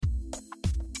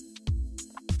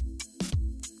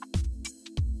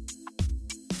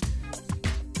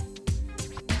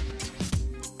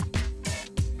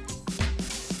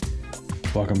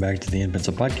Welcome back to the In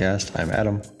Pencil Podcast. I'm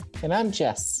Adam. And I'm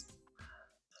Jess.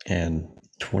 And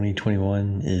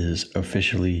 2021 is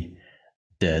officially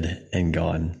dead and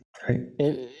gone, right?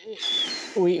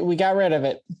 We got rid of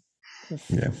it.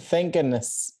 Yeah. Thank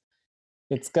goodness.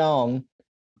 It's gone.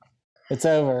 It's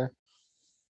over.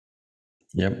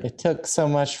 Yep. It took so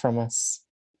much from us.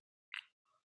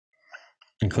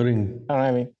 Including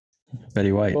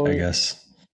Betty White, I guess.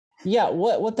 Yeah,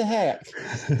 what the heck?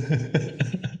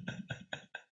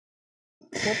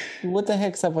 What the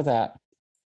heck's up with that?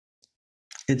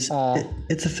 It's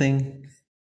a thing.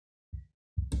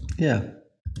 Yeah.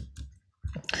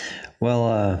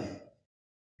 Well,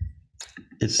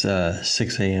 it's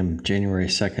 6 a.m. January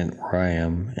 2nd where I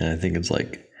am, and I think it's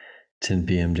like 10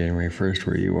 p.m. January 1st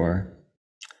where you are.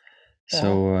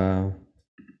 So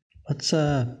let's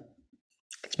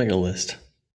make a list.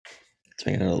 Let's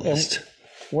make another list.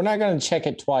 We're not going to check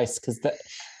it twice because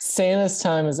Santa's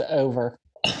time is over.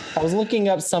 I was looking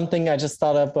up something I just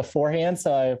thought of beforehand,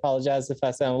 so I apologize if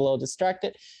I sound a little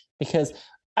distracted, because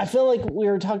I feel like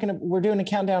we're doing a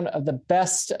countdown of the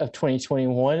best of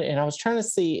 2021, and I was trying to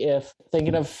see if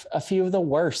thinking of a few of the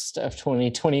worst of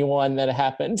 2021 that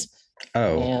happened.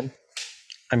 Oh, and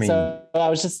so I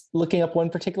was just looking up one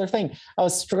particular thing. I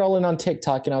was scrolling on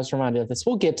TikTok and I was reminded of this.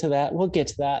 We'll get to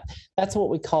that. That's what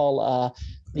we call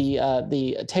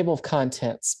the table of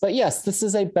contents. But yes, this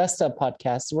is a best of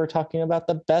podcast. We're talking about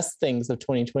the best things of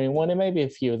 2021 and maybe a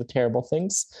few of the terrible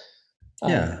things.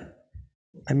 Yeah.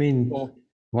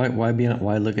 Why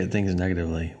look at things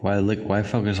negatively? Why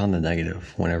focus on the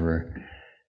negative whenever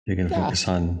you can focus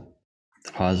on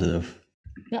the positive?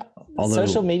 Yeah.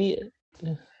 Social media.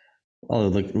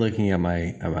 Although looking at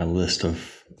my list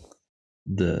of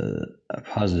the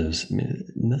positives,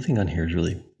 nothing on here is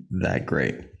really that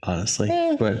great, honestly.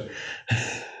 But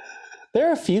there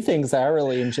are a few things I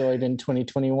really enjoyed in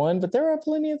 2021, but there are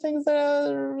plenty of things that.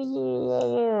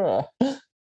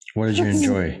 What did you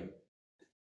enjoy?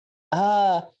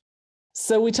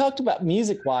 So we talked about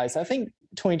music-wise. I think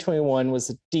 2021 was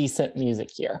a decent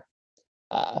music year.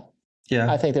 Yeah,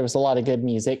 I think there was a lot of good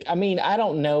music. I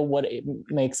don't know what it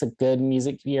makes a good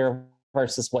music year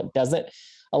versus what doesn't.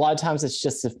 A lot of times it's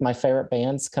just if my favorite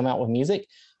bands come out with music.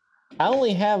 I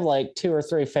only have like 2 or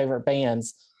 3 favorite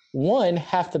bands. One,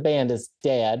 half the band is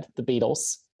dead, the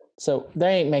Beatles. So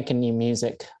they ain't making new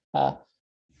music.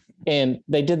 And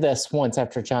they did this once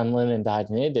after John Lennon died,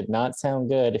 and it did not sound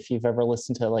good. If you've ever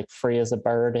listened to like Free as a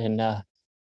Bird and I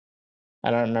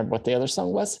don't remember what the other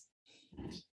song was.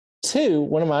 2,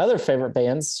 one of my other favorite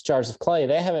bands, Jars of Clay,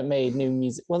 they haven't made new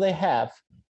music. Well, they have.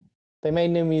 They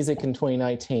made new music in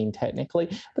 2019, technically,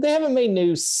 but they haven't made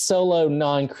new solo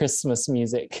non-Christmas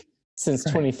music since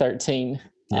 2013.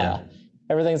 Yeah.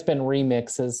 Everything's been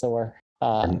remixes or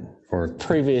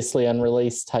previously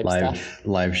unreleased type stuff.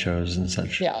 Live shows and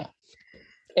such. Yeah.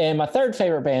 And my third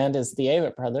favorite band is the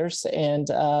Avett Brothers, and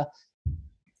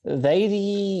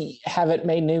they haven't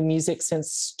made new music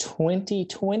since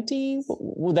 2020.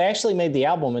 Well, they actually made the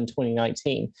album in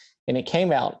 2019, and it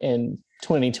came out in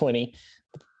 2020.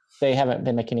 They haven't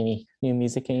been making any new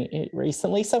music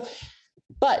recently.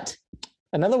 But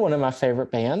another one of my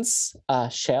favorite bands,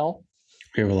 Shell.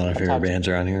 We have a lot of favorite bands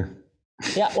around here.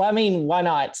 Yeah, well, why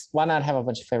not? Why not have a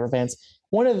bunch of favorite bands?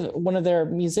 One of their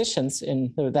musicians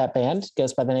in that band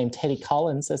goes by the name Teddy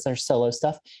Collins as their solo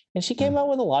stuff, and she came out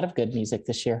with a lot of good music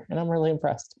this year, and I'm really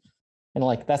impressed. And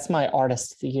that's my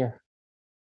artist of the year.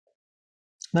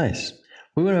 Nice.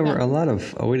 We went over a lot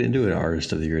of. Oh, we didn't do an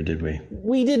artist of the year, did we?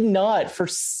 We did not. For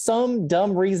some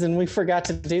dumb reason, we forgot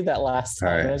to do that last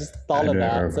time. Right. I just thought of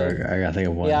that. So, I gotta think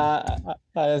of one. Yeah,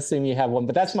 I assume you have one,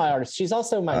 but that's my artist. She's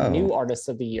also my new artist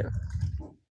of the year.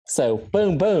 So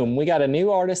boom, boom, we got a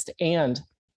new artist, and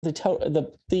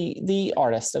the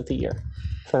artist of the year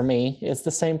for me is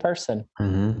the same person.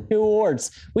 Mm-hmm. 2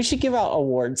 awards. We should give out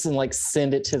awards and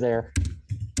send it to their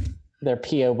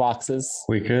PO boxes.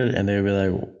 We could, and they'd be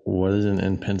like, "What is an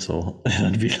In Pencil?" And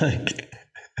I'd be like,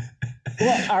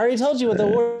 "Well, I already told you what the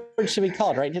award should be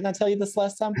called, right? Didn't I tell you this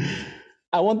last time?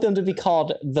 I want them to be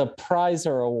called the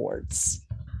Prizer Awards,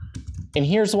 and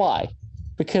here's why: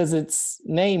 because its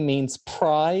name means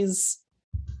prize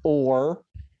or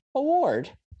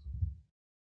award.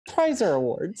 Prizer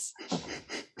Awards.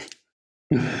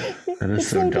 That is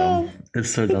so dumb.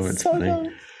 It's so dumb. It's funny.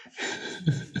 Dumb.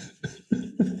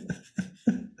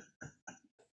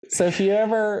 So if you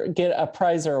ever get a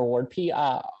Prizer Award,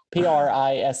 Prisor,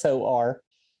 I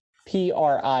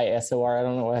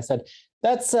don't know what I said.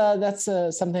 That's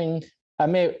something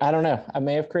I don't know. I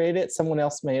may have created it. Someone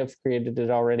else may have created it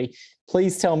already.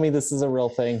 Please tell me this is a real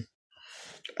thing.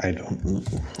 I don't.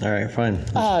 All right, fine.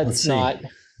 It's not.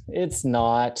 It's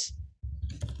not.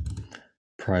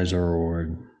 Prize or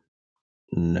award?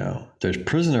 No. There's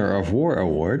Prisoner of War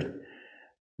Award.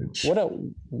 What a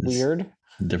weird.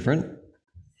 Different.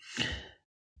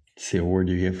 It's the award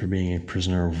you get for being a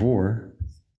prisoner of war.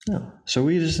 No. So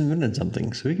we just invented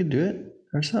something, so we could do it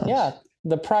ourselves. Yeah,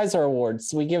 the prize or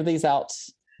awards. We give these out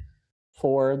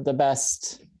for the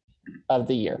best of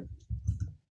the year.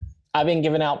 I've been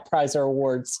giving out prize or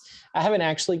awards. I haven't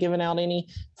actually given out any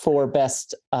for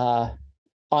best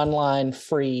online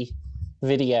free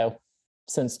video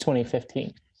since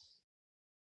 2015.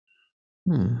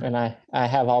 And I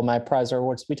have all my prize or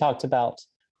awards. We talked about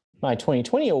my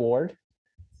 2020 award,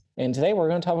 and today we're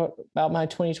going to talk about my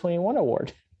 2021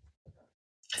 award.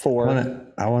 I want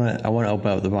to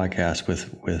open up the podcast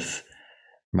with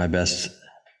my best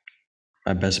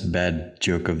bad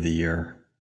joke of the year,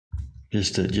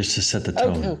 just to set the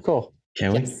tone. Oh, cool.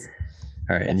 Can we? Yes.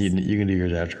 All right, yes. And you can do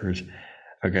yours afterwards.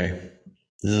 Okay,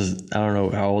 this is, I don't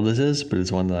know how old this is, but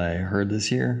it's one that I heard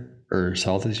this year or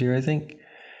saw this year, I think.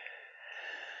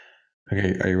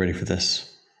 Okay, are you ready for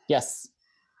this? Yes.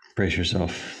 Brace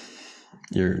yourself.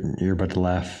 You're about to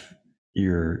laugh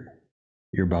your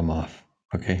bum off.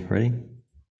 Okay, ready?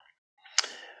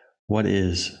 What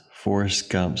is Forrest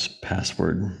Gump's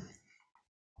password?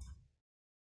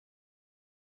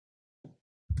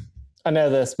 I know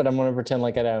this, but I'm going to pretend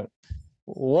like I don't.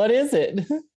 What is it?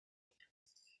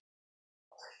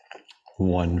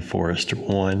 One Forrest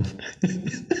one.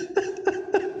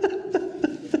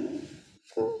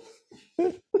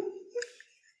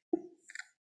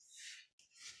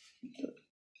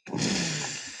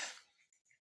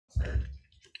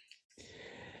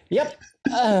 Yep.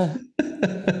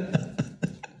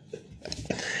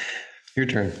 Your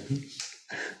turn.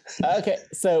 Okay,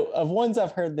 so of ones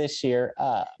I've heard this year,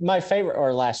 my favorite,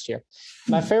 or last year,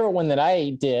 my favorite one that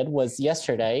I did was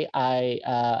yesterday.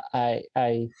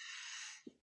 I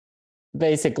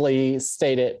basically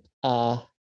stated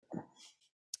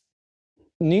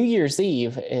New Year's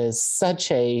Eve is such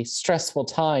a stressful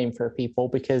time for people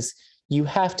because you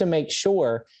have to make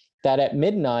sure that at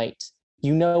midnight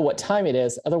you know what time it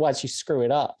is, otherwise you screw it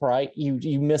up, right?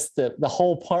 You miss the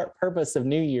whole purpose of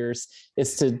New Year's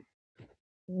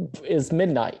is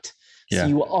midnight. Yeah. So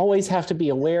you always have to be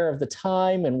aware of the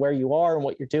time and where you are and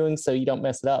what you're doing so you don't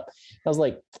mess it up. I was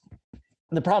like,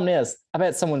 the problem is, I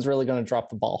bet someone's really going to drop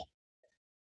the ball.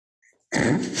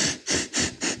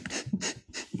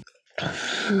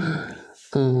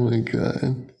 Oh my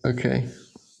God. Okay.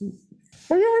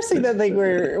 Have you ever seen that thing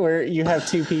where you have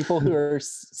two people who are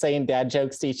saying dad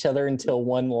jokes to each other until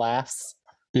one laughs?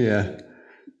 Yeah.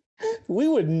 We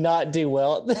would not do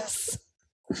well at this.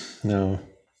 No.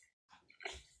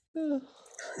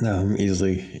 No, I'm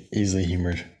easily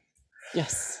humored.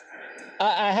 Yes.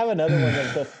 I have another one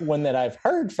of the one that I've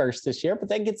heard first this year, but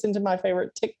that gets into my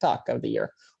favorite TikTok of the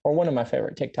year, or one of my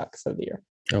favorite TikToks of the year.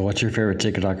 Oh, what's your favorite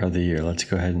TikTok of the year? Let's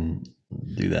go ahead and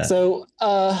do that. So,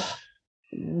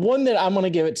 one that I'm going to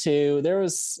give it to, there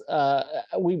was, I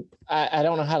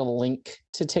don't know how to link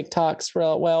to TikToks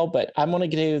real well, but I'm going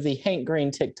to do the Hank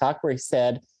Green TikTok where he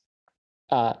said,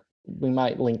 we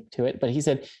might link to it, but he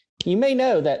said, you may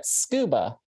know that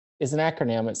SCUBA is an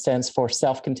acronym. It stands for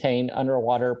self-contained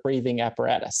underwater breathing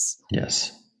apparatus.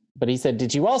 Yes. But he said,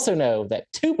 did you also know that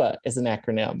TUBA is an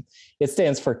acronym? It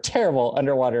stands for terrible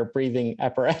underwater breathing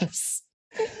apparatus.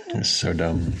 It's so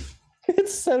dumb.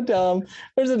 It's so dumb.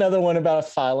 There's another one about a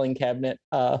filing cabinet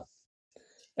out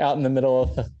in the middle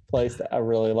of the place that I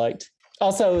really liked.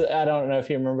 Also, I don't know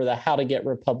if you remember the how to get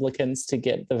Republicans to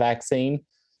get the vaccine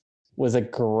was a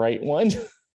great one.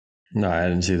 No, I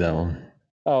didn't see that one.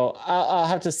 Oh, I'll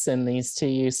have to send these to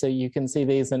you so you can see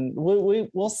these, and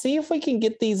we'll see if we can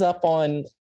get these up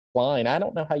online. I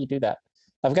don't know how you do that.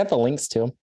 I've got the links to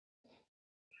them.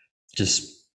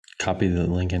 Just copy the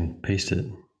link and paste it,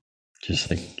 just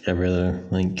like every other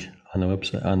link on the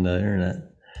website, on the internet.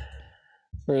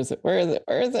 Where is it?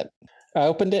 I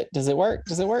opened it. Does it work?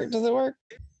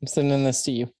 I'm sending this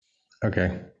to you.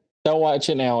 Okay. Don't watch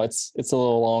it now. It's a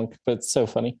little long, but it's so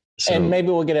funny. So, and maybe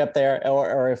we'll get it up there,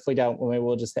 or if we don't, maybe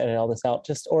we'll just edit all this out.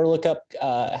 Or look up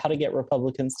how to get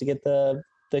Republicans to get the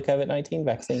COVID-19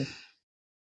 vaccine.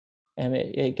 And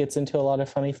it gets into a lot of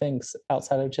funny things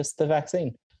outside of just the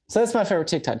vaccine. So that's my favorite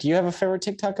TikTok. Do you have a favorite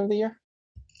TikTok of the year?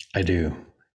 I do.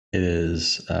 It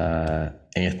is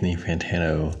Anthony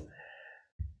Fantano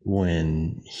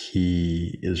when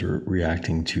he is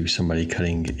reacting to somebody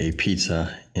cutting a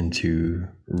pizza into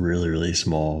really, really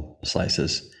small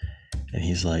slices. And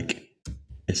he's like,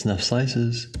 it's enough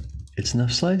slices. It's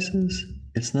enough slices.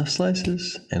 It's enough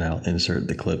slices. And I'll insert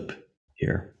the clip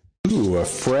here. Ooh, a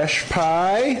fresh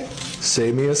pie.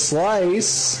 Save me a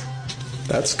slice.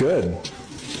 That's good.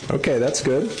 Okay, that's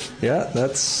good. Yeah,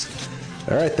 that's...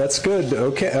 All right, that's good.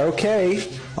 Okay.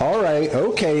 All right,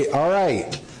 okay, all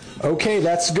right. Okay,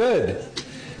 that's good.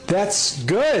 That's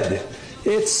good.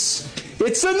 It's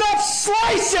enough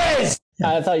slices!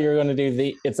 I thought you were going to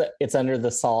do it's under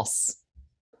the sauce.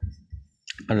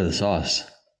 Under the sauce.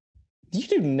 You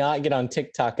do not get on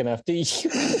TikTok enough, do you?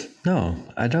 No,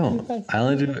 I don't. I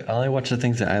only watch the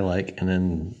things that I like,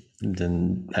 and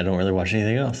then I don't really watch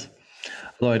anything else.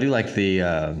 Although I do like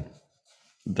the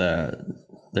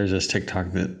there's this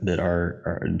TikTok that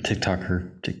our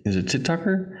TikToker, is it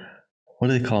TikToker? What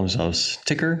do they call themselves?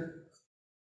 Ticker?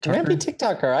 Maybe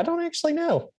TikToker. I don't actually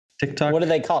know. TikTok. What do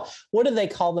they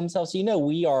call themselves? You know,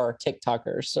 we are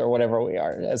TikTokers or whatever we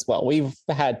are as well. We've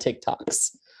had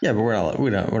TikToks. Yeah, but we're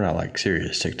not like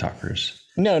serious TikTokers.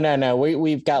 No.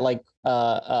 We've got like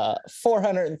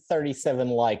 437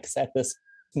 likes at this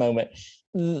moment.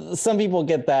 Some people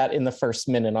get that in the first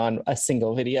minute on a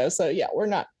single video. So yeah, we're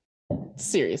not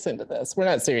serious into this. We're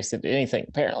not serious into anything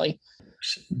apparently.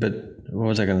 But what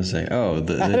was I going to say? Oh,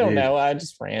 I don't know. I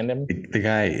just random. The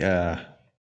guy,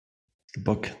 the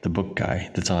book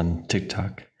guy that's on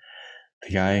TikTok.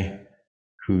 The guy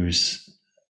who's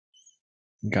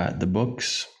got the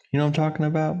books. You know what I'm talking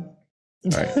about?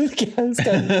 Right.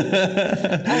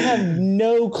 I have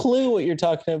no clue what you're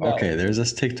talking about. Okay, there's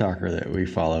this TikToker that we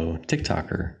follow.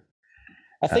 TikToker.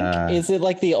 I think is it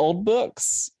like the old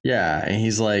books? Yeah, and he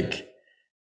is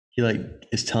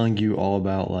telling you all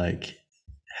about like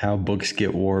how books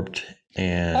get warped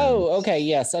and okay,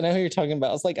 yes, I know who you're talking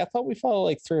about. I was like, I thought we follow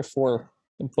like 3 or 4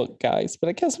 book guys, but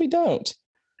I guess we don't.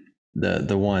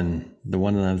 The one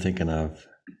that I'm thinking of.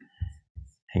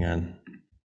 Hang on,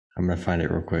 I'm gonna find it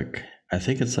real quick. I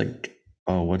think it's like,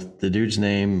 what's the dude's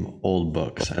name? Old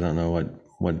Books. I don't know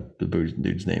what the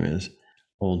dude's name is.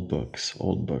 Old Books.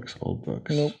 Nope.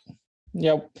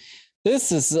 Yep.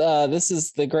 This is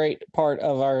the great part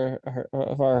of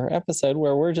our episode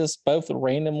where we're just both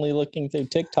randomly looking through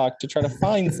TikTok to try to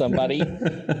find somebody.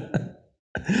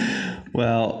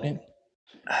 Well,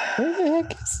 where the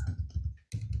heck is?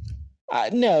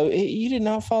 No, you did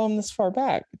not follow him this far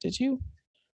back, did you?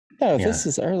 No, yeah. This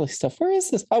is early stuff. Where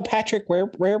is this? Oh, Patrick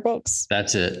Rare Books.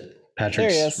 That's it.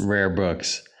 Patrick's Rare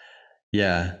Books.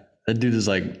 Yeah, that dude is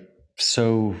like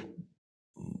so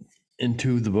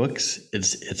into the books.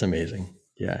 It's amazing.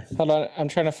 Yeah. Hold on, I'm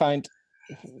trying to find.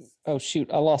 Oh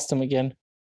shoot, I lost him again.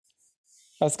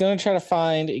 I was gonna try to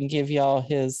find and give y'all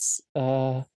his.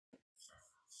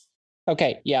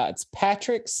 Okay, yeah, it's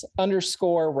Patrick's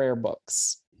 _Rare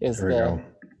Books is the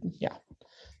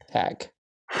tag.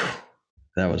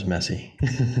 That was messy.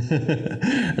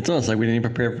 It's almost like we didn't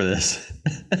even prepare for this.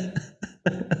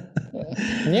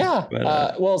 Yeah.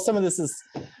 But, well, some of this is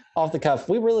off the cuff.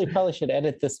 We really probably should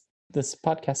edit this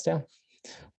podcast down a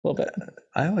little bit.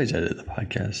 I always edit the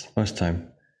podcast most of the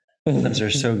time. Sometimes they're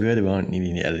so good we won't need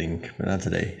any editing, but not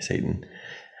today, Satan.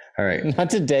 All right. Not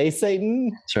today,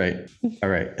 Satan. That's right. All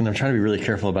right. And I'm trying to be really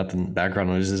careful about the background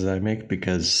noises that I make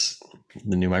because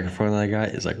the new microphone that I got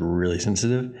is like really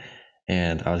sensitive.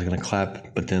 And I was going to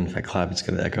clap, but then if I clap, it's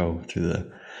going to echo through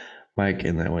the mic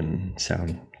and that wouldn't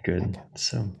sound good.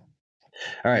 So,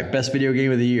 all right. Best video game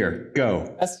of the year.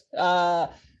 Go.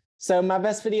 So my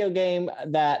best video game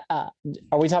that, are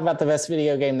we talking about the best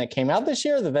video game that came out this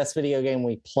year or the best video game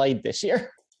we played this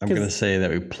year? I'm going to say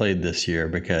that we played this year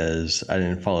because I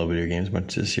didn't follow video games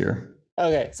much this year.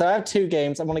 Okay. So I have 2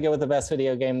 games. I'm going to go with the best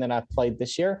video game that I played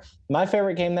this year. My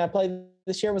favorite game that I played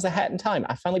this year was A Hat in Time.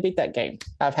 I finally beat that game.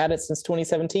 I've had it since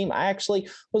 2017. I actually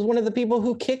was one of the people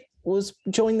who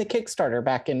joined the Kickstarter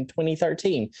back in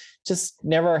 2013. Just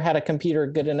never had a computer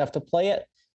good enough to play it.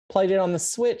 Played it on the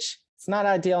Switch. It's not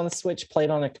ideal on the Switch. Played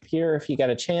on a computer if you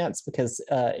got a chance because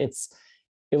it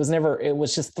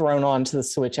was just thrown onto the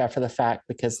Switch after the fact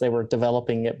because they were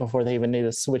developing it before they even knew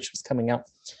the Switch was coming out.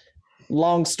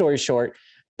 Long story short,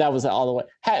 that was all the way.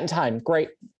 Hat in Time, great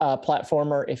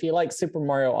platformer. If you like Super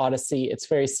Mario Odyssey, it's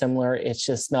very similar. It's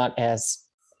just not as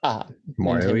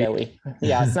Nintendo-y.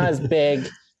 Yeah, it's not as big.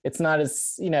 It's not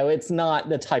as, it's not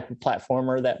the type of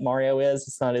platformer that Mario is.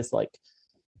 It's not as like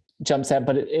jump set,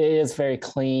 but it is very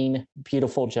clean,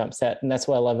 beautiful jump set. And that's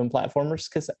what I love in platformers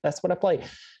because that's what I play.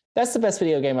 That's the best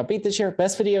video game I beat this year.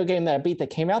 Best video game that I beat that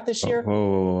came out this year.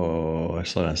 Oh,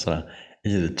 slow down.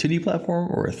 Is it a 2D platform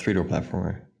or a 3D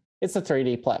platformer? It's a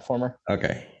 3D platformer.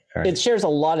 Okay. All right. It shares a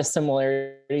lot of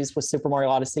similarities with Super Mario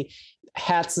Odyssey.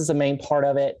 hats is a main part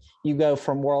of it. You go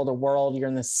from world to world.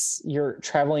 You're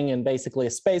traveling in basically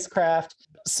a spacecraft.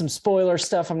 Some spoiler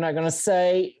stuff I'm not going to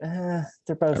say.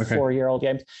 They're both 4-year-old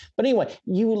games. But anyway,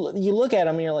 you look at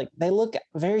them and you're like, they look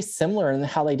very similar in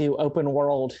how they do open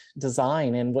world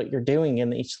design and what you're doing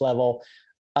in each level.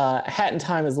 Hat in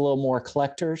Time is a little more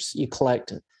collectors. You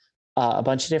collect a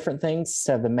bunch of different things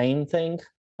instead of the main thing,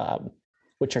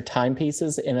 which are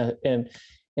timepieces.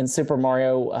 In Super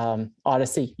Mario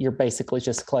Odyssey, you're basically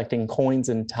just collecting coins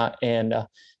and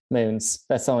moons.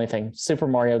 That's the only thing. Super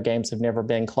Mario games have never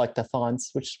been collectathons,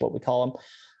 which is what we call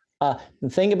them. The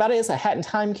thing about it is, A Hat in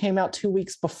Time came out 2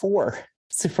 weeks before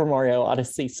Super Mario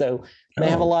Odyssey, so they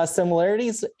have a lot of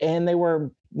similarities, and they were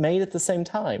made at the same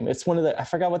time. It's one of the, I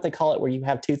forgot what they call it, where you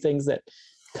have two things that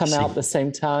come out at the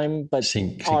same time, but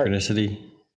synchronicity.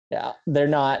 Yeah, they're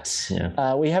not.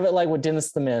 Yeah. We have it like with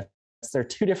Dennis the Menace. There are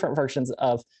two different versions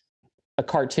of a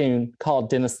cartoon called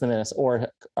Dennis the Menace, or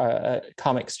a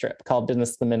comic strip called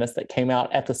Dennis the Menace, that came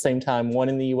out at the same time. One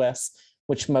in the US,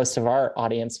 which most of our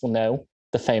audience will know,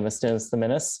 the famous Dennis the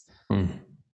Menace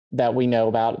that we know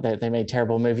about, that they made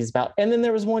terrible movies about. And then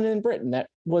there was one in Britain that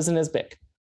wasn't as big.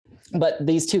 But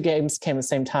these two games came at the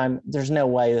same time. There's no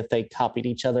way that they copied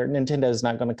each other. Nintendo's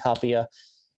not going to copy a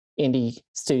indie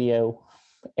studio,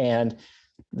 and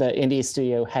the indie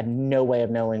studio had no way of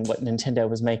knowing what Nintendo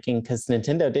was making, because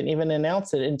Nintendo didn't even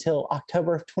announce it until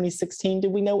October of 2016.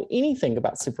 Did we know anything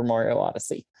about Super Mario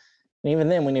Odyssey? And even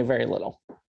then, we knew very little.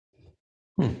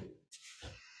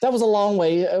 That was a long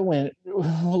way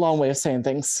of saying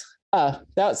things.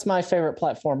 That's my favorite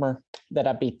platformer that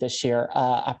I beat this year.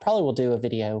 I probably will do a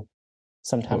video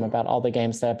sometime about all the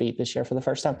games that I beat this year for the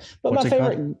first time. But what's my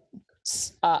favorite,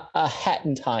 A Hat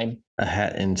in Time. A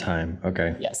Hat in Time.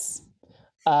 Okay. Yes.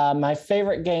 My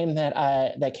favorite game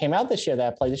that came out this year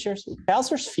that I played this year is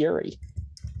Bowser's Fury.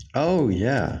 Oh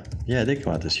yeah, it did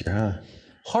come out this year, huh?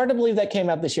 Hard to believe that came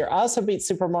out this year. I also beat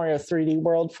Super Mario 3D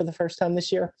World for the first time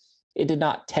this year. It did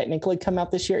not technically come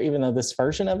out this year, even though this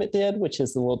version of it did, which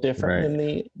is a little different than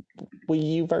the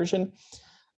Wii U version.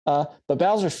 But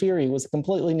Bowser's Fury was a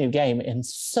completely new game, and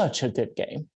such a good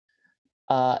game.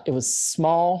 It was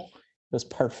small. It was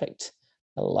perfect.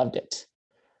 I loved it.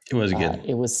 It was good.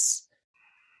 It was,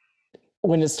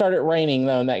 when it started raining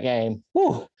though in that game,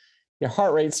 your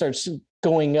heart rate starts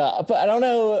going up. But I don't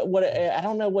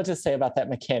know what to say about that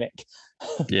mechanic.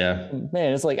 Yeah,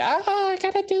 man, it's like I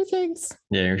gotta do things.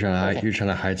 Yeah, you're trying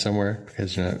to hide somewhere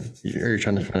because you're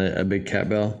trying to find a big cat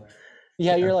bell.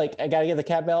 Yeah, you're like, I gotta get the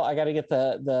cat bell. I gotta get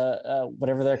the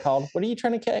whatever they're called. What are you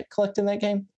trying to collect in that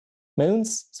game?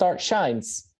 Moons, stars,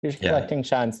 shines. You're collecting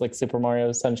shines like Super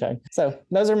Mario Sunshine. So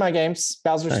those are my games: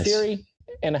 Bowser's Fury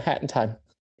and A Hat in Time.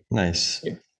 Nice.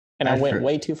 And I went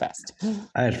way too fast.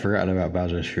 I had forgotten about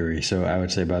Bowser's Fury, so I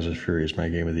would say Bowser's Fury is my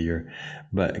game of the year.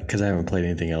 But because I haven't played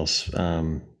anything else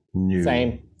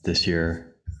new this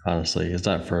year, honestly, it's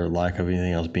not for lack of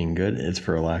anything else being good. It's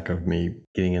for a lack of me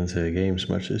getting into the games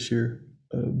much this year.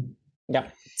 Yeah.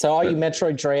 So all you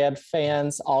Metroid Dread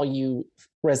fans, all you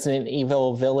Resident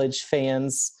Evil Village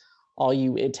fans, all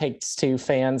you It Takes Two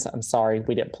fans, I'm sorry,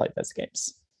 we didn't play those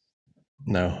games.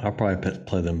 No, I'll probably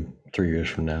play them 3 years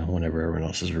from now, whenever everyone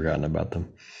else has forgotten about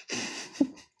them.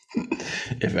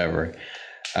 If ever.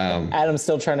 Adam's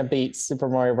still trying to beat Super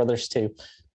Mario Brothers 2.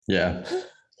 Yeah.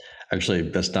 Actually,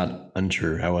 that's not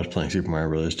untrue. I was playing Super Mario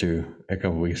Brothers 2 a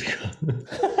couple weeks ago.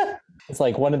 It's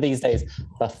like, one of these days,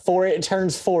 before it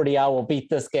turns 40, I will beat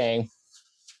this game.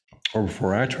 Or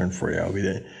before I turn 40, I'll be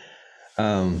there.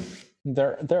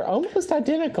 They're almost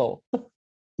identical.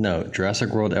 No, Jurassic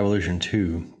World Evolution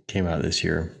 2 came out this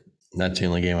year. That's the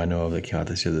only game I know of that came out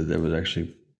this year that was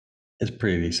actually, it's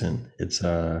pretty decent. It's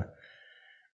a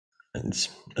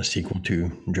sequel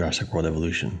to Jurassic World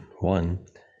Evolution 1,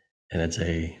 and it's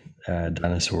a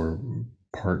dinosaur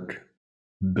park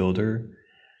builder,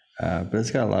 but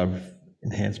it's got a lot of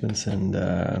enhancements and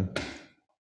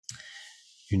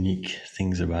unique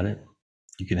things about it.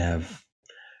 You can have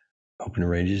open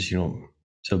ranges.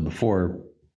 So before,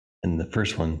 in the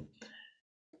first one,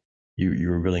 you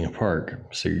were building a park,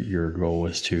 so your goal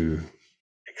was to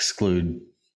exclude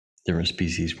different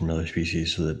species from other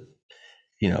species so that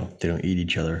they don't eat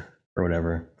each other or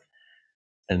whatever.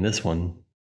 And this one,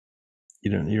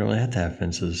 you don't really have to have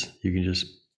fences. You can just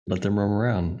let them roam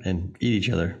around and eat each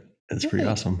other. It's pretty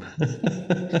awesome.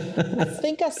 I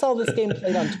think I saw this game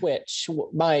played on Twitch.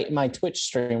 My Twitch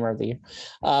streamer of the year,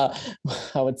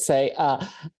 I would say,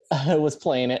 I was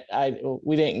playing it.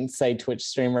 We didn't say Twitch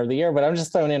streamer of the year, but I'm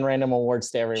just throwing in random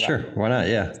awards to everybody. Sure, why not?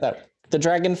 Yeah. So the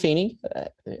Dragon Feeny,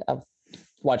 I've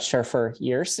watched her for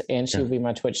years, and she will be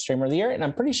my Twitch streamer of the year, and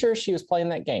I'm pretty sure she was playing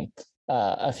that game.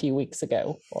 a few weeks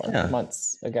ago or Yeah.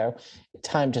 months ago.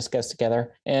 Time just goes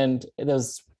together, and it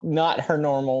was not her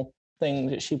normal thing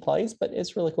that she plays, but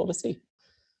it's really cool to see.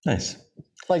 Nice.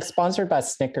 Like sponsored by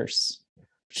Snickers,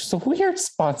 which is a weird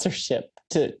sponsorship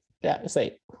to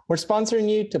say we're sponsoring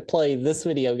you to play this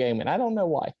video game, and I don't know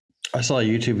why. I saw a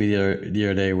YouTube video the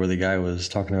other day where the guy was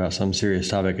talking about some serious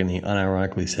topic, and he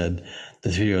unironically said,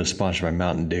 "This video is sponsored by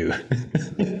Mountain Dew."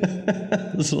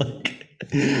 It's like,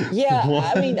 yeah,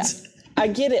 what? I mean, I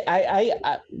get it.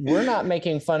 I we're not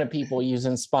making fun of people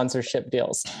using sponsorship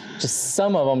deals. Just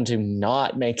some of them do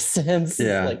not make sense.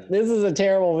 Yeah. Like, this is a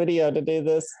terrible video to do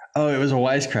this. Oh, it was a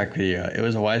wisecrack video. It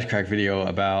was a wisecrack video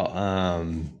about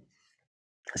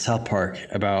South Park,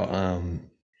 about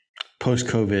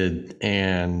post-COVID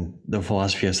and the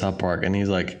philosophy of South Park. And he's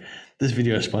like, this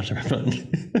video is sponsored by Mountain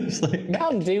Dew. It's like,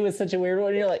 Mountain Dew is such a weird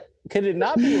one. You're like, could it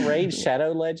not be Raid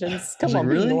Shadow Legends? Come on,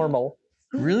 really? be normal.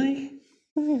 Really?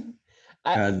 You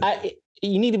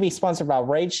need to be sponsored by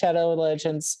Raid Shadow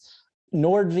Legends,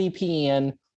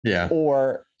 NordVPN, Yeah.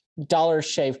 or Dollar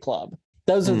Shave Club.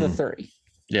 Those are the three.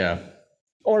 Yeah.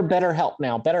 Or BetterHelp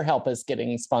now. BetterHelp is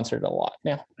getting sponsored a lot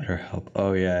now. BetterHelp.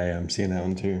 Oh yeah, I'm seeing that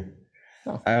one too.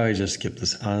 Oh. I always just skip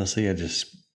this. Honestly, I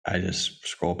just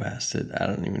scroll past it. I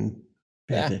don't even.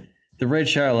 Yeah. The Raid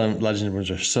Shadow Legends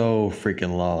ones are so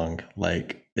freaking long.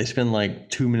 Like they spend like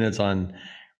 2 minutes on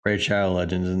Raid Shadow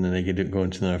Legends, and then they get to go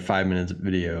into another 5 minutes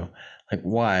video. Like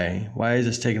why? Why is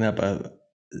this taking up a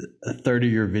third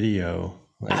of your video?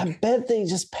 Like, I bet they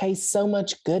just pay so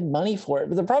much good money for it.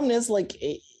 But the problem is, like,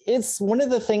 it's one of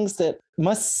the things that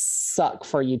must suck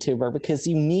for a YouTuber, because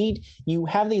you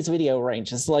have these video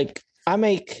ranges. Like, I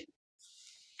make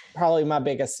probably my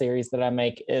biggest series that I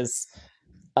make is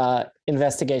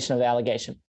Investigation of the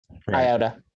Allegation. right.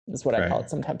 IOTA is what I call it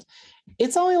sometimes.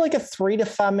 It's only like a 3 to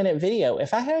 5 minute video.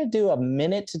 If I had to do a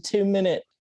 1 to 2 minute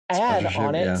ad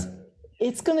on it,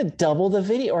 it's going to double the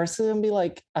video, or it's going to be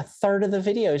like a third of the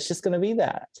video. It's just going to be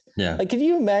that. Yeah. Like, can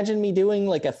you imagine me doing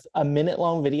like a minute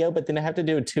long video, but then I have to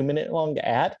do a 2 minute long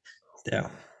ad? Yeah.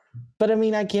 But I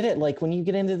mean, I get it. Like, when you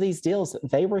get into these deals,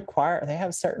 they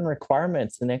have certain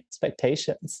requirements and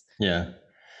expectations. Yeah.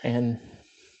 And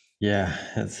yeah,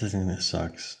 that's the thing that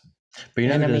sucks. But you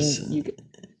know who does? You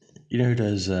know who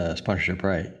does sponsorship,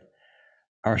 right?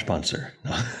 Our sponsor.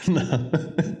 No.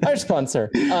 Our sponsor.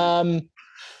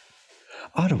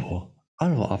 Audible.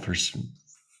 Audible offers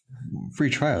free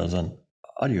trials on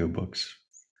audiobooks.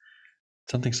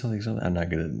 Something. I'm not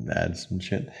good at ads and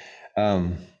shit.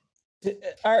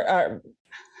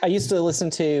 I used to listen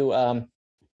to, I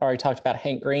already talked about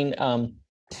Hank Green,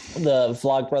 the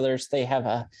Vlog Brothers. They have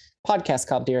a podcast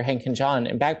called Dear Hank and John.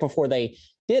 And back before they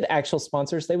did actual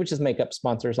sponsors, they would just make up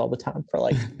sponsors all the time for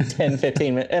like 10,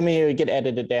 15 minutes. I mean, it would get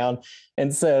edited down.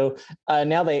 And so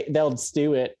now they'll just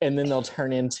do it, and then they'll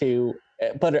turn into,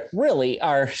 but really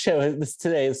our show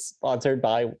today is sponsored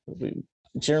by,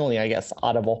 generally, I guess,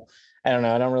 Audible. I don't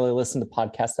know. I don't really listen to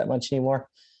podcasts that much anymore.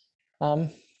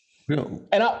 And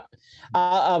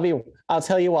I'll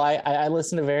tell you why. I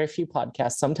listen to very few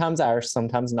podcasts, sometimes ours,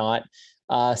 sometimes not.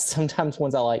 Sometimes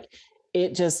ones I like.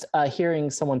 It just hearing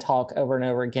someone talk over and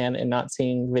over again and not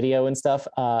seeing video and stuff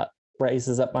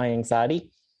raises up my anxiety.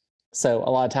 So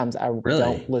a lot of times I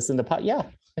don't listen to Yeah,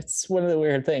 it's one of the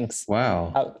weird things.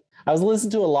 Wow. I was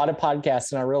listening to a lot of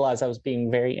podcasts, and I realized I was being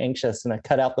very anxious, and I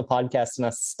cut out the podcast and I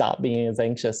stopped being as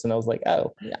anxious. And I was like,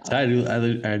 oh, yeah. So I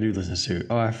do listen to.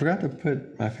 Oh, I forgot to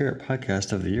put my favorite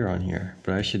podcast of the year on here,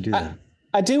 but I should do that.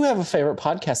 I do have a favorite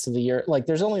podcast of the year. Like,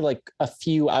 there's only like a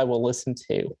few I will listen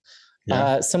to.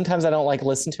 Yeah. Sometimes I don't like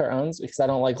listen to our own because I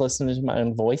don't like listening to my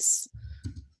own voice.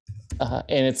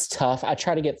 And it's tough. I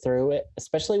try to get through it,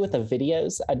 especially with the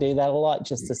videos. I do that a lot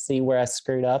just to see where I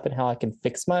screwed up and how I can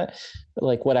fix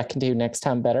what I can do next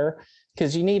time better.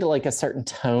 Because you need like a certain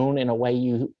tone and a way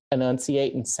you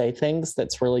enunciate and say things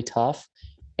that's really tough.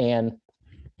 And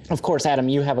of course, Adam,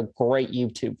 you have a great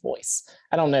YouTube voice.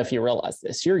 I don't know if you realize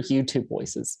this. Your YouTube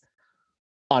voice is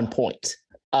on point.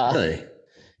 Really?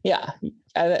 Yeah.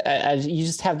 You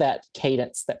just have that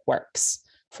cadence that works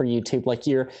for YouTube. Like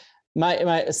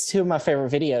my two of my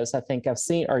favorite videos I think I've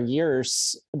seen are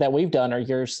yours that we've done are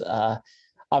yours.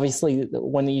 Obviously,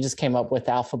 when you just came up with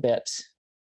Alphabet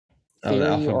Theory. The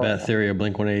Alphabet Theory of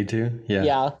Blink-182. Yeah.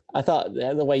 Yeah. I thought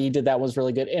the way you did that was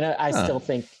really good. And I still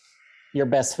think your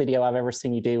best video I've ever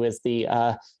seen you do is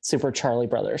the Super Charlie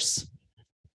Brothers.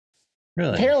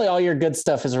 Really? Apparently all your good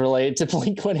stuff is related to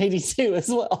Blink-182 as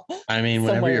well. I mean,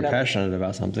 whenever you're passionate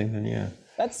about something, then yeah.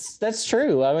 That's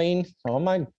true. I mean, all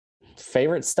my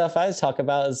favorite stuff I talk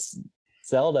about is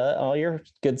Zelda. All your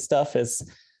good stuff is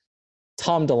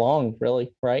Tom DeLonge,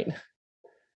 really, right?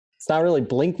 It's not really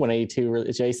Blink 182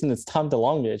 adjacent. It's Tom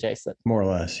DeLonge adjacent. More or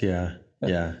less, yeah.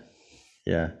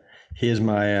 He is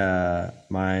my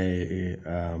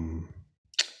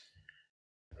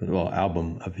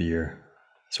album of the year.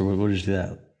 So we'll just do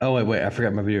that. Oh wait, I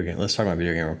forgot my video game. Let's talk about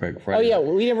video game real quick. Oh yeah,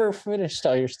 we never finished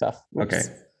all your stuff. Oops. Okay,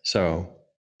 so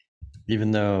even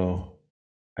though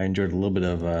I enjoyed a little bit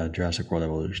of Jurassic World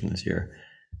Evolution this year,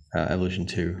 Evolution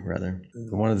 2 rather,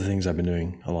 one of the things I've been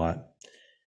doing a lot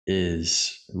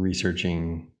is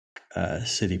researching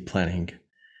city planning.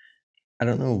 I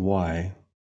don't know why,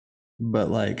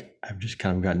 but like I've just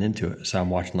kind of gotten into it. So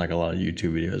I'm watching like a lot of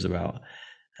YouTube videos about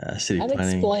city planning.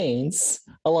 That explains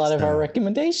a lot of our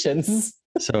recommendations.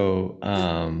 So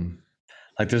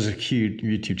like there's a few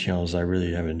YouTube channels I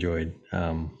really have enjoyed.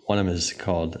 One of them is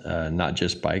called Not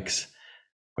Just Bikes,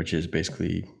 which is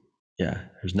basically,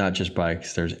 there's Not Just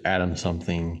Bikes, there's Adam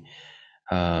something.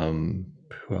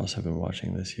 Who else have I been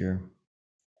watching this year?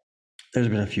 There's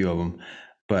been a few of them,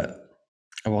 but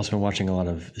I've also been watching a lot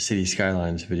of City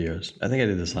Skylines videos. I think I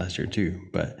did this last year too,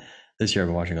 but this year I've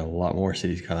been watching a lot more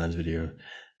City Skylines video.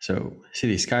 So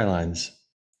City Skylines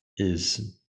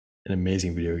is an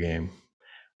amazing video game.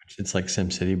 It's like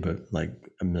SimCity, but like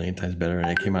a million times better. And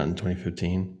it came out in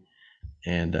 2015,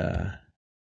 and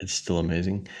it's still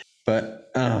amazing.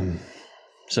 But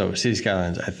so City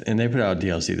Skylines, and they put out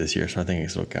DLC this year, so I think it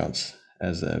still counts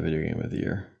as a video game of the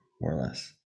year, more or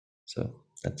less. So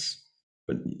that's,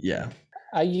 but yeah.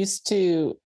 I just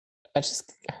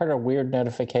heard a weird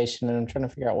notification, and I'm trying to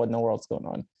figure out what in the world's going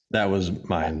on. That was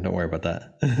mine. Don't worry about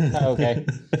that. Okay.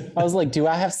 I was like, do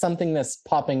I have something that's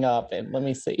popping up? And let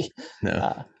me see.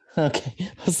 No. Okay.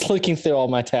 I was looking through all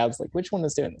my tabs, like, which one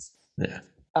is doing this? Yeah.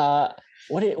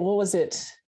 What was it?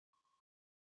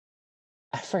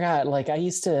 I forgot. Like, I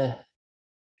used to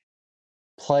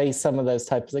play some of those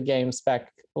types of games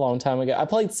back a long time ago. I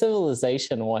played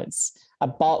Civilization once. I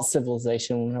bought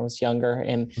Civilization when I was younger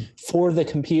and for the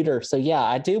computer. So yeah,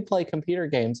 I do play computer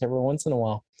games every once in a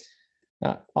while.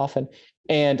 Not often.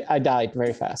 And I died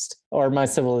very fast, or my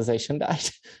civilization died.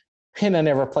 And I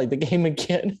never played the game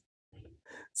again.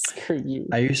 Screw you.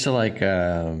 I used to like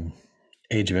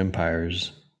Age of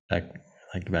Empires back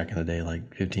in the day,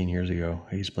 like 15 years ago.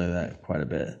 I used to play that quite a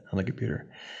bit on the computer.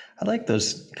 I like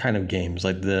those kind of games,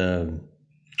 like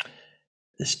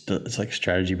it's like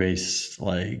strategy based,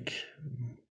 like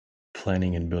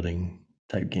planning and building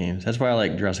type games. That's why I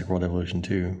like Jurassic World Evolution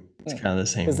 2. It's kind of the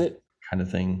same kind of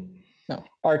thing. No,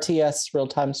 RTS, real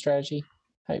time strategy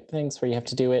type things where you have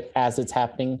to do it as it's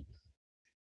happening,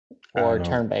 or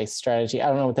turn based strategy. I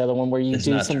don't know what the other one where you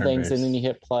do some things and then you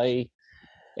hit play,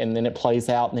 and then it plays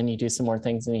out, and then you do some more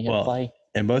things and you hit play.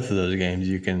 In both of those games,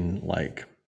 you can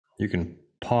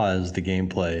pause the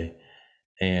gameplay,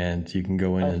 and you can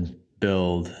go in and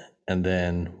build, and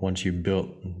then once you built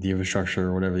the infrastructure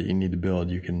or whatever that you need to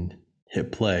build, you can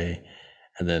hit play,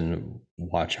 and then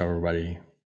watch how everybody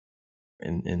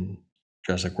in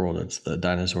Jurassic World, it's the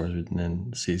dinosaurs, and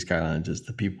then City Skylines is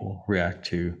the people react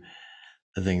to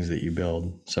the things that you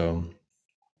build. So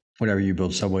whenever you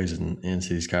build subways in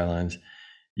City Skylines,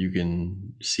 you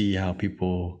can see how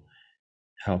people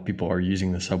are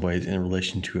using the subways in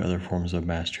relation to other forms of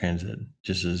mass transit,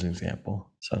 just as an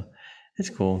example. So it's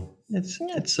cool. And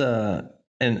it's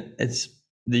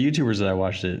the YouTubers that I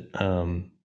watched it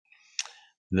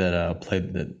that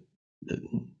played that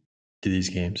do these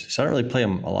games. So I don't really play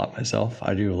them a lot myself.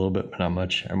 I do a little bit, but not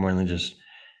much. I mainly just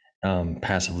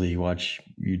passively watch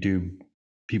YouTube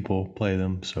people play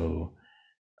them. So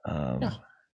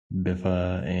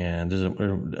Biffa, and there's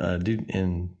a dude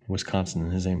in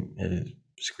Wisconsin. His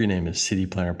screen name is City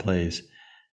Planner Plays.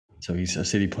 So he's a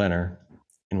city planner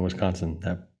in Wisconsin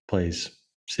that plays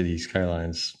City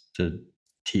Skylines to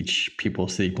teach people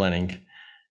city planning.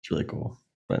 It's really cool.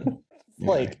 But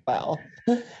like, wow,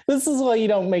 this is why you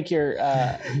don't make your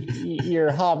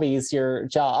hobbies your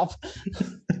job.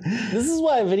 This is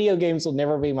why video games will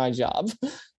never be my job.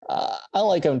 I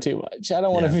like them too much. I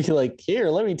don't want to be like, here,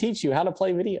 let me teach you how to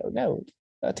play video. No,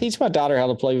 I teach my daughter how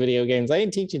to play video games. I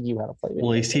ain't teaching you how to play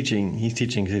video games. He's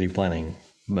teaching city planning.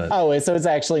 But so it's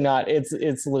actually not.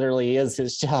 It's literally is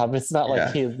his job. It's not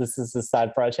like this is his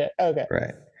side project. Okay,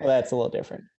 right. Well, that's a little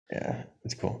different. Yeah,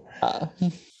 it's cool.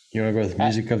 You want to go with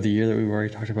music of the year that we've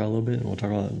already talked about a little bit, and we'll talk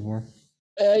about that more?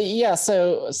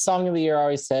 So song of the year I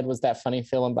always said was That Funny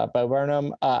Feeling by Bo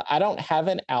Burnham. I don't have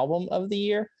an album of the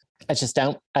year. I just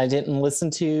don't. I didn't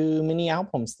listen to many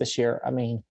albums this year. I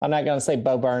mean, I'm not going to say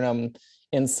Bo Burnham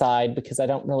Inside because I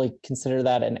don't really consider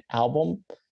that an album.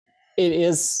 It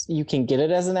is, you can get it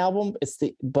as an album.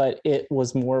 But it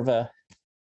was more of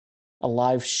a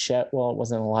live show. Well, it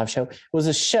wasn't a live show. It was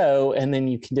a show, and then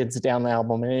you condense it down the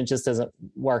album, and it just doesn't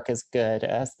work as good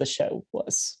as the show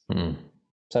was,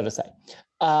 so to say.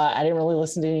 I didn't really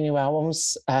listen to any new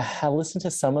albums. I listened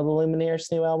to some of the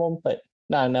Lumineers' new album, but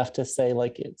not enough to say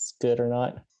like it's good or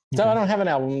not. So I don't have an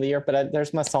album of the year, but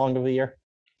there's my song of the year.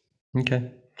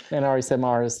 Okay. And I already said my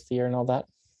artist of the year and all that.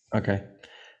 Okay.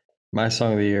 My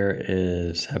song of the year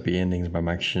is Happy Endings by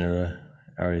Mike Shinoda.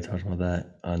 I already talked about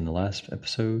that on the last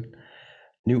episode.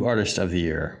 New artist of the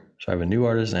year. So I have a new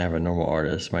artist and I have a normal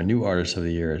artist. My new artist of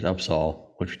the year is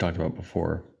Upsal, which we talked about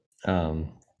before.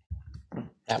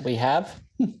 That we have.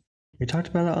 We talked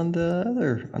about it on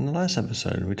the last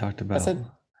episode. We talked about. I said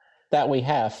that we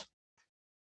have.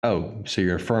 Oh, so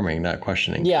you're affirming, not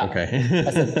questioning. Yeah. Okay.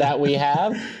 I said that we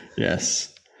have.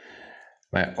 Yes.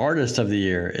 My artist of the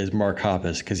year is Mark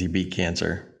Hoppus because he beat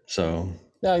cancer. So.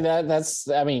 No, that's.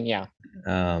 I mean, yeah.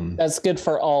 That's good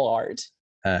for all art.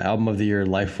 Album of the year,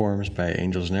 Life Forms by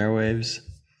Angels and Airwaves.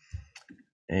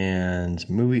 And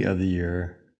movie of the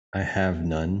year, I have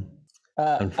none.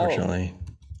 Unfortunately.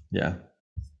 Yeah.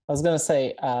 I was going to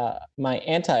say my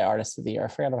anti-artist of the year. I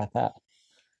forgot about that.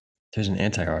 There's an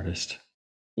anti-artist.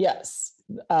 Yes.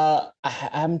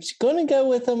 I'm going to go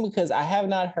with them because I have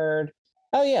not heard.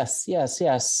 Oh, yes.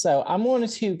 So I'm going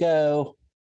to go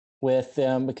with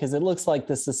them because it looks like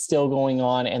this is still going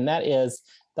on. And that is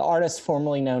the artist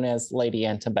formerly known as Lady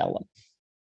Antebellum.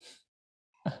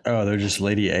 Oh, they're just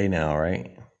Lady A now,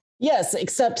 right? Yes,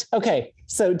 except, okay.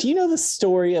 So do you know the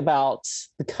story about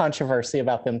the controversy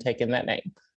about them taking that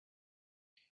name?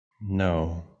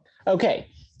 No. Okay.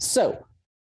 So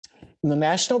the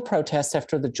national protest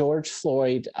after the George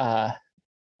Floyd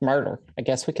murder, I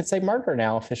guess we could say murder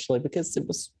now officially because it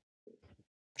was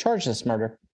charged as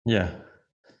murder. Yeah.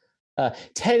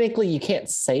 Technically, you can't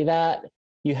say that.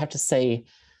 You have to say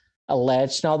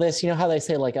alleged and all this. You know how they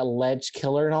say like alleged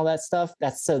killer and all that stuff?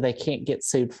 That's so they can't get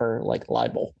sued for like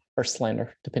libel or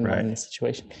slander, depending on the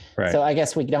situation. Right. So I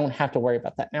guess we don't have to worry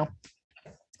about that now.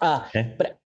 Okay.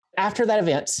 But after that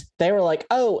event, they were like,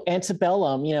 oh,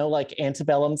 antebellum, like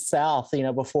antebellum South,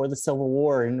 before the Civil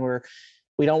War. And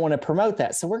we don't want to promote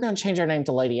that. So we're going to change our name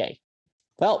to Lady A.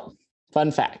 Well,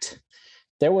 fun fact.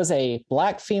 There was a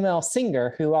Black female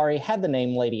singer who already had the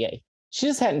name Lady A. She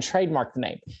just hadn't trademarked the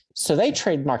name. So they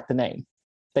trademarked the name.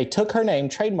 They took her name,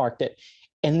 trademarked it.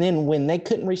 And then when they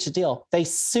couldn't reach a deal, they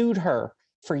sued her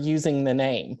for using the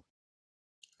name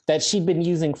that she'd been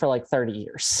using for like 30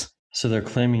 years. So they're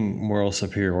claiming moral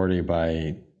superiority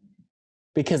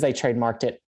because they trademarked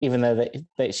it, even though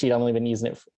she'd only been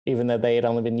using it, even though they had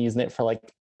only been using it for like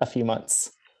a few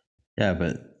months. Yeah,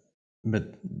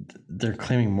 but they're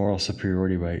claiming moral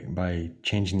superiority by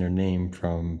changing their name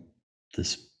from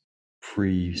this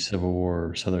pre-Civil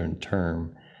War Southern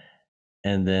term,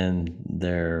 and then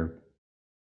they're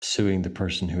suing the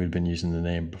person who had been using the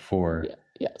name before. Yeah,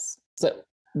 yes. So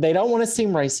they don't want to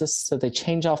seem racist, so they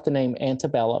change off the name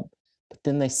Antebellum, but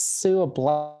then they sue a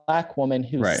Black woman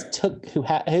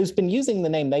who's been using the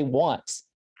name they want,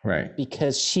 right?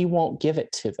 Because she won't give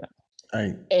it to them.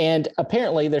 And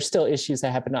apparently there's still issues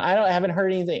that happen. I haven't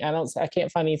heard anything. I can't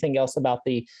find anything else about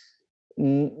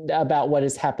what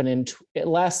has happened.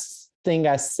 Last thing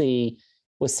I see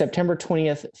was September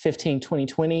 20th,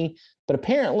 2020. But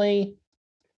apparently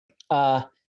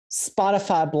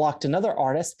Spotify blocked another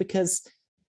artist because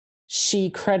she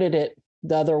credited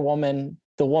the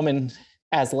woman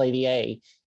as Lady A,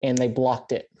 and they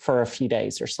blocked it for a few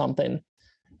days or something.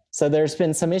 So there's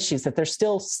been some issues that they're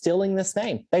still stealing this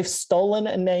name. They've stolen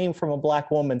a name from a Black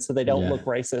woman so they don't look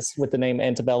racist with the name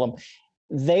Antebellum.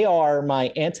 They are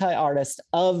my anti-artist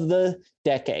of the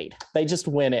decade. They just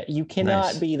win it. You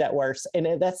cannot be that worse.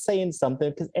 And that's saying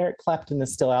something because Eric Clapton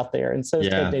is still out there, and so is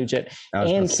Ted Nugent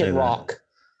and Kid Rock.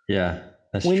 Yeah,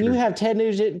 that's when true. You have Ted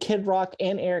Nugent, Kid Rock,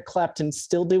 and Eric Clapton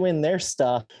still doing their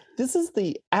stuff, this is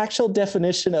the actual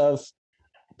definition of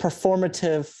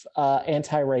performative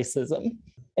anti-racism.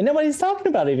 And nobody's talking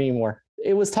about it anymore.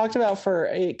 It was talked about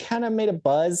it kind of made a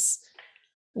buzz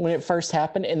when it first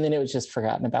happened, and then it was just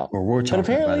forgotten about. Well, we're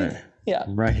talking about it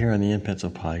right here on the In Pencil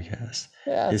podcast.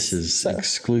 Yes. This is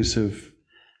exclusive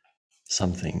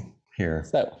something here.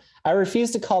 So I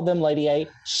refuse to call them Lady A.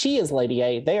 She is Lady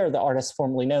A. They are the artists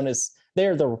formerly known as,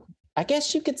 I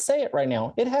guess you could say it right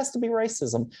now. It has to be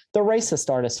racism. The racist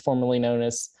artist formerly known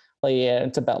as Lady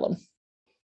Antebellum.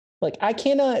 Like, I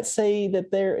cannot say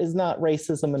that there is not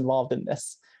racism involved in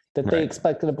this, that they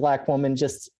expected a Black woman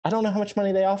I don't know how much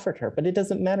money they offered her, but it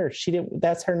doesn't matter.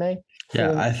 That's her name.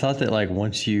 Yeah. I thought that I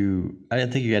didn't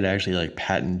think you had to actually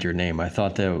patent your name. I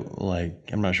thought that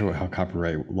I'm not sure how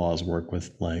copyright laws work with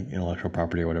intellectual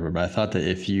property or whatever, but I thought that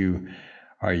if you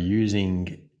are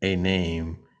using a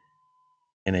name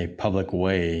in a public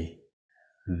way,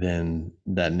 then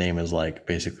that name is like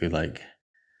basically like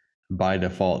by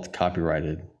default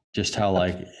copyrighted. Just how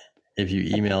like if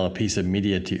you email a piece of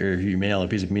media to, or if you mail a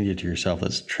piece of media to yourself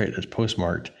that's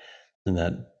postmarked, then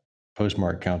that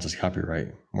postmark counts as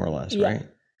copyright, more or less, Yeah. right?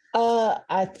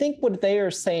 I think what they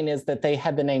are saying is that they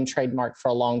had the name trademarked for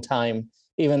a long time,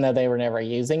 even though they were never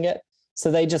using it.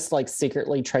 So they just like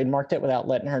secretly trademarked it without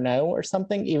letting her know or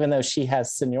something, even though she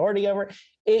has seniority over it.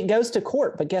 It goes to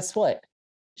court, but guess what?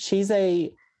 She's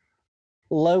a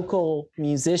local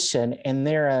musician and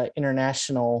they're an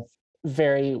international,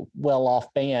 very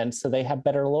well-off band. So they have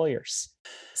better lawyers.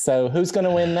 So who's going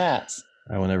to win that?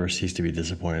 I will never cease to be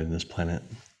disappointed in this planet.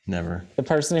 Never. The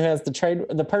person who has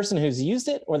the person who's used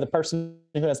it, or the person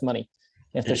who has money.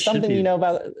 If there's something you know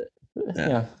about,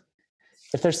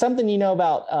 if there's something you know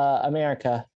about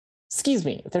America, excuse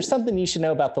me, if there's something you should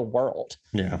know about the world,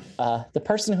 the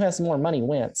person who has more money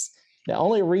wins. The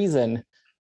only reason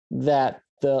that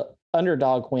the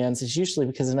underdog wins is usually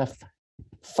because enough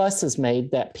fuss is made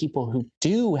that people who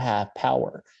do have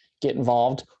power get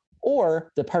involved,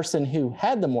 or the person who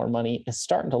had the more money is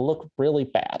starting to look really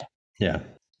bad. Yeah.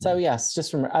 So yes,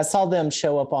 just remember, I saw them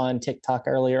show up on TikTok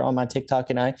earlier on my TikTok,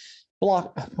 and I I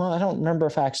don't remember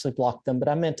if I actually blocked them, but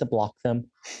I meant to block them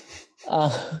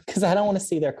because I don't want to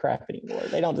see their crap anymore.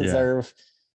 They don't deserve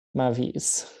my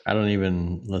views. I don't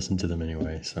even listen to them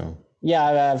anyway. So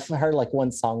yeah, I've heard like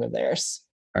one song of theirs.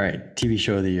 All right, TV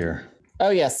show of the year. Oh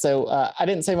yes, so I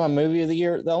didn't say my movie of the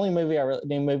year. The only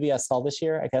new movie I saw this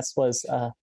year, I guess, was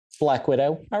Black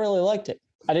Widow. I really liked it.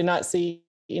 I did not see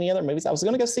any other movies. I was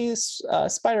going to go see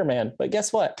Spider-Man, but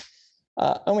guess what?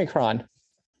 Omicron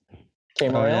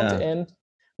came around and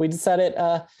we decided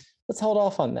let's hold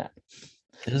off on that.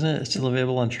 Isn't it still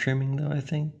available on streaming though, I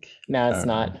think? No, it's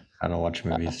not. I don't watch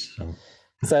movies.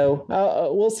 So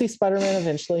we'll see Spider-Man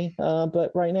eventually,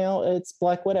 but right now it's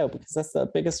Black Widow because that's the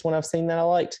biggest one I've seen that I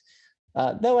liked.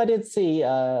 Though I did see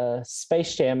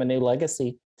Space Jam: A New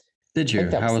Legacy. Did you?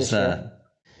 How was that?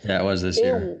 Yeah, it was this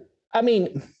year. I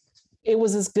mean, it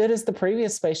was as good as the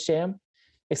previous Space Jam,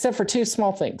 except for two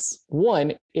small things.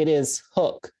 One, it is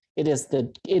Hook. It is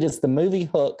the movie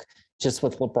Hook, just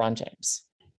with LeBron James.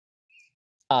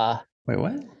 Wait,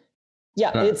 what?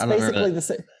 Yeah, it's basically the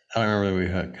same. I don't remember the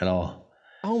movie Hook at all.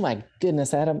 Oh my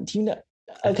goodness, Adam! Do you know?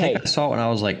 Okay, I think I saw it when I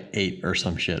was like 8 or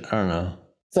some shit. I don't know.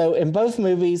 So in both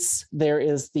movies, there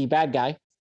is the bad guy,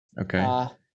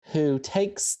 who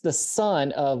takes the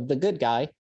son of the good guy,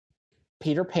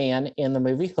 Peter Pan, in the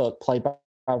movie Hook, played by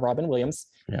Robin Williams,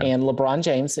 and LeBron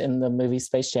James in the movie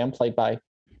Space Jam, played by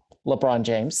LeBron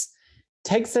James,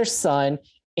 takes their son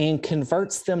and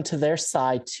converts them to their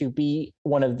side to be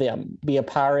one of them, be a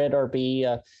pirate or be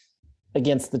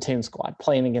against the Toon Squad,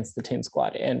 playing against the Toon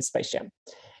Squad in Space Jam.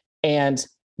 And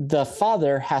the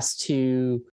father has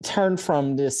to turn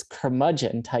from this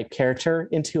curmudgeon type character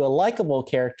into a likable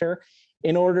character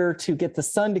in order to get the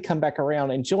son to come back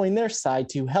around and join their side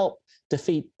to help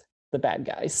defeat the bad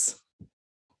guys.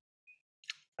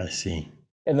 I see.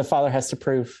 And the father has to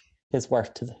prove his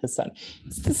worth to his son.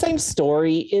 It's the same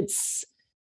story.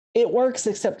 It works,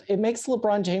 except it makes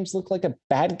LeBron James look like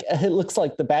it looks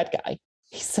like the bad guy.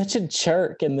 He's such a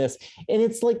jerk in this. And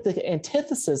it's like the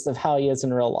antithesis of how he is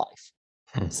in real life.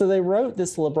 So they wrote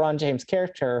this LeBron James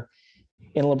character,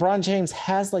 and LeBron James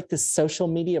has like this social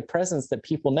media presence that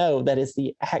people know that is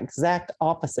the exact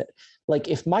opposite. Like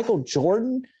if Michael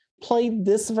Jordan played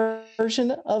this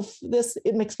version of this,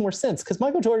 it makes more sense because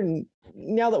Michael Jordan,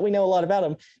 now that we know a lot about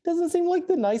him, doesn't seem like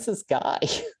the nicest guy.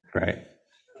 Right.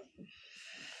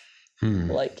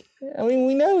 Like, I mean,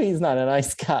 we know he's not a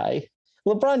nice guy.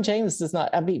 LeBron James does not,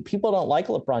 I mean, people don't like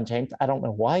LeBron James. I don't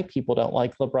know why people don't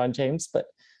like LeBron James, but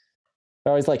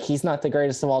they're always like, he's not the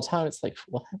greatest of all time. It's like,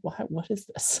 what is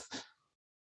this?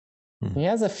 He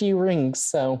has a few rings,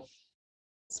 so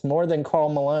it's more than Karl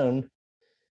Malone.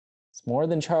 It's more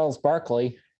than Charles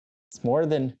Barkley. It's more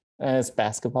than it's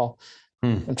basketball.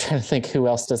 I'm trying to think who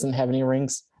else doesn't have any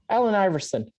rings. Allen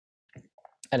Iverson,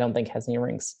 I don't think has any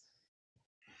rings.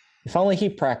 If only he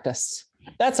practiced.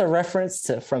 That's a reference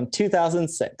from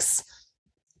 2006.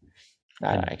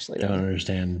 I actually don't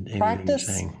understand anything practice.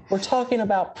 You're saying. We're talking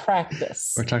about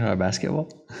practice. We're talking about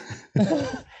basketball.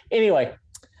 Anyway,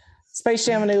 Space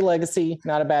Jam: A New Legacy,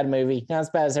 not a bad movie. Not as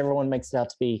bad as everyone makes it out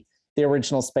to be. The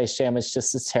original Space Jam is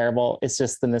just as terrible. It's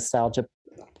just the nostalgia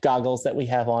goggles that we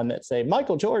have on that say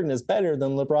Michael Jordan is better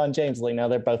than LeBron James. Now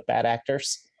they're both bad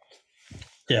actors.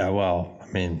 Yeah, well,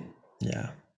 I mean,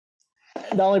 yeah.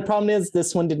 The only problem is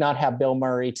this one did not have Bill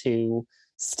Murray to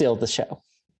steal the show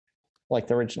like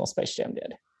the original Space Jam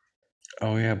did.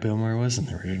 Oh yeah, Bill Murray was in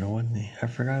the original, wasn't he? I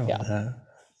forgot about that.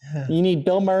 Yeah. You need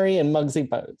Bill Murray and Muggsy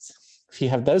Bogues. If you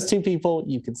have those two people,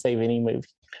 you can save any movie.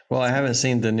 Well, I haven't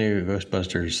seen the new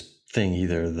Ghostbusters thing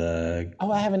either.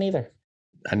 I haven't either.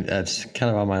 That's kind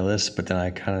of on my list, but then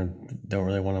I kind of don't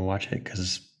really want to watch it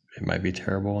because it might be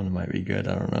terrible and it might be good.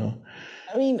 I don't know.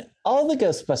 I mean, all the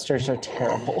Ghostbusters are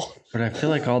terrible. But I feel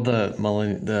like all the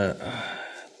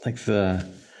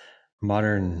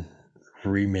modern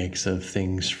remakes of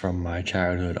things from my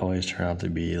childhood always turn out to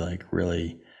be like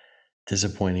really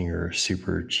disappointing or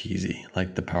super cheesy,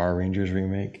 like the Power Rangers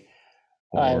remake.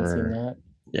 I haven't seen that.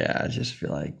 Yeah, I just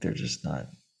feel like they're just not.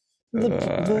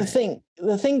 The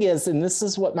thing is, and this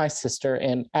is what my sister,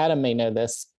 and Adam may know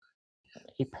this,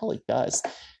 he probably does.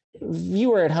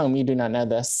 Viewer at home, you do not know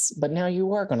this, but now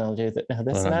you are going to know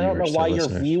this, and I don't know why you're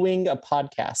viewing a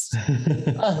podcast.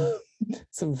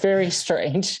 It's very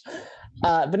strange.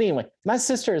 But anyway, my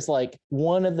sister is like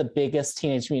one of the biggest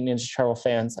Teenage Mutant Ninja Turtle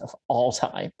fans of all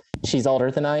time. She's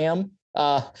older than I am.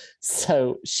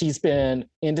 So she's been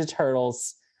into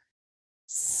Turtles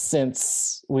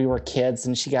since we were kids,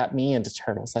 and she got me into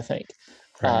Turtles, I think.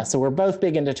 Right. So we're both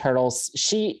big into Turtles.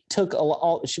 She took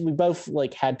we both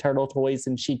like had turtle toys,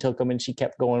 and she took them and she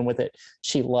kept going with it.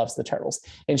 She loves the Turtles,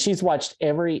 and she's watched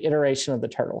every iteration of the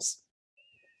Turtles.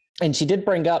 And she did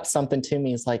bring up something to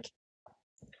me. It's like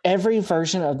every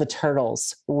version of the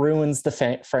Turtles ruins the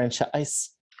franchise.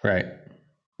 Right.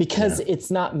 Because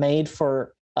it's not made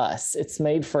for us. It's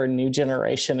made for a new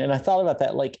generation. And I thought about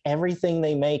that. Like everything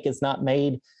they make is not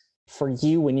made for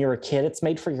you when you're a kid. It's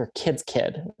made for your kid's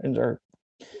kid. Or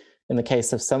in the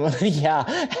case of someone,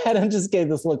 Adam just gave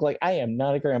this look like I am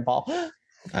not a grandpa.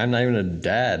 I'm not even a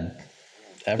dad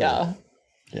ever.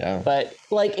 Yeah. But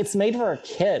like it's made for our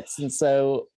kids. And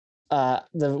so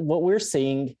what we're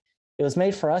seeing, it was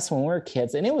made for us when we were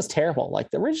kids, and it was terrible.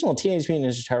 Like the original Teenage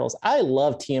Mutant Ninja Turtles, I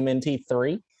love TMNT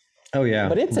 3. Oh yeah,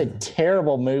 but it's a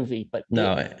terrible movie. But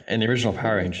and the original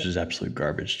Power Rangers is absolute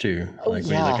garbage too. Like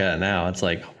when you look at it now, it's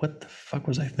like, what the fuck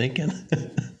was I thinking?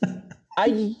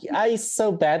 I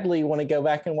so badly want to go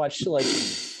back and watch like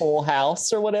Full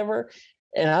House or whatever,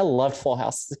 and I loved Full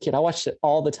House as a kid. I watched it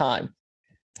all the time.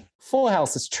 Full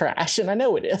House is trash, and I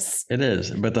know it is. It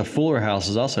is, but the Fuller House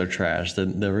is also trash. The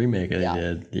remake they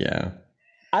did,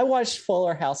 I watched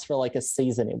Fuller House for like a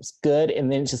season. It was good, and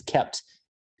then it just kept.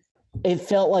 It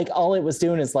felt like all it was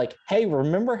doing is like, hey,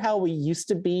 remember how we used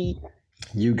to be?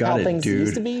 You got it, things dude.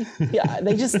 Used to be? Yeah,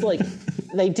 they just like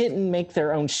they didn't make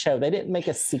their own show. They didn't make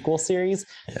a sequel series.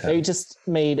 Yeah. They just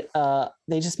made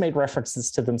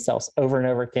references to themselves over and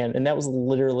over again, and that was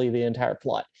literally the entire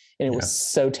plot. And it was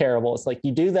so terrible. It's like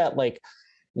you do that like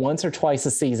once or twice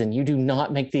a season. You do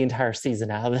not make the entire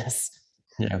season out of this.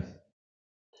 Yeah.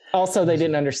 Also, they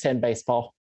didn't understand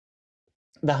baseball.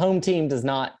 The home team does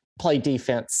not play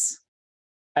defense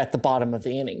at the bottom of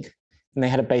the inning. And they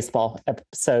had a baseball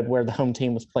episode where the home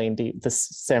team was playing the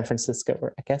San Francisco,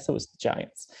 or I guess it was the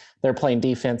Giants. They're playing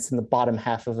defense in the bottom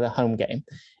half of the home game.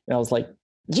 And I was like,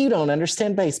 you don't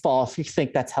understand baseball if you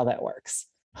think that's how that works.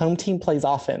 Home team plays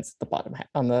offense at the bottom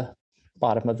on the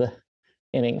bottom of the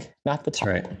inning, not the top.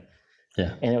 That's right.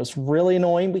 Yeah. And it was really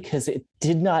annoying because it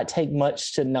did not take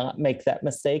much to not make that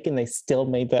mistake, and they still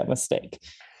made that mistake.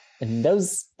 And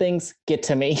those things get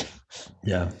to me.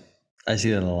 Yeah. I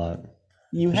see that a lot.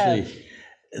 You have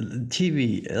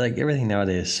TV, like everything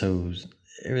nowadays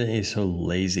everything is so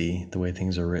lazy the way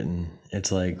things are written.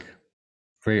 It's like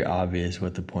very obvious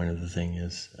what the point of the thing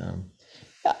is.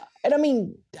 And I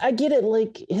mean, I get it.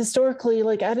 Like historically,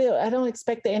 like I don't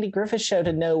expect the Andy Griffith Show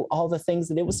to know all the things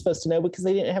that it was supposed to know because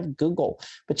they didn't have Google.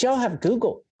 But y'all have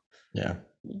Google. Yeah.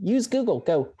 Use Google.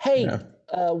 Go, hey,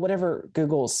 whatever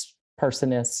Google's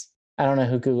person is. I don't know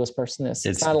who Google's person is.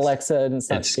 It's not Alexa and it's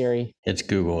not Siri. It's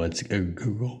Google. It's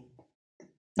Google.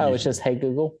 Oh, it's just hey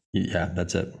Google. Yeah,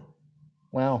 that's it.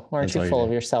 Wow, aren't you full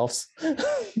of yourselves?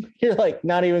 You're like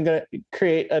not even going to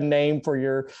create a name for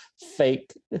your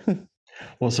fake.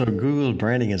 Well, so Google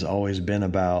branding has always been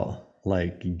about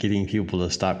like getting people to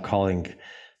stop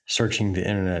searching the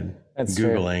internet, That's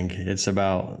Googling. True. It's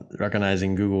about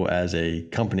recognizing Google as a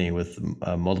company with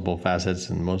multiple facets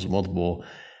and multiple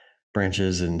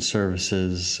branches and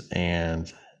services,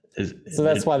 and so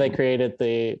that's why they created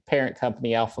the parent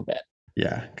company Alphabet.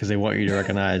 Yeah, because they want you to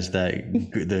recognize that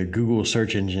the Google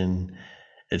search engine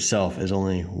itself is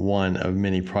only one of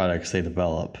many products they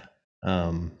develop.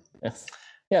 Yes,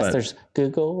 there's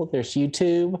Google, there's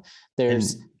YouTube,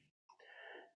 there's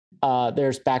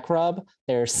Backrub,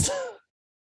 there's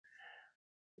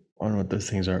I don't know what those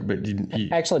things are, but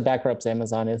actually Backrub's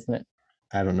Amazon, isn't it?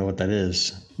 I don't know what that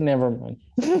is. Never mind.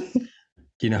 Do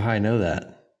you know how I know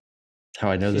that? How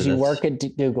I know that Because you that's work at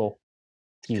Google.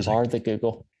 You 'cause are the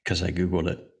Google. because I Googled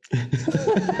it.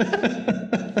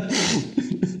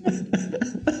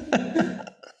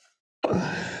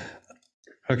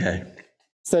 Okay.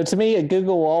 So to me, a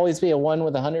Google will always be a 1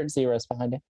 with 100 zeros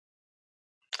behind it.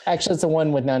 Actually, it's a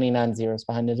 1 with 99 zeros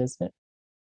behind it, isn't it?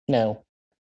 No.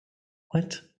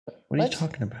 What? What are you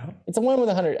talking about? It's a 1 with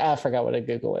 100. I forgot what a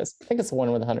Google is. I think it's a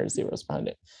 1 with 100 zeros behind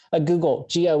it. A Google,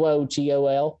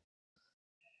 Googol.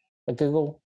 A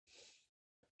Google.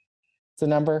 It's a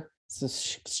number. It's an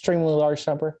extremely large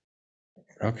number.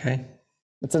 Okay.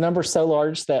 It's a number so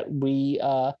large that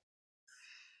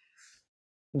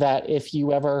that if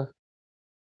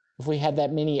we had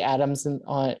that many atoms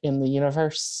in the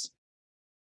universe,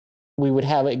 we would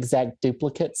have exact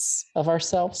duplicates of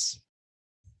ourselves.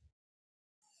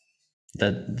 So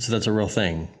that's a real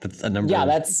thing. That's a number.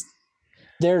 Yeah,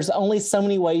 there's only so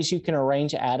many ways you can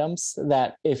arrange atoms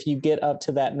that if you get up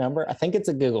to that number, I think it's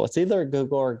a Google. It's either a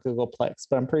Google or a Googleplex,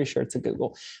 but I'm pretty sure it's a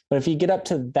Google. But if you get up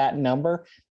to that number,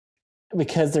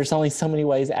 because there's only so many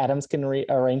ways atoms can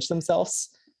arrange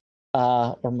themselves,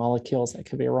 or molecules, I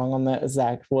could be wrong on that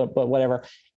exact, but whatever,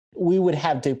 we would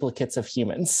have duplicates of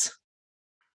humans.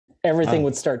 Everything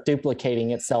would start duplicating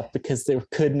itself because there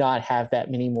could not have that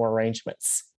many more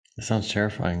arrangements. It sounds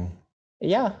terrifying.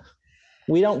 Yeah.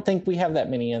 We don't think we have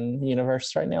that many in the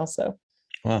universe right now, so.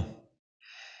 Wow.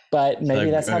 But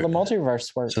maybe that's how the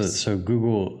multiverse works. So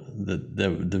Google,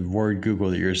 the word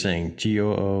Google that you're saying,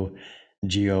 Googol,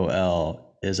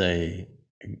 is a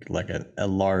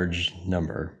large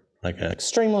number, like a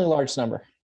extremely large number.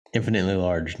 Infinitely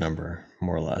large number,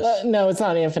 more or less. No, it's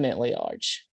not infinitely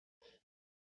large.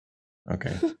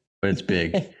 Okay, but it's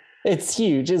big. It's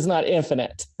huge. It's not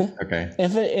infinite. Okay.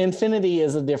 Infinity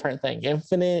is a different thing.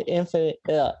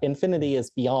 Infinity is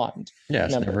beyond. Yeah,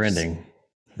 it's numbers. never ending.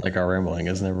 Like our rambling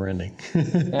is never ending.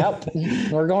 Yep.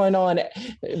 We're going on.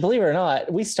 Believe it or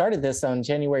not, we started this on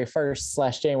January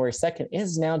 1st / January 2nd. It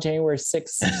is now January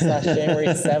 6th / January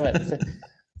 7th.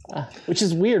 Which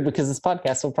is weird because this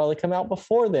podcast will probably come out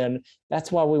before then.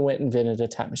 That's why we went and invented a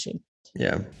time machine.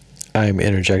 Yeah. I'm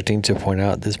interjecting to point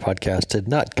out this podcast did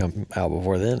not come out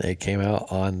before then. It came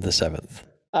out on the 7th.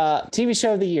 TV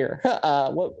show of the year.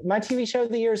 My TV show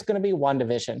of the year is going to be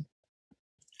WandaVision.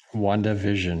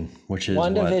 WandaVision, which is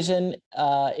WandaVision.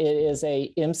 It is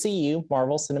a MCU,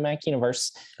 Marvel Cinematic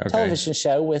Universe television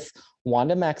show with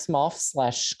Wanda Maximoff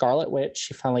 / Scarlet Witch.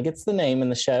 She finally gets the name in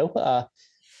the show.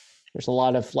 There's a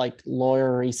lot of like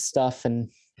lawyery stuff and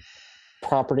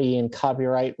property and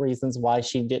copyright reasons why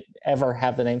she didn't ever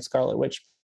have the name Scarlet Witch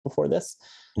before this.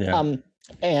 Yeah.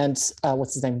 And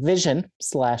what's his name? Vision /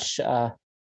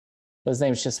 his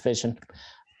name's just Vision.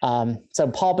 So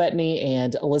Paul Bettany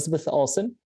and Elizabeth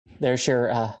Olsen. There's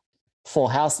your Full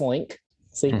House link.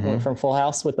 See, went from Full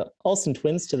House with the Olsen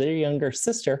twins to their younger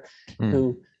sister,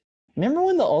 who, remember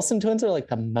when the Olsen twins are like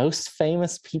the most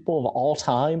famous people of all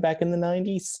time back in the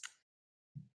 90s?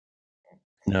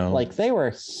 No. Like they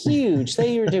were huge.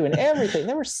 They were doing everything.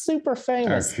 They were super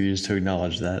famous. I refuse to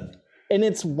acknowledge that. And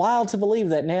it's wild to believe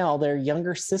that now their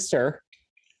younger sister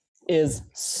is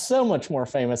so much more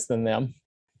famous than them.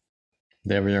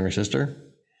 They have a younger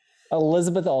sister?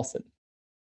 Elizabeth Olsen.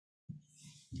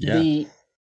 Yeah. The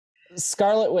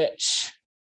Scarlet Witch.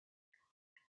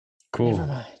 Cool. Never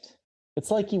mind. It's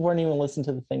like you weren't even listening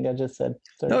to the thing I just said.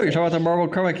 No, you're talking about the Marvel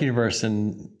comic universe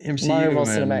and MCU. Marvel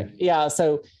Cinematic. Yeah.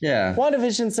 So yeah,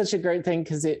 WandaVision's such a great thing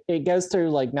because it goes through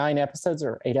like 9 episodes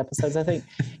or 8 episodes, I think.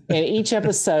 And each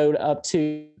episode up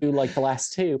to like the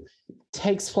last 2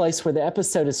 takes place where the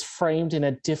episode is framed in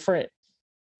a different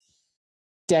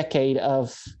decade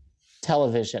of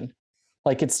television.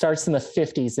 Like it starts in the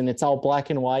 50s and it's all black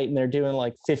and white and they're doing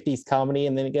like 50s comedy,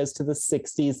 and then it goes to the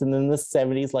 60s and then the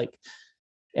 70s, like,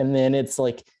 and then it's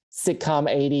like sitcom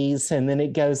 80s, and then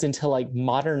it goes into like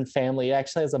Modern Family. It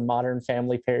actually has a Modern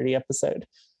Family parody episode.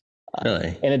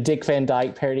 Really? And a Dick Van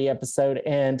Dyke parody episode,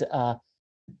 and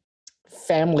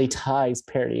Family Ties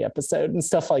parody episode and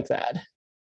stuff like that.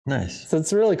 Nice. So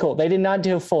it's really cool. They did not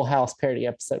do a Full House parody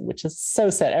episode, which is so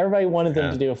sad. Everybody wanted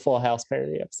them to do a Full House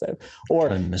parody episode,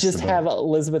 or just have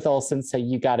Elizabeth Olsen say,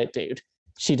 "You got it, dude."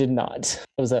 She did not.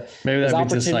 It was maybe that'd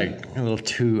be just like a little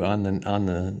too on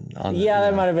the. Yeah,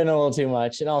 that might have been a little too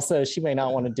much, and also she may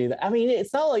not want to do that. I mean,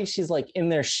 it's not like she's like in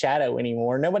their shadow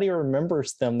anymore. Nobody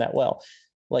remembers them that well.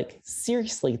 Like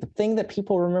seriously, the thing that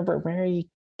people remember Mary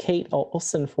Kate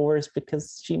Olsen for is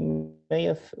because she may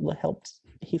have helped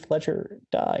Heath Ledger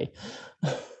die.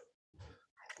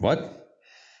 What?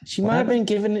 She might have been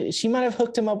given. She might have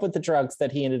hooked him up with the drugs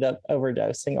that he ended up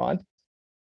overdosing on.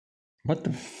 What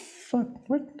the fuck?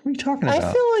 What are you talking I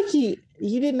about? feel like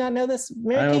you did not know this.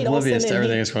 Mary I'm Kate oblivious Olsen to and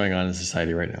everything that's going on in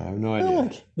society right now. I have no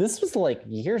idea. this was like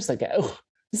years ago.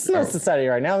 This is not Oh. society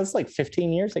right now. This is like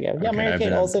 15 years ago. Yeah, Okay, Mary I've Kate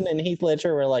been- Olsen and Heath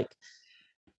Ledger were like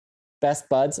best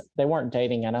buds. They weren't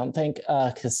dating, I don't think,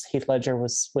 because Heath Ledger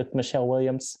was with Michelle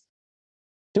Williams.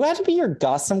 Do I have to be your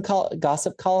gossip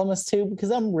columnist too?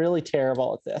 Because I'm really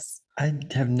terrible at this. I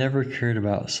have never cared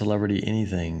about celebrity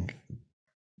anything.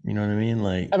 You know what I mean?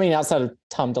 Like, I mean, outside of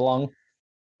Tom DeLonge.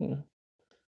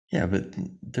 yeah, but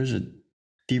there's a It's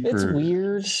deeper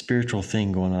weird. spiritual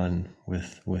thing going on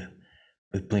with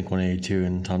Blink-182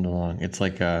 and Tom DeLonge.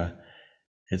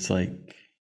 It's like,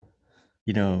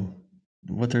 you know,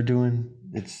 what they're doing.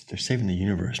 They're saving the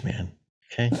universe, man.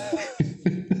 Okay.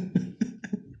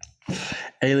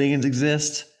 Aliens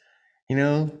exist. You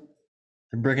know,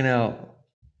 they're breaking out.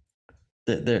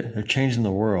 They're changing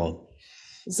the world.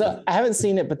 So I haven't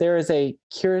seen it, but there is a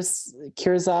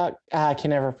Kurzak. I can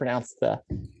never pronounce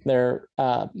their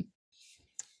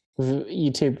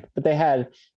YouTube, but they had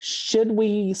 "Should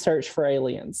we search for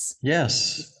aliens?"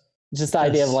 Yes. Just the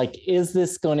idea of Yes. like, is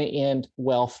this going to end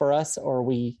well for us, or are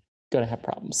we going to have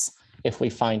problems if we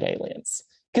find aliens?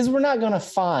 Because we're not going to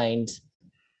find.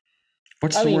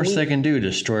 What's the worst they can do?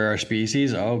 Destroy our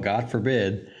species? Oh, God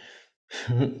forbid.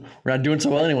 We're not doing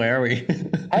so well anyway, are we?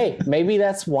 Hey, maybe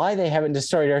that's why they haven't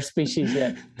destroyed our species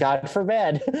yet. God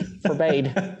forbid.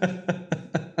 Forbade.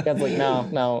 God's like,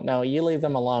 no, you leave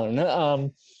them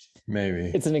alone.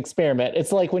 Maybe. It's an experiment.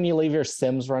 It's like when you leave your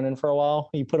Sims running for a while,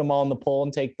 you put them all in the pool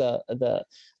and take the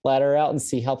ladder out and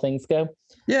see how things go.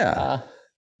 Yeah.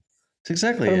 It's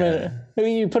exactly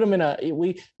you put them in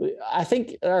I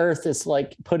think Earth is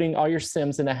like putting all your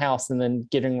Sims in a house and then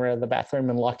getting rid of the bathroom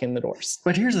and locking the doors.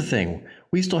 But here's the thing.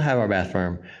 We still have our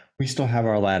bathroom. We still have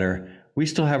our ladder. We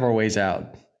still have our ways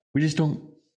out. We just don't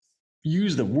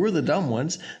use them. We're the dumb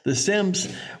ones. The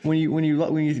Sims, when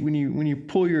you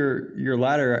pull your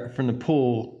ladder from the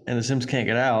pool and the Sims can't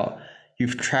get out,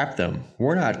 you've trapped them.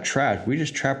 We're not trapped. We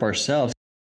just trap ourselves.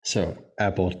 So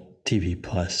Apple TV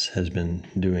Plus has been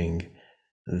doing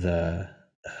the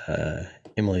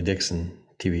Emily Dixon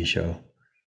TV show.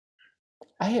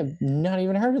 I have not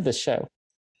even heard of this show.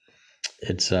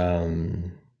 It's I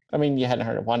mean, you hadn't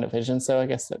heard of WandaVision, so I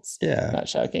guess that's not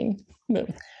shocking. No.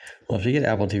 Well, if you get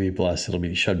Apple TV Plus, it'll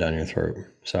be shoved down your throat.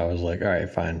 So I was like, all right,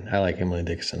 fine. I like Emily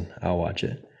Dixon. I'll watch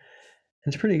it.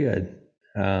 It's pretty good.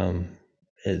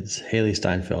 It's Haley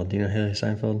Steinfeld. Do you know Haley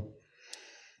Steinfeld?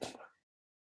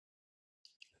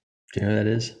 Do you know who that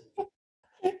is?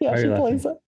 Yeah,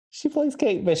 she plays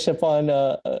Kate Bishop on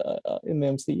in the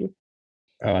MCU.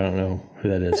 Oh, I don't know who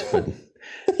that is, but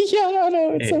yeah, I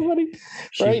know, it's so funny.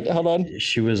 Right, hold on.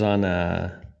 She was on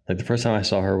like the first time I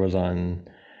saw her was on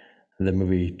the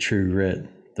movie True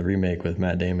Grit, the remake with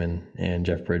Matt Damon and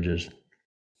Jeff Bridges.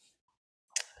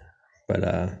 But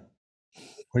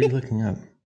what are you looking up?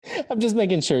 I'm just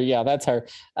making sure. Yeah, that's her.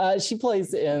 She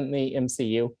plays in the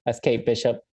MCU as Kate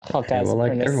Bishop. Okay, well,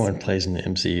 like everyone plays in the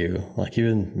MCU. Like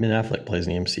even Ben Affleck plays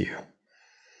in the MCU.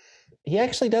 He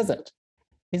actually doesn't.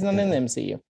 He's not in the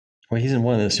MCU. Well, he's in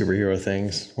one of the superhero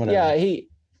things. Whatever. Yeah, he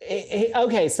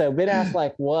okay, so Ben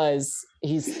Affleck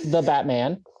he's the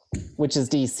Batman, which is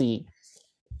DC.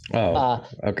 Oh,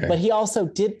 okay. But he also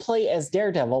did play as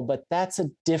Daredevil, but that's a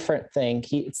different thing.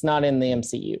 It's not in the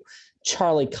MCU.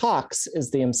 Charlie Cox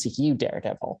is the MCU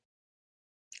Daredevil.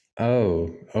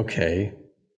 Oh, okay.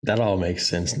 That all makes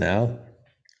sense now.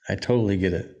 I totally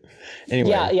get it. Anyway.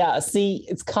 Yeah. See,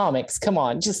 it's comics. Come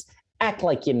on, just act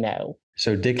like you know.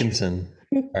 So Dickinson.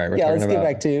 All right, let's get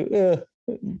back to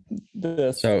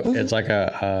this. So it's like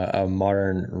a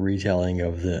modern retelling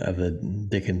of the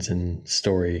Dickinson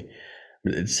story.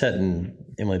 It's set in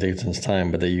Emily Dickinson's time,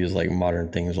 but they use like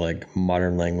modern things, like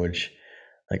modern language.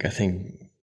 Like I think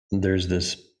there's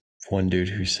this one dude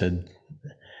who said,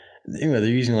 they're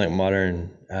using like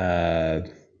modern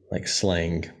like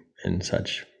slang and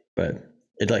such, but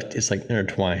it's like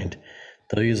intertwined.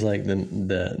 They'll use like the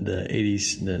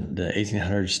 80s, the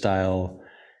 1800s style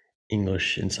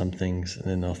English in some things, and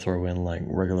then they'll throw in like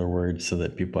regular words so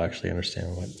that people actually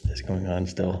understand what is going on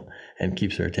still and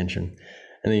keeps their attention.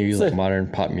 And then you use like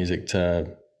modern pop music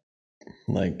to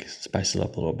like spice it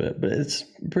up a little bit, but it's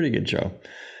a pretty good show.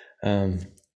 And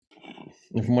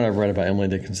from what I've read about Emily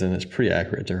Dickinson, it's pretty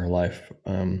accurate to her life.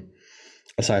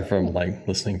 Aside from like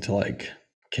listening to like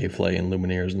K-Flay and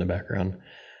Lumineers in the background.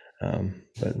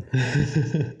 But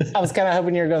I was kind of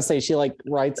hoping you were going to say she like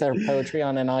writes her poetry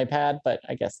on an iPad, but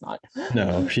I guess not.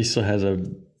 No, she still has a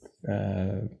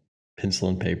pencil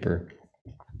and paper.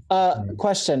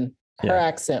 Question. Her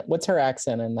accent. What's her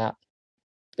accent in that?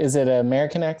 Is it an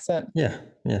American accent? Yeah.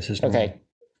 It's just okay.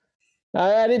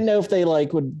 I didn't know if they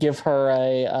like would give her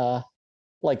a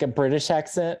like a British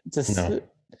accent. Just No,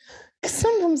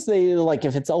 sometimes they like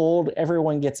if it's old,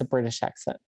 everyone gets a British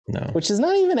accent, no. which is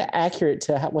not even accurate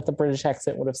to what the British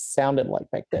accent would have sounded like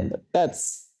back then. But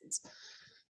that's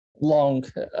long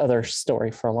other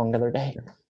story for a long other day.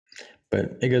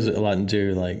 But it goes a lot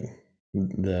into like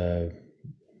the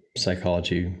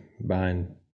psychology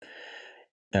behind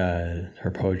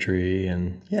her poetry,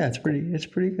 and yeah, it's pretty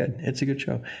good. It's a good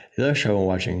show. The other show I'm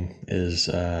watching is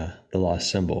The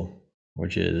Lost Symbol,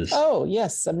 which is Oh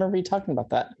yes, I remember you talking about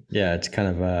that. yeah, it's kind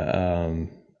of a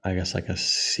I guess like a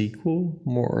sequel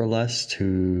more or less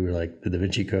to like the Da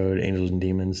Vinci Code, Angels and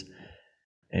Demons,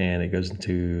 and it goes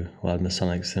into a lot of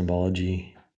Masonic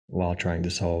symbology while trying to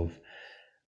solve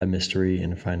a mystery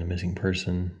and find a missing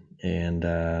person. And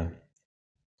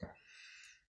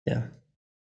yeah,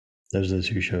 those are the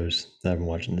two shows that I've been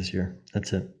watching this year.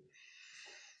 That's it.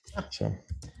 So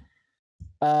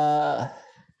Uh,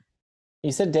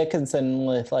 you said Dickinson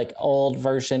with like old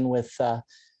version with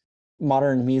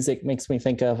modern music makes me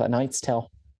think of A Knight's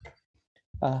Tale.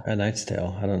 A Knight's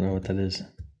Tale. I don't know what that is.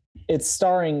 It's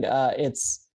starring.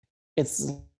 It's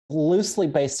loosely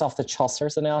based off the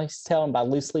Chaucer's A Knight's Tale, and by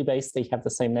loosely based, they have the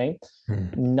same name.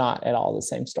 Not at all the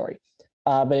same story,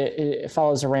 but it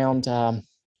follows around.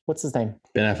 What's his name?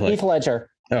 Ben Affleck. Heath Ledger.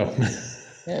 Oh.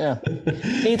 Yeah,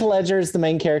 Heath Ledger is the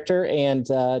main character, and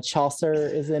Chaucer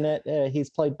is in it. He's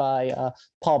played by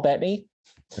Paul Bettany.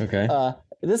 Okay.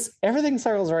 This everything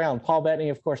circles around. Paul Bettany,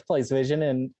 of course, plays Vision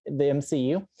in the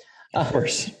MCU. Of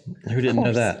course. Who didn't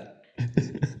know that?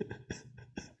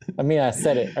 I mean, I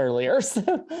said it earlier. So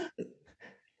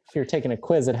if you're taking a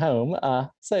quiz at home,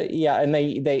 so yeah, and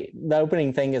they the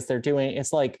opening thing is they're doing.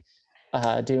 It's like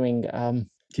doing.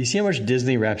 Do you see how much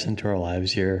Disney wraps into our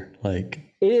lives here? Like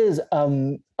It is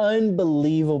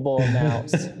unbelievable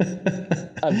amounts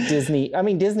of Disney. I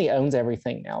mean, Disney owns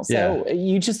everything now. So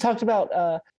you just talked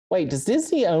about. Wait, does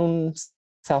Disney own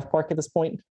South Park at this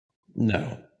point?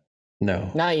 No,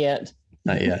 Not yet.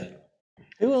 not yet.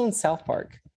 Who owns South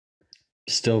Park?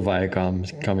 Still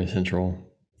Viacom, Comedy Central.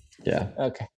 Yeah.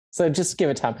 Okay, so just give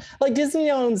it time. Like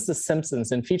Disney owns The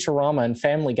Simpsons and Futurama and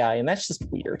Family Guy, and that's just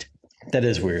weird. That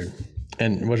is weird.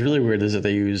 And what's really weird is that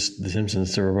they use The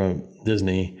Simpsons to promote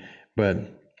Disney, but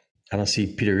I don't see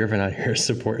Peter Griffin out here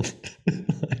supporting.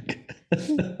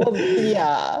 Well,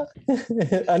 yeah,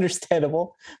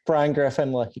 understandable. Brian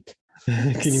Griffin, like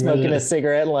smoking a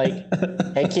cigarette, like,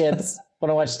 "Hey kids, want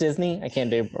to watch Disney?" I can't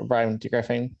do Brian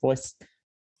Griffin voice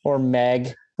or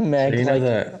Meg. Meg, you know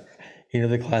like,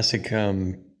 the classic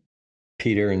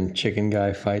Peter and chicken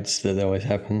guy fights that always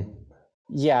happen.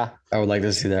 Yeah, I would like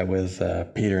to see that with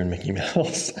Peter and Mickey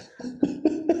Mouse.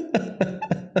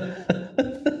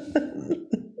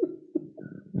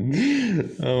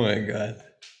 Oh my god.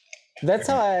 That's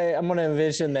how I'm going to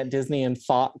envision that Disney and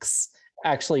Fox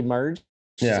actually merge.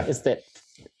 Yeah. Is that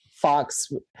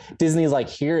Disney's like,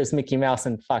 here is Mickey Mouse,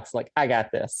 and Fox like, I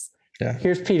got this. Yeah.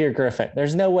 Here's Peter Griffin.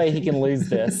 There's no way he can lose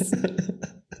this.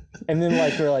 And then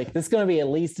like we're like, this is going to be at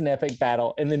least an epic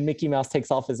battle. And then Mickey Mouse takes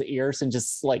off his ears and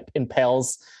just like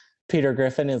impales Peter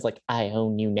Griffin and is like, I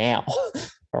own you now.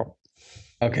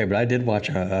 Okay, but I did watch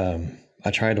I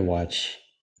tried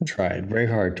very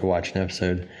hard to watch an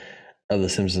episode of The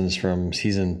Simpsons from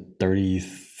season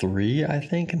 33, I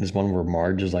think, and there's one where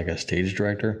Marge is like a stage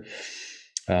director,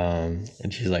 and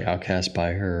she's like outcast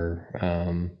by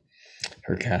her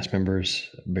cast members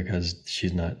because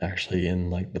she's not actually in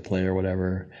like the play or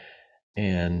whatever,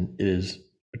 and it is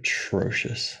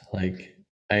atrocious. Like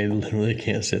I literally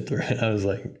can't sit through it. I was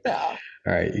like, Yeah.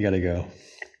 all right, you gotta go.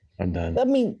 I'm done. I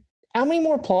mean, how many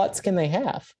more plots can they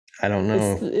have? I don't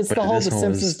know. It's the whole The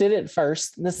Simpsons did it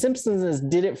first. The Simpsons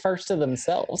did it first to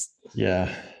themselves.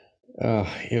 Yeah.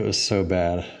 Oh, it was so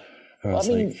bad. I was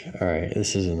I mean, like, all right,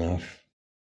 this is enough.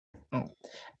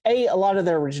 A lot of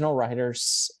their original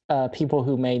writers, people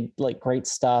who made like great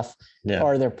stuff, Yeah.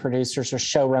 or their producers or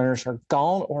showrunners are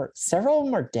gone, or several of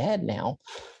them are dead now,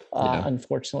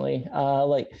 unfortunately.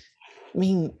 I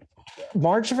mean,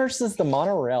 Marge versus the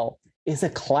Monorail is a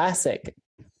classic.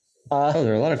 There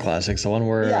are a lot of classics. The one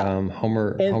where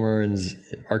Homer and his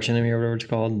arch enemy or whatever it's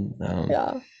called.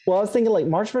 Yeah. Well, I was thinking like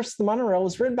March versus the Monorail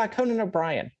was written by Conan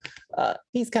O'Brien.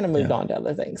 He's kind of moved on to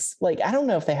other things. Like I don't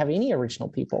know if they have any original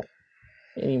people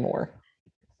anymore.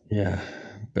 Yeah,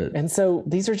 And so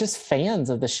these are just fans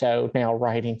of the show now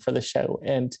writing for the show,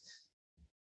 and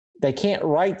they can't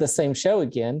write the same show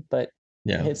again. But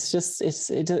it's just it's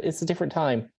a different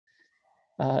time.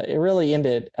 It really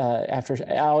ended after.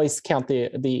 I always count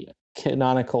the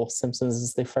canonical Simpsons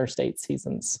as the first 8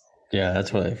 seasons. Yeah,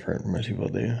 that's what I've heard most people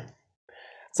do.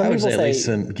 Some I would people say at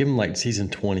say, least give him like season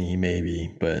 20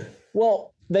 maybe, but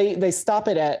well, they stop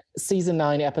it at season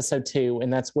 9, episode 2,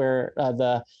 and that's where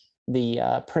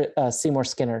Seymour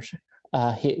Skinner,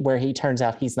 where he turns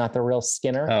out he's not the real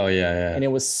Skinner. oh yeah. And it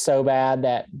was so bad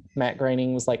that Matt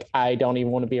Groening was like, I don't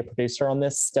even want to be a producer on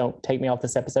this. Don't take me off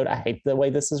this episode. I hate the way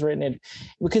this is written,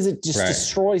 because it just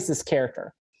destroys this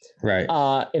character. Right.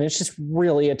 And it's just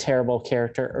really a terrible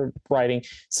character writing.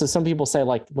 So some people say,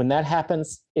 like, when that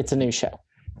happens, it's a new show.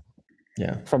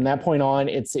 Yeah. From that point on,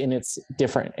 it's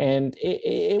different. And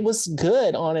it was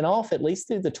good on and off, at least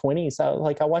through the 20s.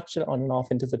 I watched it on and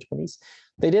off into the 20s.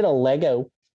 They did a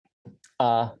Lego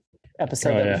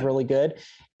episode that was really good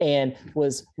and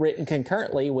was written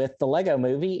concurrently with the Lego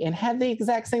movie and had the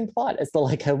exact same plot as the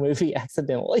Lego movie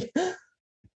accidentally.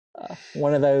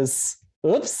 One of those,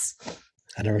 oops.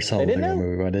 I never saw the Lego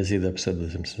movie, but I did see the episode of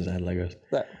The Simpsons that had Legos.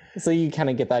 So you kind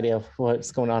of get the idea of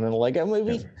what's going on in the Lego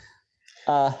movie.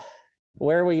 Yeah.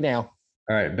 Where are we now?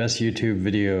 All right, best YouTube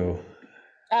video.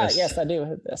 Yes, I do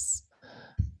have this.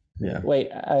 Yeah. Wait,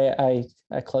 I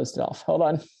closed it off. Hold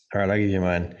on. All right, I'll give you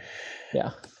mine.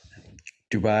 Yeah.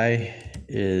 Dubai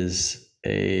is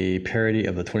a parody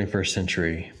of the 21st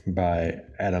Century by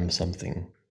Adam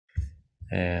something.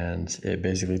 And it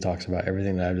basically talks about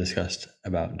everything that I've discussed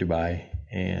about Dubai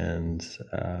and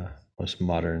most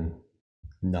modern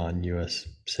non-US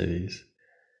cities.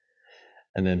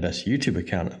 And then best YouTube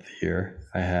account of the year,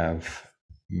 I have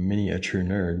Mini a True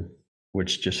Nerd,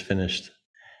 which just finished.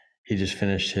 He just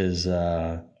finished his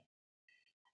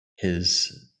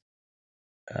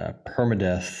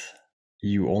permadeath,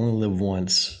 you only live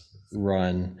once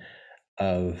run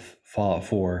of Fallout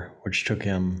 4, which took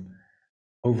him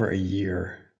over a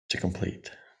year to complete.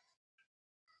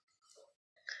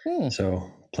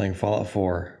 So playing Fallout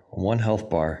 4, 1 health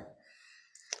bar,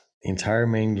 the entire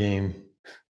main game,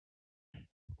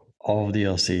 all of the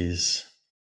DLCs,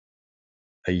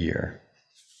 a year.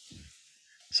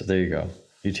 So there you go.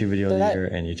 YouTube video of the year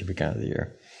and YouTube account of the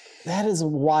year. That is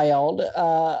wild.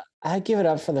 I give it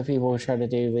up for the people who try to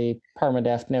do the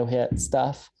permadeath no-hit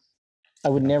stuff. I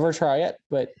would never try it,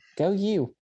 but go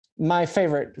you. My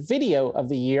favorite video of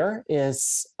the year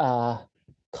is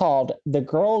called The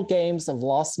Girl Games of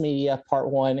Lost Media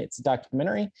Part 1. It's a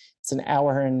documentary. It's an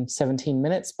hour and 17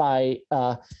 minutes by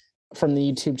from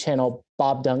the YouTube channel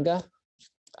Bob Dunga.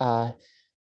 Her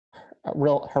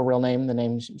real name, the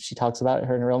name she talks about,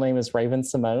 her real name is Raven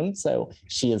Simone. So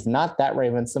she is not that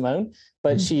Raven Simone,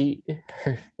 but so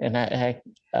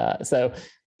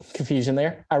confusion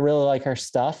there. I really like her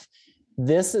stuff.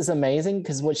 This is amazing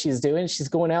because what she's doing, she's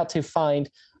going out to find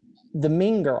the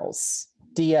Mean Girls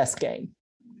DS game.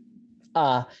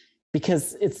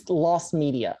 Because it's lost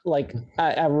media. Like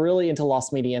I'm really into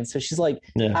lost media. And so she's like,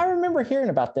 I remember hearing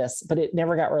about this, but it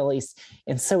never got released.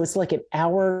 And so it's like an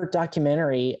hour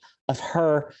documentary of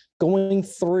her going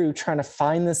through trying to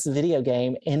find this video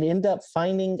game and end up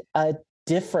finding a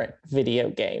different video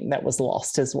game that was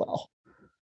lost as well.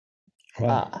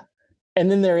 Wow.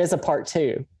 And then there is a part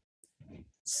 2.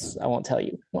 I won't tell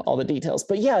you all the details,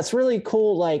 but yeah, it's really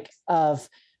cool. Like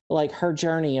her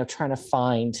journey of trying to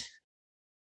find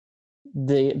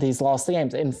these lost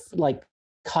games and like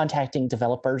contacting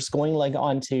developers, going like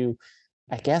onto,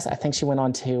 I think she went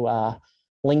on to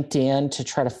LinkedIn to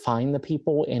try to find the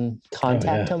people and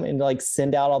contact them and like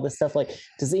send out all this stuff. Like,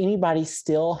 does anybody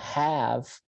still have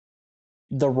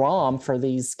the ROM for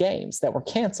these games that were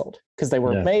canceled? Because they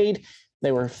were made,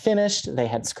 they were finished, they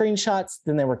had screenshots,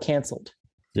 then they were canceled.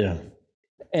 Yeah.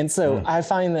 And so I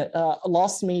find that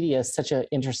lost media is such an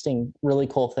interesting, really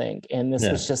cool thing. And this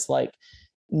was just like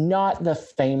not the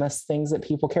famous things that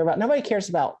people care about. Nobody cares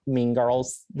about Mean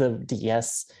Girls, the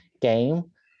DS game.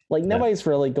 Like nobody's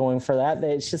really going for that.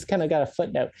 It's just kind of got a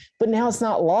footnote. But now it's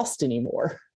not lost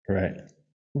anymore. Right.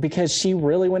 Because she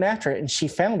really went after it and she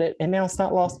found it, and now it's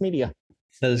not lost media.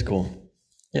 That is cool.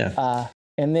 Yeah.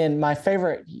 And then my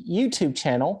favorite YouTube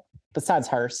channel, besides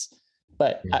hers,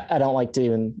 but I don't like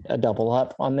doing a double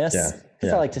up on this. I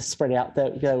like to spread it out.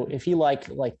 Though, if you like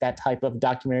that type of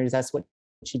documentaries, that's what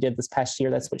she did this past year.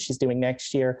 That's what she's doing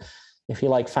next year. If you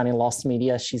like finding lost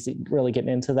media, she's really getting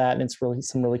into that, and it's really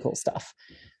some really cool stuff.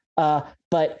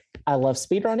 But I love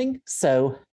speedrunning.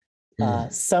 So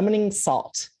Summoning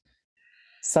Salt.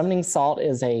 Summoning Salt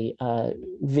is a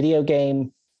video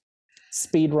game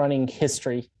speedrunning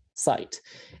history site.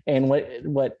 And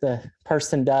what the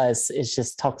person does is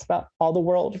just talks about all the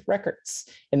world records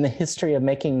and the history of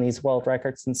making these world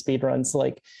records and speedruns.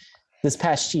 Like this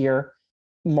past year,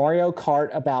 Mario Kart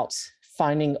about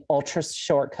finding ultra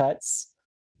shortcuts.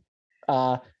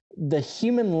 The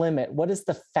human limit, what is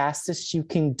the fastest you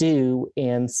can do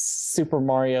in Super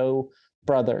Mario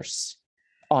Brothers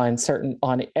on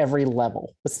every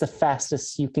level. What's the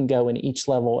fastest you can go in each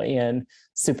level in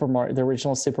Super Mario, the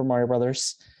original Super Mario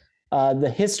Brothers? The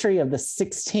history of the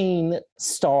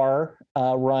 16-star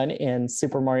run in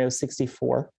Super Mario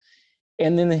 64,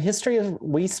 and then the history of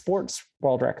Wii Sports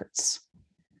World Records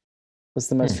was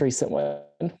the most recent one.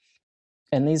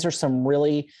 And these are some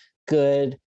really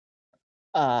good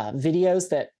videos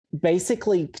that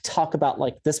basically talk about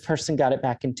like this person got it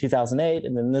back in 2008,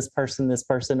 and then this person,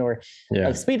 or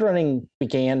like speedrunning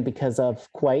began because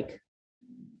of Quake,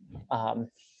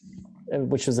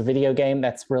 which was a video game.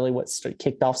 That's really what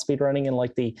kicked off speedrunning in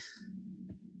like the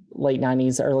late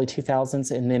 90s, early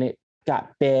 2000s. And then it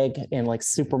got big in like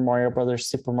Super Mario Brothers,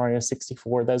 Super Mario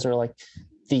 64. Those are like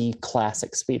the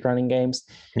classic speedrunning games.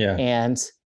 Yeah. And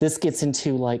this gets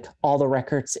into like all the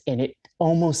records, and it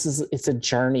almost is, it's a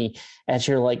journey as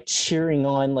you're like cheering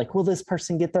on, like, will this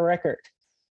person get the record?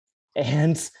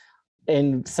 And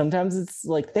sometimes it's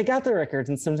like they got the record,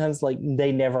 and sometimes like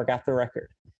they never got the record,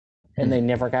 and they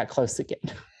never got close again.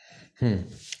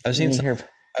 I've seen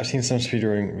some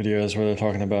speedrunning videos where they're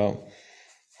talking about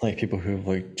like people who've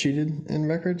like cheated in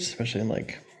records, especially in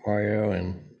like Mario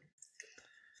and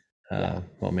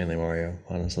well, mainly Mario,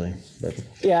 honestly. But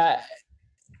yeah,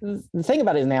 the thing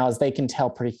about it now is they can tell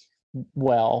pretty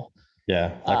well.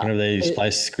 Yeah, like whenever they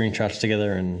splice screenshots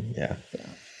together, and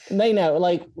they know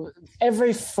like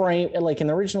every frame. Like in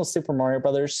the original Super Mario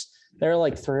Brothers, there are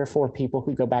like 3 or 4 people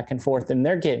who go back and forth, and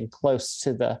they're getting close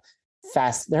to the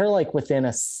fast. They're like within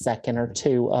a second or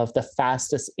two of the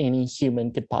fastest any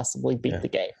human could possibly beat the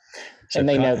game. So and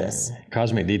they know this.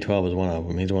 Cosmic D12 is one of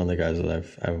them. He's one of the guys that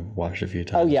I've watched a few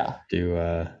times. Oh yeah, do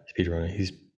speedrunning.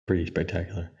 He's pretty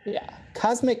spectacular. Yeah,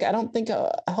 Cosmic, I don't think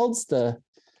holds the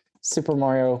Super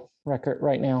Mario record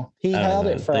right now. He held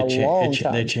it for a long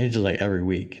time. They change it like every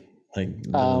week. Like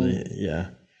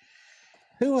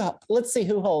let's see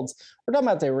who holds. We're talking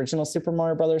about the original Super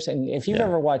Mario Brothers, and if you've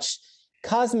ever watched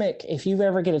Cosmic, if you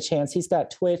ever get a chance, he's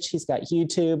got Twitch, he's got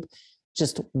YouTube.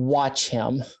 Just watch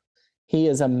him. He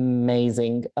is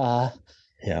amazing. To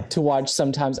watch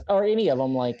sometimes, or any of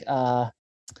them. Like I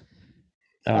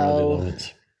don't know the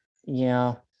limits.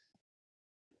 Yeah.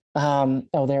 There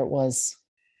it was.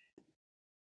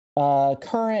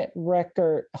 Current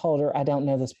record holder. I don't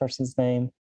know this person's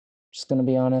name. Just going to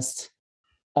be honest.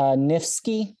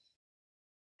 Nifsky.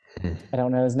 I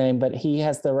don't know his name, but he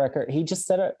has the record. He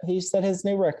set his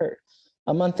new record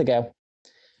a month ago.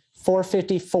 4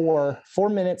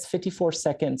 minutes, 54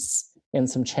 seconds, and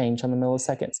some change on the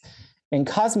milliseconds. And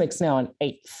Cosmic's now an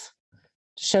 8th.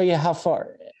 To show you how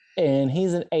far. And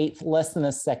he's an 8th, less than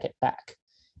a second back.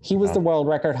 He was the world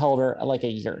record holder like a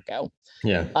year ago.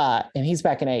 Yeah. And he's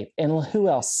back in 8th. And who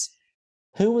else?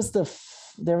 Who was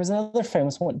there was another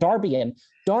famous one, Darbian,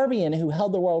 who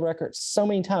held the world record so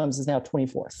many times, is now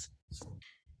 24th.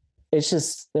 It's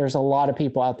just, there's a lot of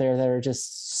people out there that are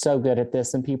just so good at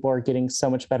this, and people are getting so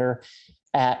much better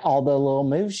at all the little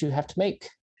moves you have to make.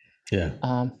 Yeah.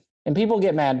 And people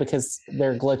get mad because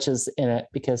there are glitches in it,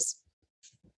 because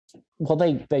well,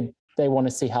 they want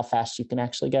to see how fast you can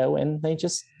actually go, and they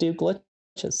just do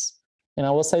glitches. And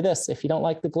I will say this, if you don't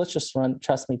like the glitchless run,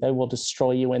 trust me, they will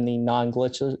destroy you in the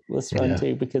non-glitchless run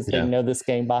too, because they know this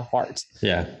game by heart.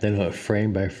 Yeah, they know it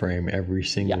frame by frame, every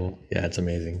single. Yeah, it's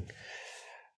amazing.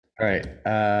 All right,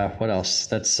 what else?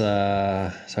 That's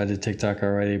so I did TikTok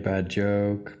already, bad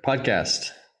joke.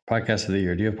 Podcast of the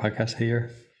year. Do you have podcast of the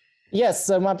year? Yes,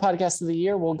 so my podcast of the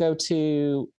year will go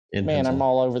to, I'm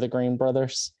all over the Green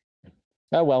Brothers.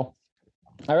 Oh, well,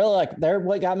 I really like, they're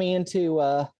what got me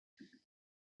into,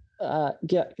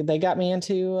 they got me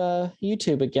into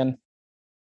YouTube again.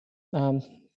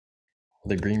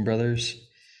 The Green Brothers?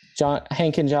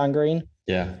 Hank and John Green.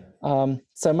 Yeah.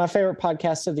 So my favorite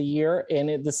podcast of the year,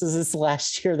 and this is this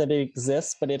last year that it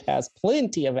exists, but it has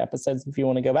plenty of episodes if you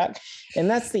want to go back. And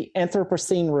that's the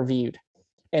Anthropocene Reviewed.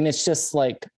 And it's just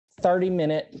like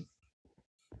 30-minute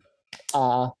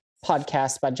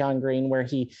podcast by John Green, where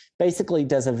he basically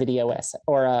does a video essay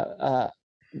or a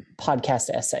podcast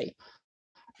essay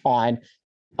on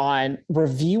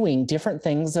reviewing different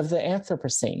things of the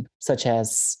Anthropocene, such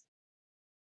as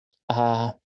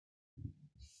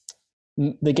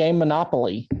the game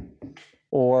Monopoly,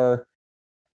 or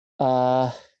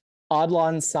Odd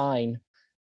Lawn Sign.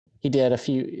 He did a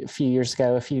few years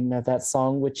ago, if you know that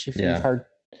song, which if you've heard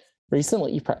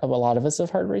recently, a lot of us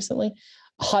have heard recently.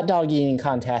 Hot dog eating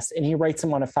contest, and he rates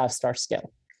them on a 5-star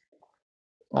scale.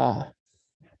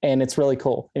 And it's really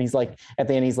cool. And he's like, at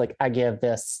the end, he's like, I give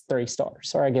this 3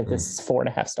 stars, or I give this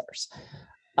 4.5 stars.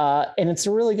 And it's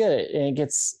really good. And it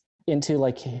gets into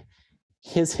like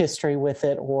his history with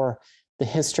it, or the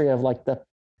history of like the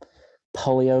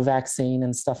polio vaccine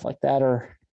and stuff like that,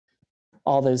 or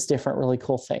all those different really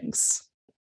cool things.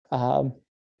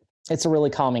 It's really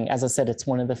calming. As I said, it's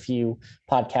one of the few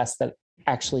podcasts that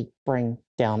actually bring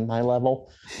down my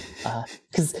level,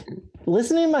 because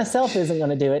listening to myself isn't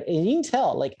going to do it. And you can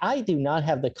tell, like, I do not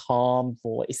have the calm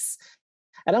voice.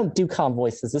 I don't do calm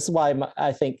voices. This is why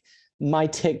I think my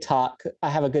TikTok, I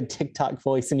have a good TikTok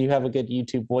voice and you have a good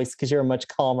YouTube voice, because you're much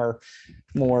calmer,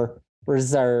 more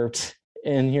reserved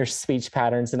in your speech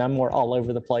patterns, and I'm more all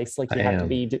over the place. Like you have to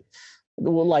be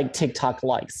like TikTok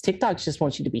likes. TikTok just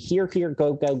wants you to be here,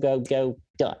 go,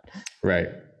 done. Right.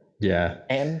 Yeah.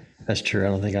 And that's true. I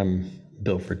don't think I'm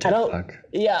built for TikTok.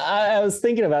 I was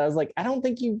thinking about it. I was like, I don't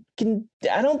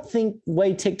think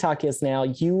way TikTok is now,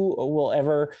 you will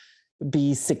ever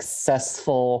be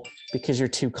successful because you're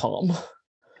too calm.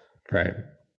 Right.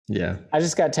 Yeah. I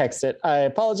just got texted. I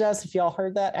apologize if y'all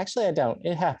heard that. Actually, I don't.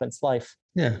 It happens. Life.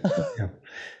 Yeah. Yeah.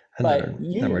 But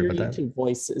your YouTube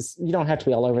voice is, you don't have to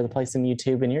be all over the place in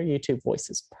YouTube, and your YouTube voice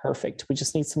is perfect. We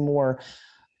just need some more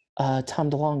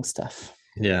Tom DeLonge stuff.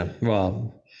 Yeah.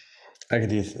 Well, I could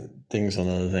do things on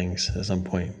other things at some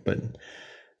point, but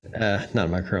not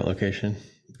in my current location.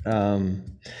 No.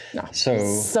 So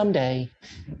someday,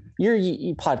 your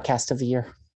podcast of the year.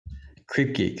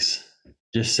 Creep Geeks.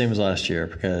 Just same as last year,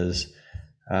 because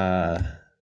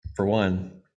for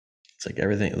one, it's like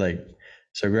everything, like,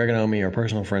 so Greg and Omi are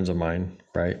personal friends of mine,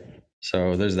 right?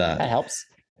 So there's that. That helps.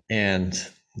 And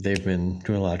they've been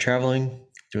doing a lot of traveling,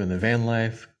 doing the van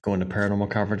life, going to paranormal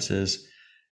conferences.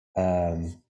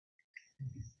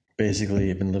 Basically,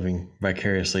 I've been living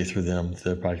vicariously through them,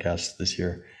 their podcast this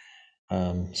year.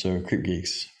 So Creep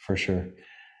Geeks for sure.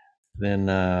 Then,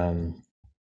 all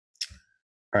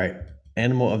right,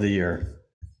 Animal of the Year.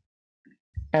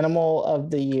 Animal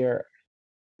of the Year.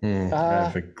 I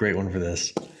have a great one for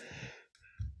this.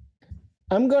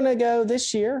 I'm going to go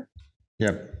this year.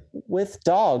 Yep. With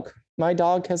dog. My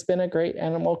dog has been a great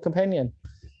animal companion,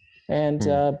 and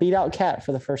beat out cat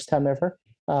for the first time ever.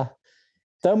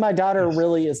 Though my daughter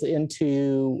really is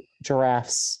into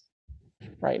giraffes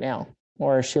right now,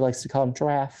 or she likes to call them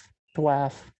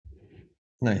dwarf.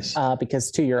 Nice.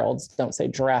 Because 2-year-olds don't say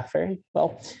giraffe very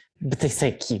well, but they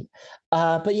say cute.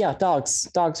 But yeah, dogs,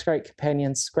 great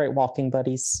companions, great walking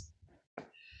buddies.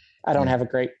 I don't have a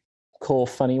great, cool,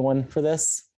 funny one for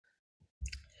this.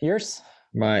 Yours?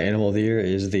 My Animal of the Year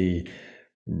is the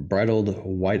bridled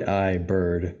white-eye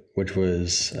bird, which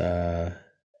was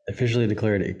officially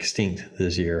declared extinct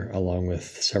this year, along with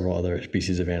several other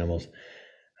species of animals.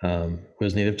 It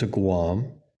was native to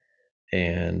Guam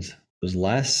and was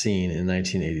last seen in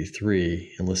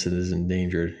 1983 and listed as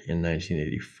endangered in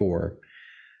 1984.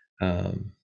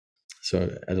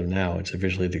 So as of now, it's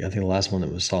officially, I think the last one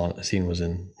that was seen was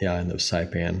in the island of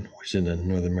Saipan, which is in the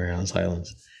Northern Marianas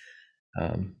Islands.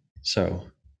 So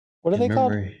what are they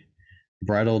called?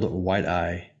 Bridled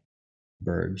white-eye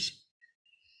birds.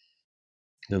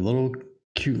 They're little,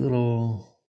 cute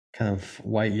little, kind of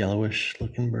white, yellowish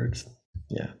looking birds.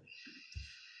 Yeah.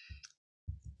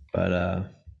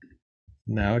 But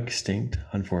now extinct,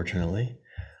 unfortunately,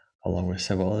 along with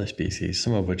several other species,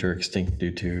 some of which are extinct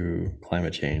due to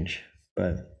climate change.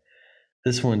 But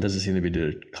this one doesn't seem to be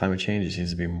due to climate change. It seems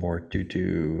to be more due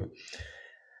to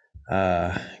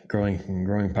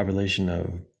growing population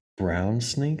of brown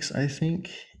snakes, I think,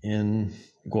 in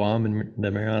Guam and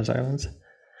the Marianas Islands.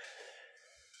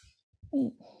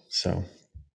 So,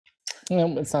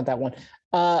 no, it's not that one.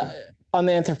 On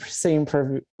the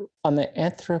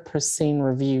Anthropocene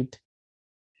Reviewed,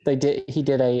 he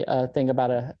did a thing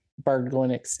about a bird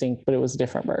going extinct, but it was a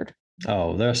different bird.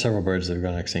 Oh, there are several birds that have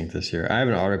gone extinct this year. I have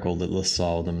an article that lists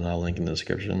all of them, and I'll link in the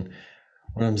description.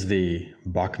 One of them's the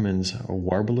Bachman's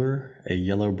warbler, a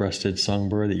yellow-breasted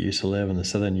songbird that used to live in the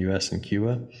southern U.S. and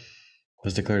Cuba.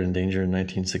 Was declared endangered in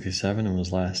 1967 and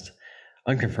was last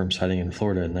unconfirmed sighting in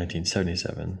Florida in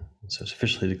 1977. So it's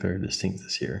officially declared extinct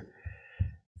this year.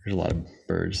 There's a lot of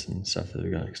birds and stuff that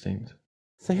have gone extinct.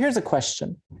 So here's a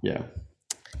question. Yeah.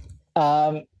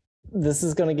 This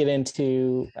is going to get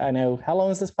into, I know, how long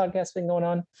has this podcast been going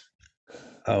on?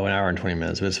 Oh, an hour and 20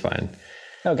 minutes, but it's fine.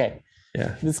 Okay.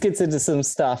 Yeah. This gets into some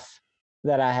stuff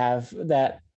that I have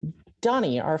that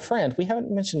Donnie, our friend, we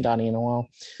haven't mentioned Donnie in a while.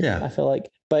 Yeah. I feel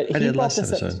like, but I did last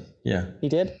episode. Yeah. He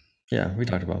did? Yeah, we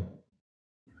talked about.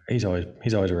 He's always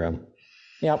around.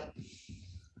 Yep.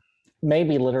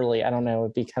 Maybe literally, I don't know.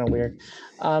 It'd be kind of weird.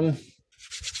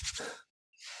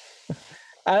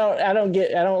 I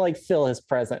don't like feel his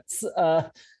presence. I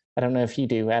don't know if you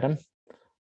do, Adam.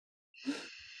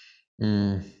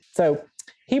 So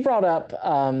he brought up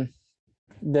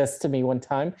this to me one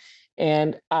time,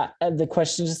 And the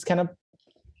question just kind of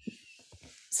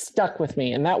stuck with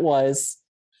me, and that was,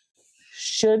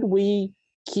 should we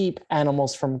keep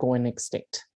animals from going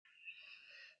extinct?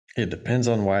 It depends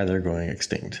on why they're going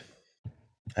extinct.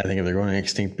 I think if they're going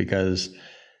extinct because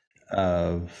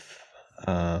of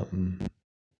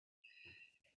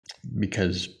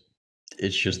because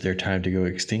it's just their time to go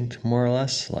extinct, more or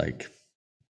less, like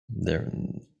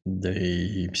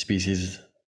the species,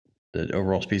 the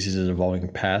overall species is evolving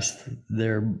past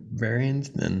their variants,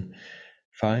 then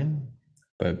fine.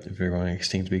 But if they're going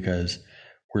extinct because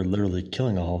we're literally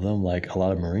killing all of them, like a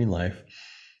lot of marine life,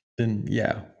 then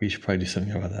yeah, we should probably do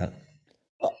something about that.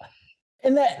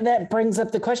 And that brings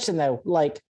up the question, though,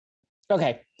 like,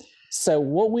 okay, so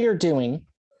what we are doing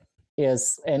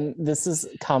is, and this is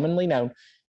commonly known,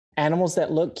 animals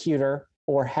that look cuter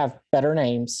or have better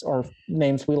names or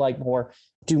names we like more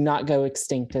do not go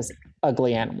extinct as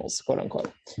ugly animals, quote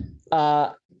unquote.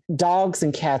 Dogs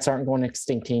and cats aren't going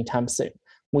extinct anytime soon.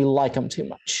 We like them too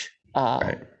much.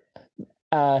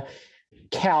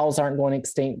 Cows aren't going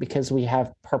extinct because we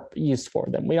have use for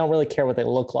them. We don't really care what they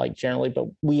look like generally, but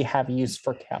we have use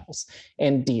for cows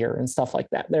and deer and stuff like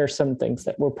that. There are some things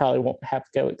that we probably won't have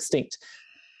to go extinct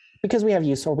because we have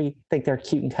use, or we think they're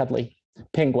cute and cuddly.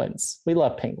 Penguins. We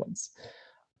love penguins.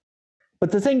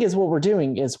 But the thing is, what we're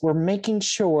doing is we're making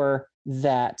sure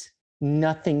that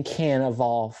nothing can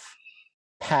evolve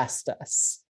past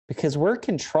us because we're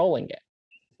controlling it.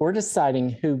 We're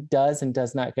deciding who does and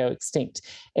does not go extinct.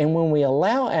 And when we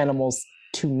allow animals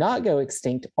to not go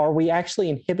extinct, are we actually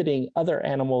inhibiting other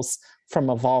animals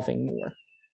from evolving more?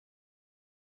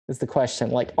 Is the question.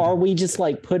 Like, are we just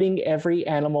like putting every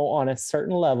animal on a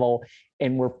certain level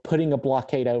and we're putting a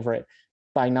blockade over it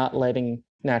by not letting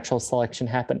natural selection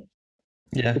happen?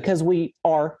 Yeah. Because we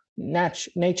are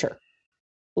nature.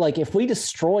 Like, if we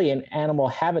destroy an animal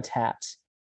habitat,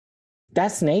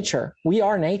 that's nature. We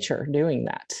are nature doing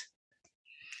that.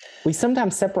 We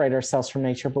sometimes separate ourselves from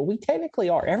nature, but we technically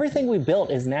are. Everything we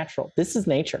built is natural. This is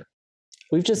nature.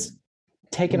 We've just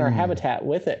taken our habitat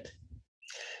with it.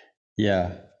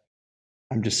 Yeah.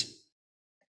 We've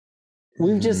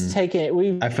just taken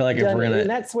it. I feel like if we're gonna, and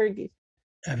that's where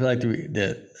I feel like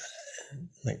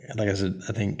like I said,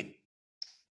 I think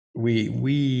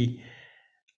we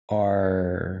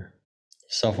are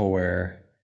self-aware,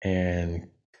 and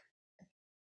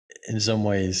in some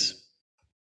ways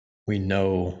we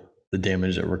know the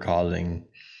damage that we're causing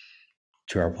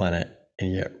to our planet,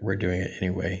 and yet we're doing it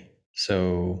anyway.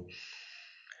 So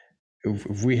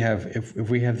if we have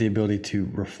the ability to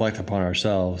reflect upon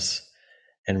ourselves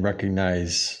and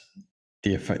recognize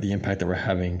the impact that we're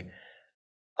having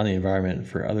on the environment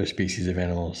for other species of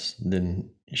animals, then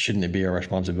shouldn't it be our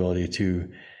responsibility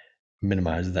to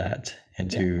minimize that and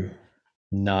to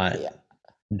not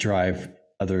drive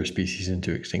other species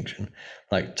into extinction,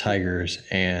 like tigers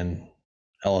and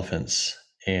elephants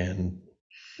and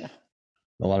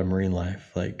a lot of marine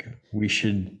life? Like, we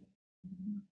should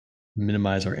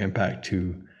minimize our impact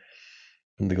to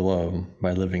the globe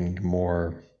by living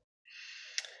more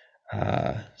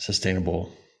sustainable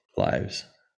lives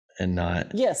and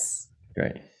not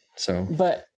right. So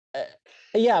but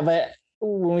but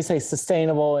when we say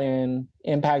sustainable and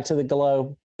impact to the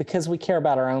globe, because we care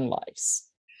about our own lives.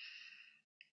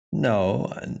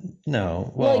 No,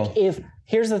 well, like,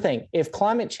 here's the thing, if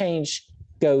climate change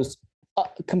goes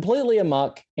completely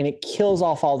amok and it kills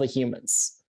off all the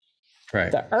humans,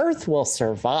 right, the earth will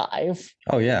survive.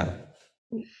 Oh yeah.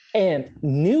 And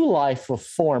new life will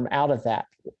form out of that,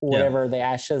 whatever the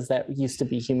ashes that used to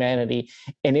be humanity,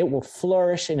 and it will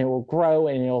flourish and it will grow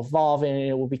and it will evolve and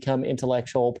it will become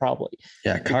intellectual, probably.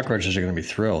 Yeah, cockroaches are going to be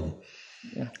thrilled.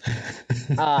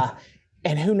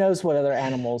 And who knows what other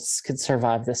animals could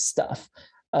survive this stuff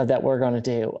that we're going to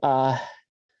do.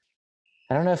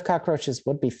 I don't know if cockroaches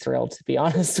would be thrilled, to be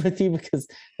honest with you, because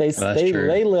they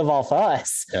live off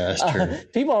us. Yeah, that's true.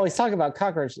 People always talk about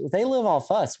cockroaches. They live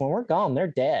off us. When we're gone, they're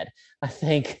dead. I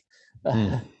think.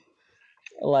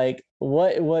 Like,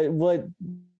 what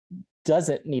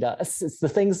doesn't need us? It's the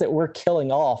things that we're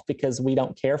killing off because we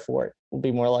don't care for it will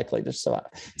be more likely to survive.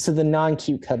 So the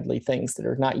non-cute, cuddly things that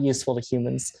are not useful to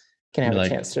humans can have a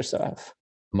chance to survive.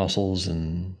 Mussels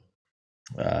and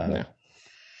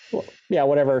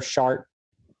whatever, shark,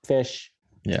 fish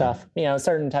stuff.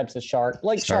 Certain types of shark,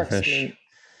 like starfish.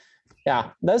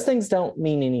 Sharks. Those things don't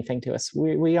mean anything to us.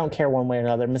 We don't care one way or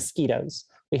another. Mosquitoes.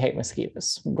 We hate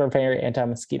mosquitoes. We're very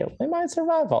anti-mosquito. They might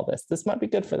survive all this. This might be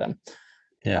good for them.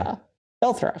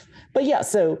 They'll thrive. But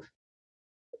so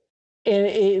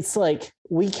it's like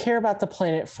we care about the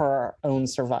planet for our own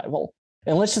survival.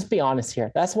 And let's just be honest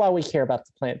here. That's why we care about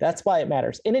the planet. That's why it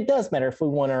matters. And it does matter if we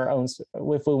want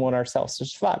ourselves to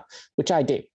survive, which I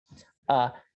do.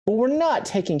 But we're not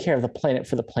taking care of the planet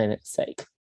for the planet's sake.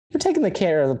 We're taking the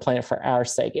care of the planet for our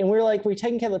sake. And we're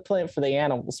taking care of the planet for the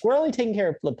animals. We're only taking care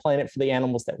of the planet for the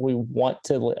animals that we want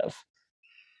to live.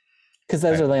 Because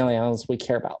those are the only animals we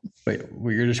care about. Wait,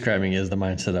 what you're describing is the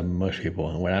mindset of most people.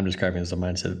 And what I'm describing is the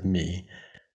mindset of me.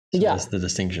 So that's the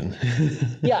distinction.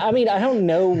 Yeah, I mean, I don't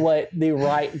know what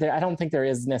I don't think there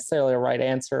is necessarily a right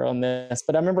answer on this,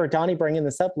 but I remember Donnie bringing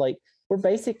this up, we're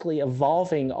basically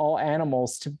evolving all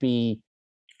animals to be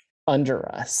under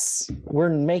us. We're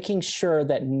making sure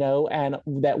that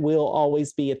that will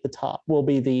always be at the top, will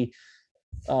be the,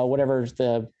 whatever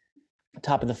the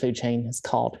top of the food chain is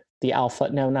called. The alpha,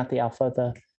 no, not the alpha,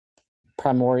 the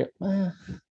primal,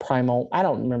 I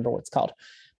don't remember what it's called.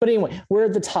 But anyway, we're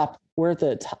the top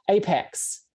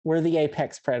apex. We're the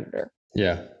apex predator.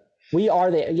 Yeah. We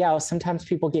are sometimes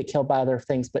people get killed by other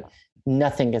things, but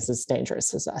nothing is as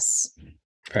dangerous as us.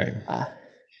 Right.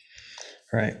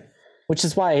 Right. Which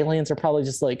is why aliens are probably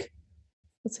just let's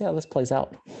see how this plays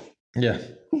out. Yeah.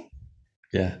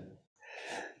 Yeah.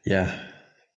 Yeah.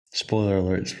 Spoiler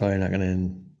alert, it's probably not going to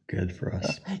end good for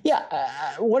us.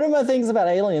 One of my things about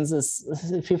aliens is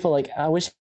people I wish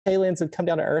aliens would come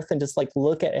down to Earth and just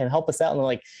look at and help us out.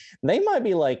 And they might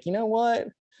be you know what?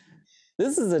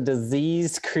 This is a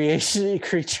diseased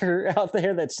creature out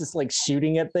there that's just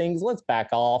shooting at things. Let's back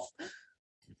off.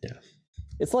 Yeah.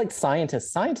 It's like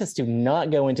scientists. Scientists do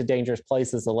not go into dangerous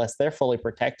places unless they're fully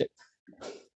protected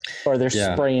or they're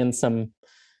spraying some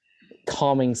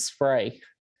calming spray.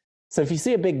 So if you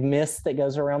see a big mist that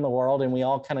goes around the world and we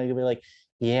all kind of be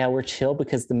yeah, we're chill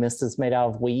because the mist is made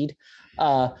out of weed.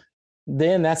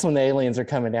 Then that's when the aliens are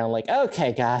coming down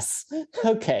okay, guys,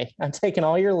 okay, I'm taking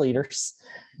all your leaders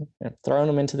and throwing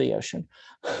them into the ocean.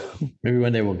 Maybe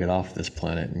one day we'll get off this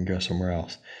planet and go somewhere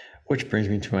else. Which brings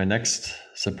me to my next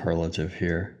superlative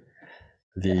here.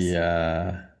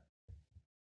 The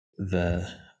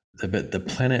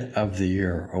Planet of the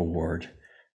Year award.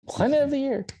 Planet of the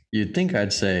Year. You'd think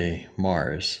I'd say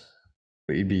Mars,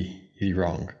 but you'd be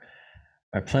wrong.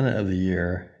 My Planet of the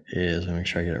Year is, let me make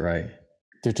sure I get it right.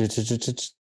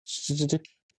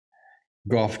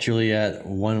 Golf Juliet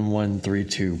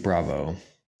 1132 Bravo.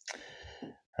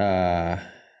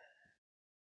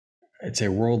 It's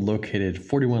a world located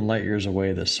 41 light years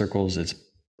away that circles its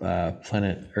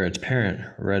planet or its parent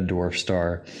red dwarf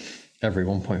star every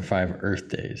 1.5 Earth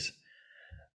days.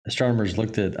 Astronomers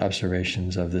looked at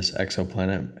observations of this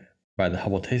exoplanet by the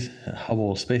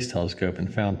Hubble Space Telescope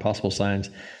and found possible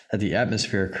signs that the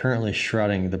atmosphere currently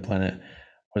shrouding the planet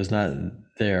was not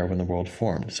there when the world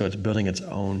formed. So it's building its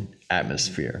own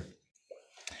atmosphere,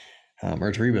 or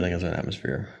it's rebuilding its own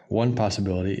atmosphere. One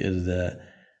possibility is that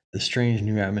the strange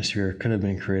new atmosphere could have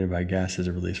been created by gases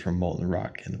released from molten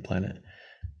rock in the planet.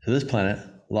 So this planet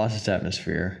lost its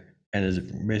atmosphere and is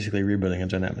basically rebuilding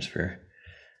its own atmosphere.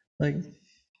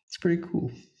 It's pretty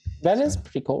cool. That is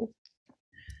pretty cool.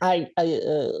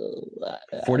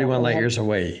 41 light years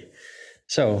away.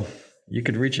 So you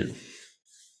could reach it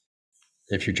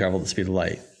if you travel the speed of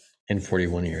light in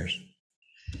 41 years.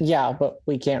 Yeah, but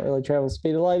we can't really travel the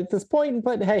speed of light at this point.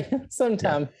 But hey,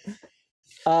 sometime. Yeah.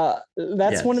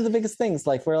 That's one of the biggest things.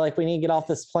 We're we need to get off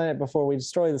this planet before we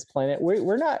destroy this planet.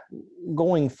 We're not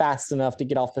going fast enough to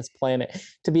get off this planet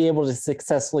to be able to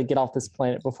successfully get off this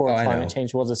planet before climate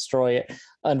change will destroy it,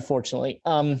 unfortunately.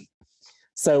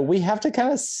 So we have to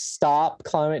kind of stop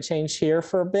climate change here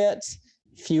for a bit,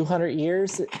 few hundred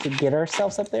years to get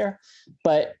ourselves up there.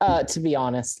 But to be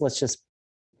honest, let's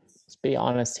be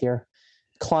honest here.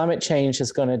 Climate change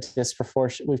is going to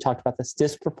we've talked about this,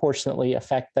 disproportionately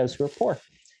affect those who are poor.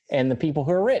 And the people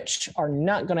who are rich are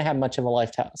not going to have much of a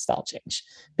lifestyle change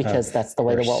because that's the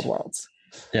way the world works.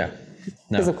 Yeah.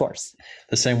 Because of course.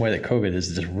 The same way that COVID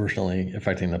is disproportionately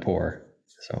affecting the poor.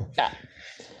 So yeah.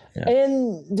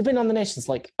 And depending on the nations,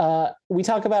 we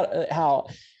talk about how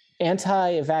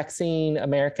anti-vaccine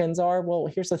Americans are. Well,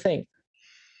 here's the thing.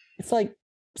 It's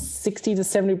 60 to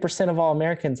 70% of all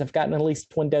Americans have gotten at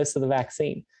least one dose of the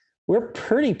vaccine. We're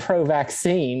pretty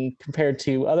pro-vaccine compared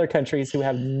to other countries who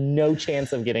have no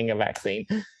chance of getting a vaccine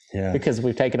because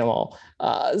we've taken them all.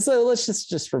 So let's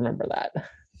just remember that.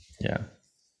 Yeah.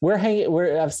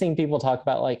 I've seen people talk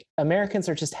about Americans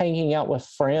are just hanging out with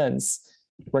friends.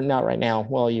 We're not right now.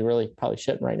 Well, you really probably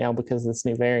shouldn't right now because of this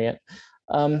new variant.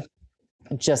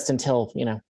 Just until,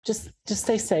 just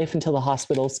stay safe until the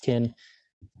hospitals can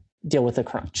deal with the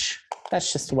crunch.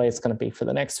 That's just the way it's going to be for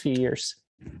the next few years.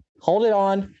 Hold it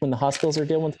on when the hospitals are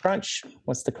dealing with crunch.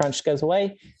 Once the crunch goes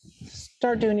away,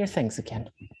 start doing your things again.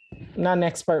 I'm not an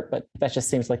expert, but that just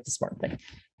seems like the smart thing.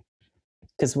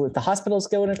 Because with the hospitals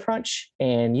go in a crunch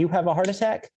and you have a heart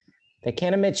attack, they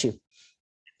can't admit you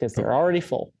because they're already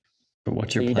full. But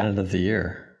what's your planet of the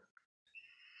year?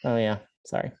 Oh, yeah.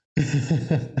 Sorry.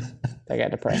 That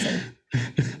got depressing.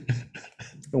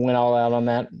 Went all out on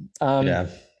that. Yeah.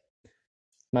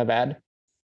 My bad.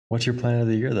 What's your planet of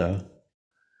the year, though?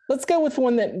 Let's go with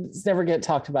one that's never get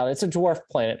talked about. It's a dwarf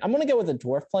planet. I'm going to go with a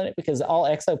dwarf planet because all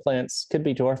exoplanets could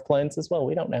be dwarf planets as well.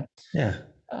 We don't know. Yeah.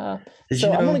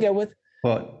 So I'm going to go with.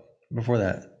 Well, before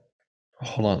that,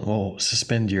 hold on. We'll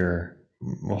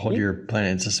hold your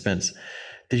planet in suspense.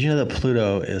 Did you know that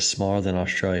Pluto is smaller than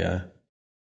Australia?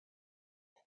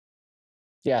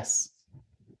 Yes.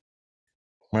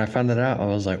 When I found that out, I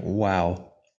was like,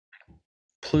 wow.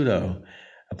 Pluto,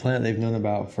 a planet they've known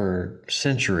about for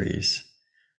centuries,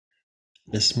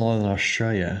 is smaller than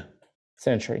Australia.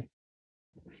 Century.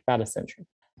 About a century.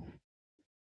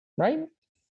 Right?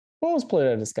 When was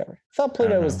Pluto discovered? I thought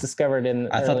Pluto was discovered in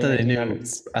the early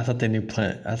 1900s. I thought they knew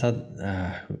planet. I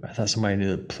thought somebody knew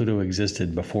that Pluto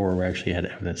existed before we actually had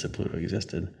evidence that Pluto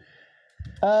existed.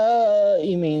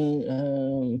 You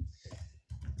mean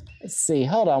let's see.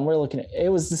 Hold on. We're looking at it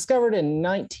was discovered in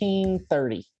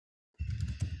 1930.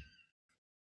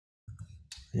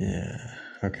 Yeah.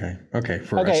 Okay. Okay.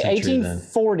 For a century,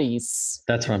 1840s. Then.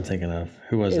 That's what I'm thinking of.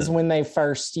 Who was is it? when they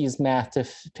first used math to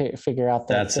figure out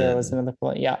that there was another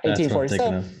planet. Yeah, 1840s.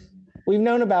 So we've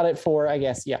known about it for, I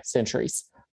guess, centuries.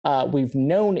 We've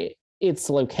known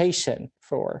its location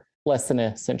for less than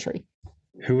a century.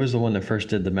 Who was the one that first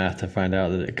did the math to find out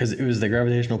that because it was the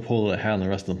gravitational pull that it had on the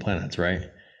rest of the planets, right?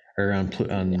 Or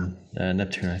on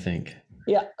Neptune, I think.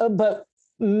 Yeah, but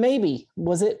maybe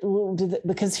was it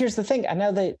because here's the thing. I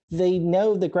know that they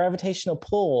know the gravitational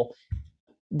pull.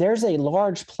 There's a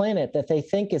large planet that they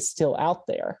think is still out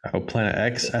there. Oh, Planet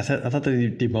X. I thought they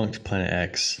debunked Planet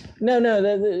X. No.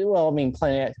 Well, I mean,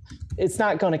 Planet X. It's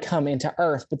not going to come into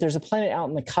Earth, but there's a planet out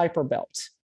in the Kuiper Belt.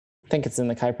 I think it's in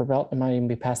the Kuiper Belt. It might even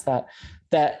be past that.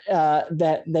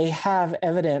 That they have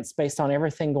evidence based on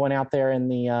everything going out there in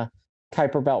the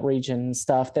Kuiper Belt region and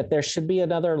stuff that there should be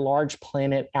another large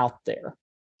planet out there.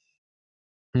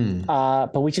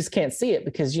 But we just can't see it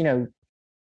because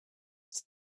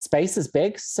space is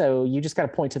big, so you just got to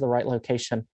point to the right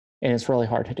location, and it's really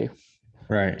hard to do.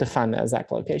 Right. To find the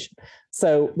exact location.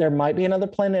 So there might be another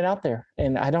planet out there,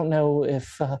 and I don't know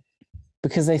if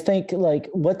because they think like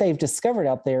what they've discovered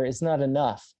out there is not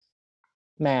enough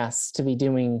mass to be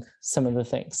doing some of the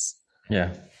things.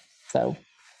 Yeah. So,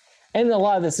 and a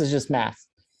lot of this is just math.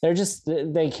 They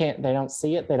don't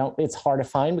see it. It's hard to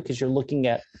find because you're looking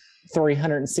at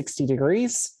 360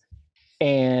 degrees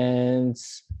and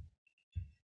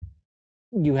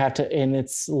you have to, and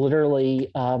it's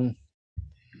literally up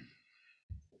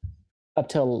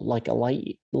to like a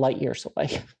light years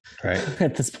away. Right.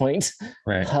 At this point.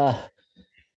 Right.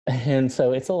 And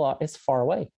so it's far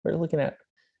away. We're looking at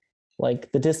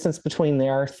like the distance between the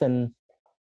Earth and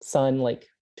Sun, like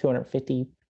 250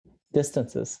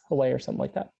 distances away or something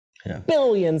like that. Yeah.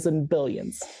 Billions and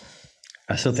billions.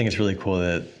 I still think it's really cool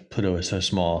that Pluto is so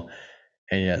small,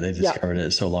 and yet they discovered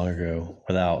it so long ago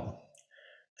without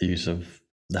the use of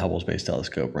the Hubble Space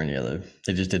Telescope or any other.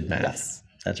 They just did math. Yes.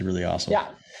 That's really awesome. Yeah.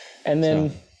 And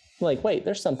then wait,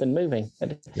 there's something moving.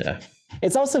 Yeah.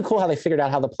 It's also cool how they figured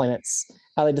out how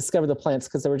they discovered the planets,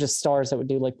 because there were just stars that would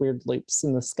do like weird loops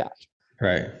in the sky.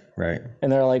 Right.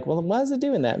 And they're like, well, why is it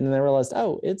doing that? And then they realized,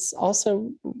 it's also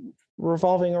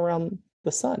revolving around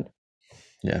the sun.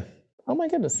 Yeah. Oh my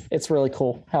goodness. It's really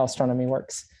cool how astronomy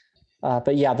works.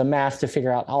 But yeah, the math to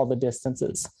figure out all the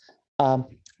distances.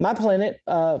 My planet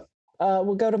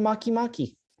will go to Maki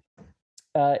Maki.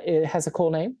 It has a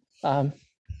cool name.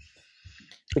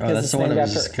 Because that's the one that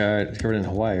was discovered in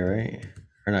Hawaii, right?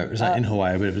 Or no, it was not in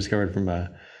Hawaii, but it was discovered from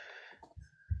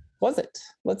Was it?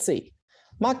 Let's see.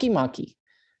 Maki Maki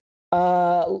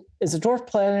is a dwarf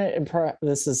planet, and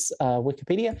this is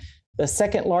Wikipedia, the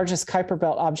second largest Kuiper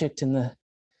Belt object in the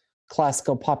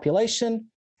classical population.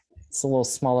 It's a little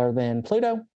smaller than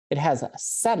Pluto. It has a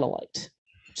satellite,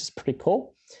 which is pretty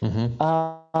cool.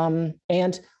 Mm-hmm.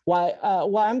 And why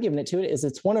I'm giving it to it is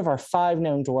it's one of our 5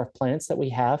 known dwarf planets that we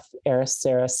have: Eris,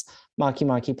 Ceres, Maki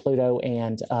Maki, Pluto,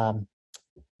 and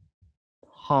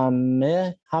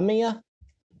Haumea.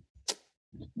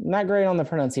 Not great on the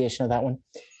pronunciation of that one.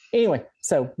 Anyway,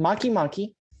 so Maki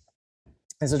Maki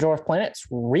is a dwarf planet. It's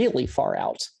really far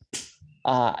out.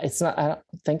 It's not, I don't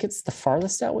think it's the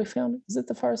farthest out we found. Is it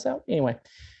the farthest out? Anyway,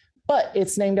 but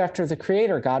it's named after the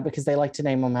creator god, because they like to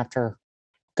name them after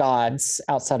gods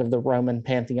outside of the Roman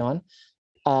pantheon.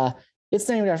 It's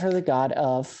named after the god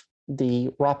of the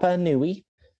Rapa Nui,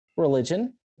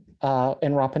 religion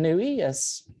in Rapa Nui,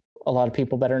 as a lot of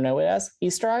people better know it as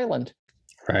Easter Island.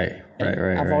 Right.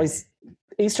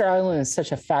 Easter Island is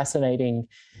such a fascinating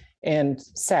and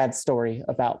sad story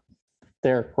about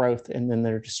their growth and then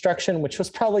their destruction, which was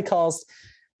probably caused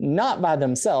not by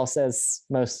themselves, as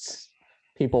most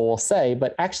people will say,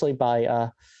 but actually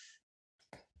by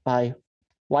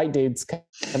white dudes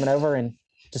coming over and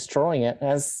destroying it,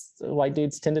 as white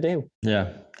dudes tend to do.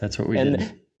 Yeah, that's what we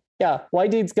did. Yeah,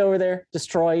 white dudes go over there,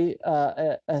 destroy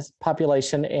a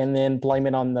population, and then blame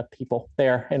it on the people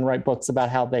there and write books about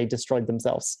how they destroyed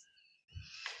themselves.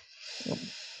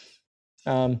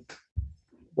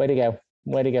 Way to go,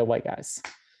 white guys.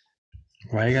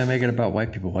 Why you gotta make it about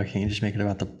white people? Why can't you just make it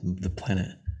about the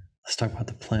planet? Let's talk about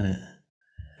the planet.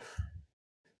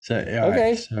 So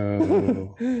okay. Right,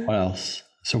 so what else?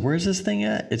 So where's this thing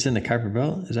at? It's in the Kuiper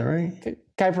Belt, is that right?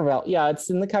 Kuiper Belt, yeah,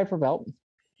 it's in the Kuiper Belt.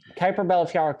 Kuiper Belt,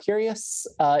 if y'all are curious,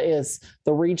 is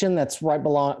the region that's right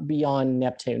beyond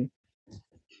Neptune.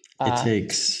 It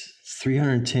takes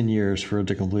 310 years for it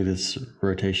to complete its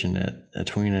rotation at a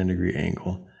 29-degree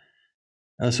angle.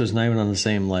 So it's not even on the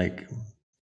same, like,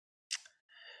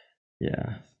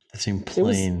 the same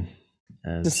plane.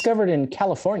 It was discovered in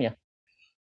California.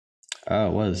 Oh,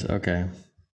 it was, okay.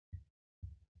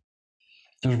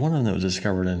 There was one of them that was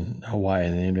discovered in Hawaii,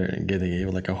 and they gave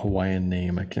it like a Hawaiian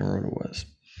name. I can't remember what it was.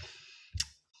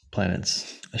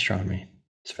 Planets, astronomy.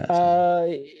 It's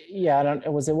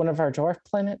fascinating. Was it one of our dwarf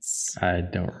planets? I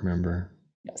don't remember.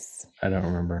 Yes. I don't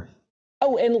remember.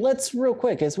 Oh, and let's real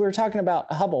quick, as we were talking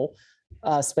about Hubble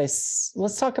space,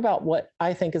 let's talk about what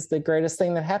I think is the greatest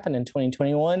thing that happened in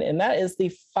 2021, and that is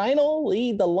the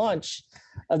launch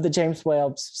of the James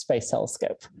Webb Space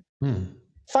Telescope.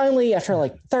 Finally, after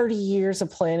like 30 years of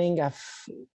planning,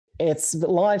 it's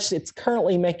launched. It's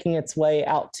currently making its way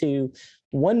out to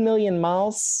 1 million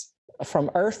miles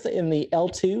from Earth in the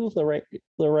L2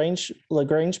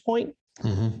 Lagrange point.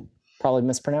 Mm-hmm. Probably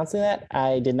mispronouncing that.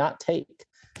 I did not take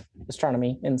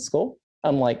astronomy in school,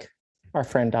 unlike our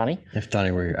friend Donnie. If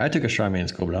Donnie were here, I took astronomy in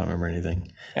school, but I don't remember anything.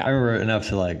 Yeah. I remember enough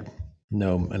to like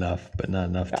know enough, but not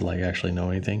enough to like actually know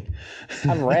anything.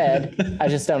 I've read, I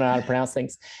just don't know how to pronounce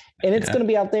things. And it's going to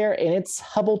be out there, and it's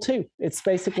Hubble 2. It's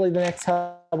basically the next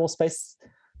Hubble space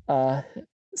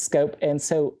scope. And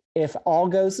so if all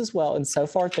goes as well, and so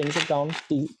far things have gone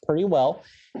pretty well,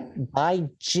 by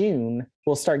June,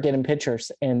 we'll start getting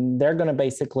pictures, and they're going to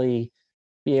basically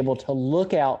be able to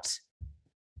look out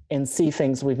and see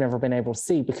things we've never been able to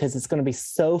see, because it's going to be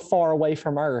so far away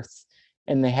from Earth,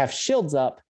 and they have shields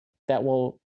up that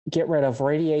will get rid of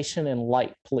radiation and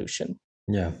light pollution.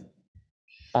 Yeah.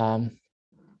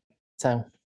 So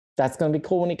that's going to be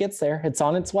cool when it gets there. It's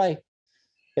on its way.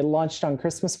 It launched on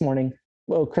Christmas morning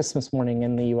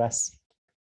in the US,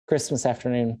 Christmas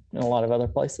afternoon in a lot of other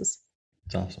places.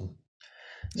 It's awesome.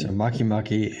 So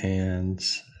Maki, and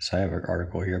so I have an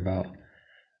article here about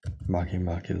Maki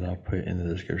that I'll put in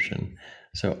the description.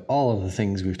 So all of the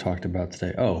things we've talked about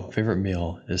today. Oh, favorite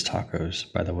meal is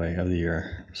tacos, by the way, of the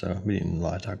year. So I've been eating a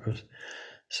lot of tacos.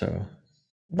 So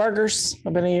burgers.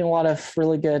 I've been eating a lot of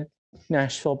really good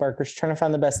Nashville burgers, trying to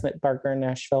find the best burger in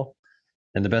Nashville.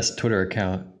 And the best Twitter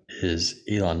account is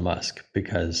Elon Musk,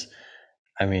 because,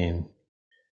 I mean,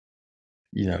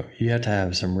 you have to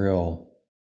have some real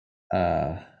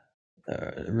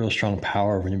strong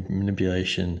power of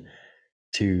manipulation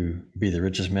to be the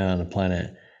richest man on the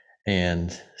planet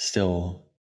and still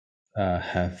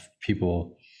have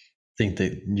people think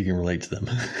that you can relate to them.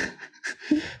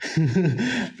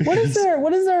 What is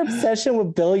their obsession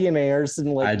with billionaires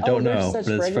and like? I don't know, such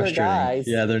but it's regular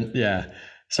frustrating. Guys.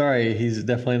 Sorry, he's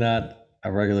definitely not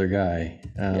a regular guy.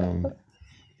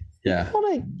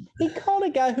 He called a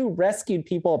guy who rescued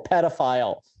people a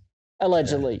pedophile,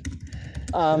 allegedly.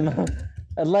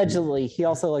 Allegedly, he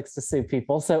also likes to sue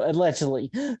people. So allegedly,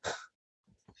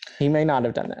 he may not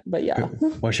have done that, but yeah.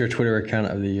 What's your Twitter account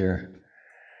of the year?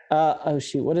 Oh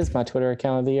shoot, what is my Twitter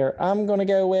account of the year? I'm gonna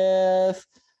go with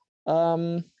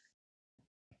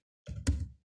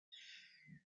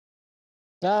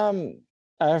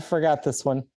I forgot this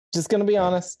one. Just gonna be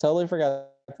honest, totally forgot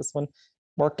this one.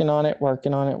 Working on it.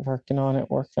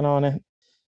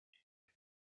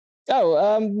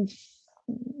 Oh,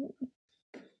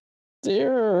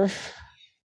 dear.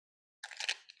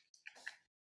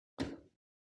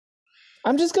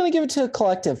 I'm just gonna give it to a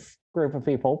collective group of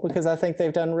people because I think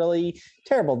they've done really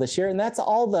terrible this year, and that's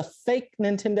all the fake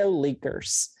Nintendo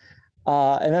leakers.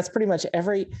 And that's pretty much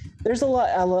there's a lot.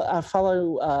 I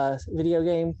follow video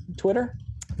game Twitter,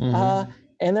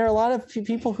 and there are a lot of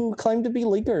people who claim to be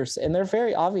leakers, and they're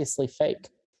very obviously fake.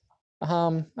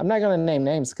 I'm not going to name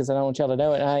names because I don't want y'all to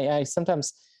know it. I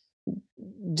sometimes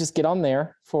just get on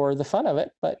there for the fun of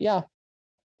it. But yeah,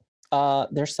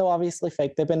 they're so obviously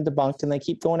fake. They've been debunked, and they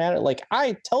keep going at it like,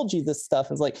 I told you this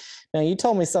stuff. It's like, no, you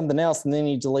told me something else, and then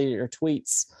you deleted your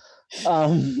tweets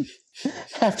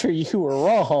after you were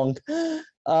wrong.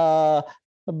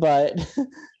 But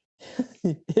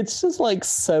it's just like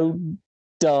so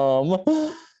dumb.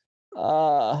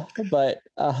 But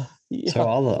yeah. So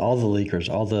all the leakers,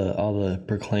 all the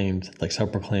proclaimed, like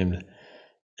self-proclaimed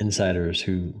insiders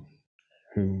who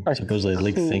supposedly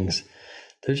leak things,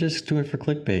 they're just doing it for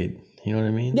clickbait. You know what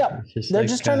I mean? Yeah, they're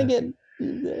just trying to get.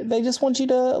 They just want you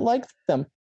to like them.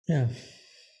 Yeah,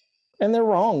 and they're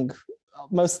wrong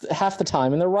half the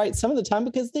time, and they're right some of the time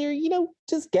because they're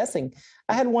just guessing.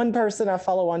 I had one person I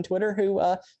follow on Twitter who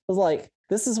was like,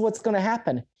 "This is what's going to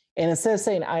happen," and instead of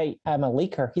saying I'm a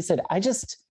leaker, he said, "I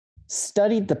just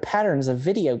studied the patterns of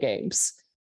video games,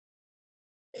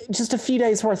 just a few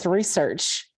days worth of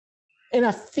research, and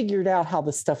I figured out how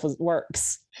this stuff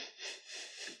works."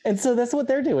 And so that's what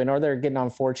they're doing, or they're getting on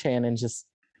 4chan and just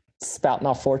spouting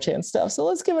off 4chan stuff. So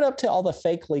let's give it up to all the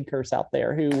fake leakers out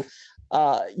there who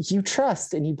you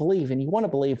trust and you believe and you want to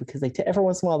believe because every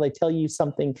once in a while they tell you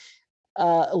something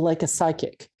like a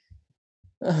psychic.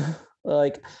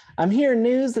 Like, I'm hearing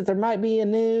news that there might be a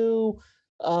new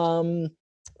Skylanders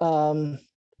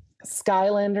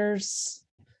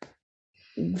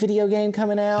video game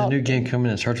coming out. A new game coming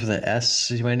that starts with an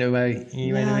S. You might know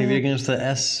any video games with an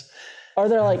S. Or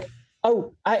they're like,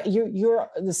 "Oh, you're."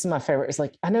 This is my favorite. It's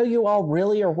like, I know you all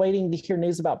really are waiting to hear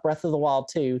news about Breath of the Wild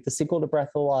 2, the sequel to Breath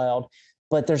of the Wild,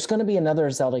 but there's going to be another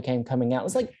Zelda game coming out.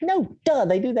 It's like, no, duh,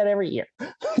 they do that every year.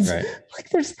 Right. Like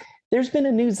there's been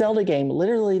a new Zelda game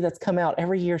literally that's come out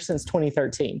every year since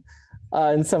 2013.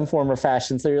 In some form or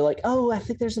fashion. So you're like, oh, I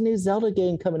think there's a new Zelda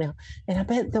game coming out, and I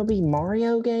bet there'll be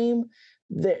Mario game.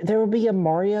 There will be a new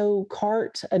Mario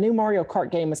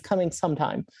Kart game is coming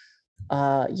sometime.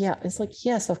 Yeah, it's like,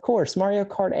 yes, of course. Mario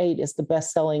Kart 8 is the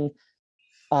best-selling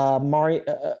Mario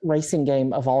racing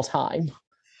game of all time.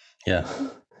 Yeah.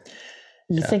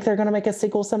 You think they're going to make a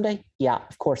sequel someday? Yeah,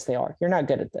 of course they are. You're not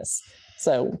good at this.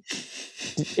 So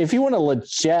if you want a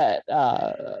legit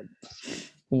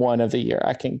one of the year,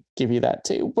 I can give you that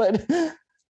too. But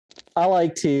I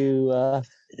like to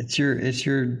it's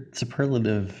your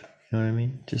superlative. You know what I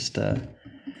mean? Just go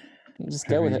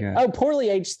with it. Oh, poorly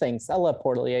aged things. I love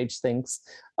poorly aged things.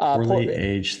 Poorly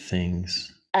aged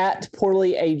things. At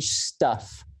poorly aged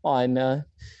stuff on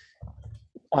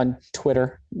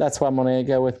Twitter. That's why I'm going to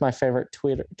go with my favorite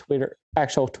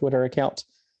actual Twitter account.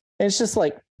 And it's just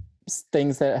like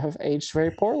things that have aged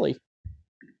very poorly.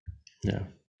 Yeah.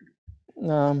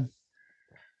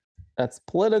 That's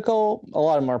political. A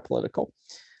lot of them are political.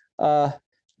 But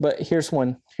here's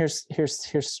one. Here's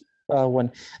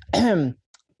one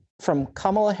from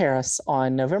Kamala Harris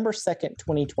on November 2nd,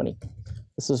 2020.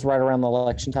 This was right around the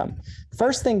election time.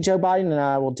 First thing Joe Biden and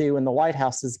I will do in the White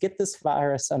House is get this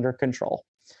virus under control.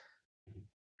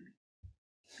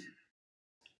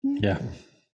 Yeah.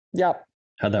 Yep.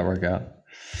 How'd that work out?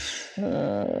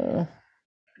 All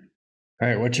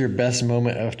right. What's your best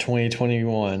moment of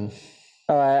 2021?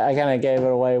 Oh, I kind of gave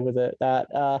it away with it.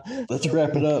 Let's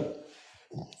wrap it up.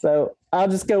 So I'll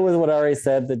just go with what I already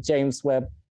said, the James Webb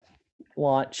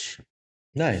launch.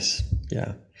 Nice.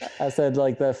 Yeah. I said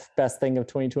like the best thing of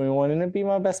 2021, and it'd be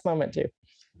my best moment too.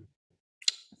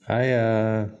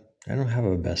 I don't have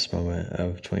a best moment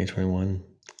of 2021.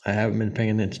 I haven't been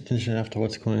paying attention enough to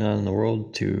what's going on in the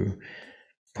world to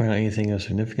point out anything of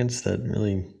significance that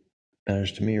really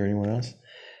matters to me or anyone else.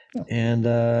 Oh. And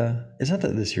it's not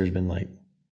that this year's been like,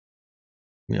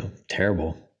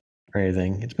 terrible or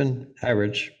anything. It's been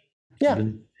average. Yeah. It's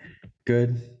been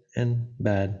good and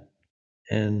bad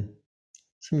and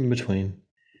some in between.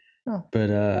 Oh. But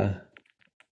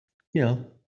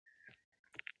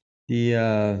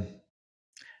the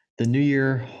new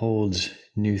year holds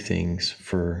new things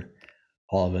for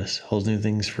all of us. Holds new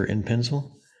things for In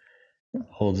Pencil.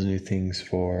 Holds new things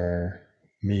for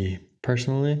me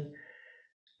personally.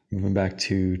 Moving back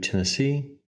to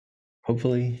Tennessee,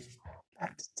 hopefully.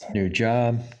 New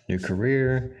job, new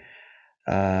career.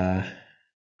 Yeah,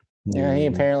 he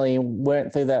apparently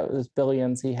went through those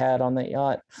billions he had on that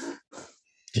yacht.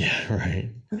 Yeah, right.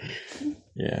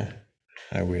 Yeah,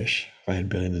 I wish if I had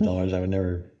billions of dollars, I would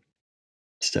never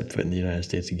step foot in the United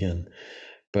States again.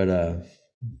 But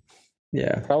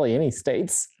yeah, probably any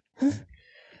states.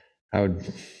 I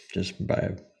would just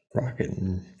buy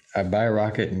a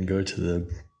rocket and go to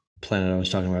the planet I was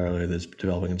talking about earlier that's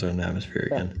developing its own atmosphere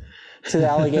again. To the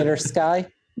alligator sky.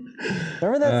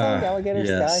 Remember that song, Alligator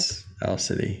Sky? Yes, Owl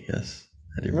City. Yes.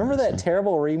 I do Remember that that song.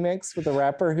 terrible remix with the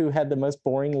rapper who had the most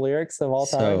boring lyrics of all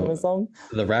time in the song?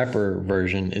 The rapper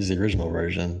version is the original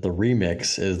version. The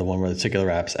remix is the one where the Tickler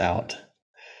rap's out.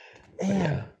 But Man,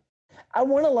 yeah. I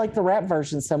want to like the rap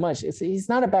version so much. He's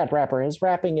not a bad rapper. His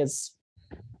rapping is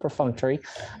perfunctory.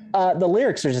 The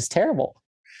lyrics are just terrible.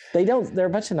 They're a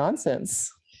bunch of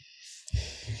nonsense.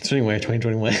 So anyway,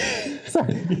 2021.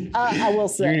 Sorry. I will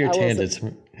say. You're in your I will say, tangents.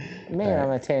 man, All right.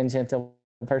 I'm a tangential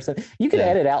person. You can Yeah.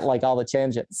 edit out like all the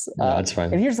tangents. No, that's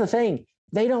fine. And here's the thing: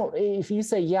 they don't. If you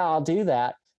say, "Yeah, I'll do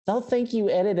that," they'll think you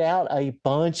edit out a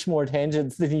bunch more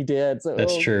tangents than you did. So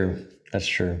That's true. That's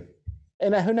true.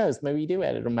 And who knows? Maybe you do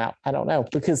edit them out. I don't know,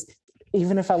 because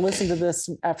even if I listen to this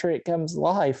after it comes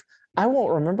live, I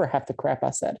won't remember half the crap I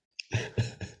said.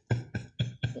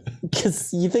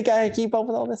 Because you think I keep up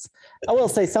with all this? I will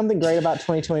say something great about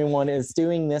 2021 is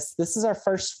doing this. This is our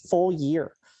first full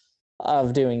year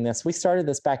of doing this. We started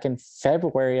this back in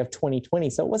February of 2020,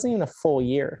 so it wasn't even a full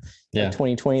year of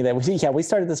 2020 that we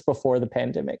started this before the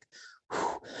pandemic.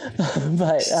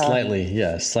 But slightly.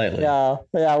 Yeah. We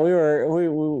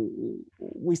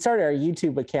started our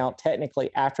YouTube account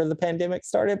technically after the pandemic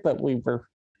started, but we were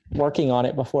working on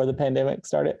it before the pandemic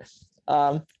started.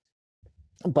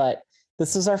 But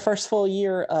this is our first full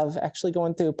year of actually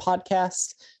going through a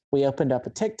podcast. We opened up a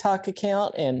TikTok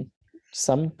account, and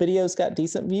some videos got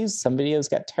decent views, some videos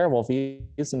got terrible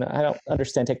views, and I don't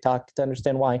understand TikTok to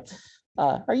understand why.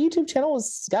 Our YouTube channel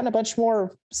has gotten a bunch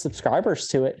more subscribers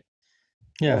to it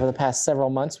over the past several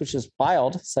months, which is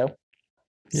wild. So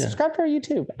subscribe to our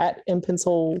YouTube at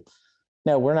mpencil.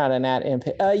 No, we're not an at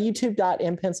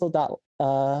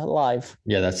youtube.mpencil.live.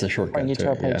 Yeah, that's the shortcut to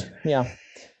our page. Yeah.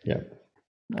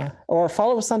 Or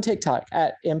follow us on TikTok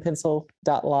at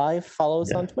mpencil.live. Follow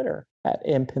us on Twitter at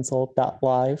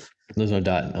mpencil.live. There's no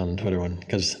dot on the Twitter one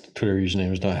because Twitter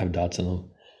usernames don't have dots in them.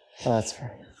 Oh, that's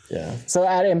fair. Yeah. So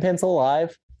at mpencil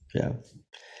live. Yeah.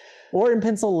 Or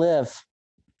mpencil live.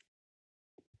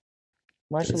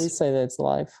 Why should we say that it's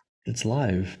live? It's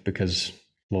live because,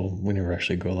 well, we never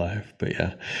actually go live, but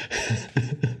yeah.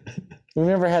 We've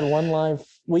never had one live.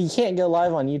 Well, you can't go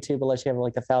live on YouTube unless you have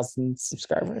like 1,000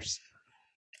 subscribers.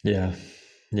 Yeah.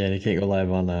 Yeah, you can't go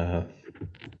live on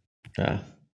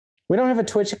we don't have a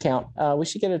Twitch account. We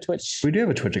should get a Twitch. We do have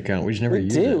a Twitch account. We just never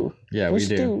use it. Yeah, we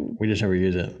do. We just never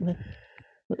use it.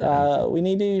 We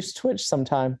need to use Twitch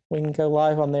sometime. We can go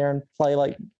live on there and play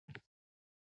like.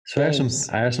 So I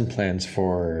have some plans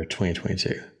for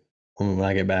 2022. When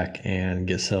I get back and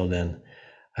get settled in,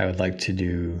 I would like to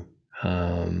do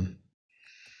some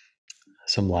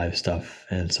live stuff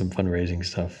and some fundraising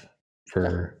stuff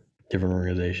for different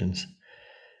organizations.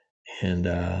 And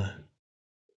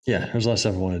there's a lot of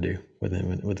stuff I want to do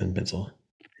within Pencil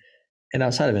and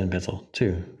outside of Pencil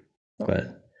too.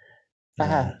 But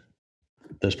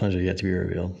those plans are yet to be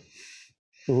revealed.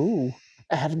 Ooh,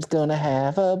 Adam's gonna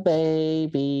have a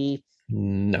baby.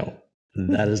 No,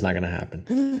 that is not gonna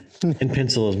happen. And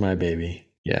Pencil is my baby.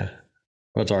 Yeah.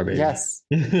 Well, it's our baby. Yes.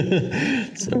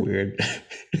 It's so weird.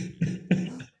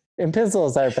 And Pencil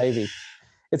is our baby.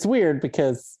 It's weird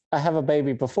because I have a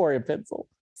baby before Pencil.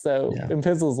 So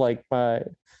Pencil's like my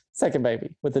second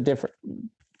baby with a different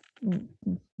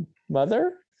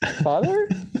father. Oh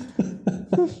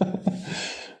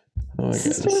my God,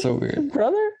 it's so weird.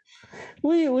 Brother?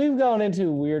 We've gone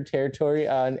into weird territory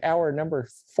on hour number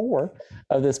 4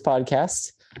 of this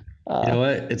podcast. You know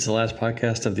what? It's the last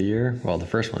podcast of the year. Well, the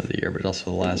first one of the year, but also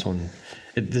the last one.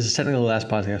 This is technically the last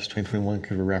podcast of 2021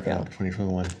 because we're wrapping up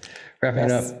 2021. Wrapping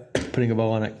it up, putting a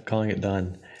bow on it, calling it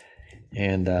done,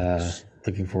 and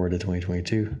looking forward to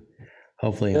 2022.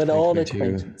 Hopefully in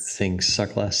 2022, things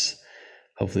suck less.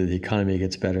 Hopefully the economy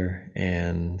gets better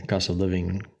and cost of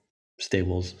living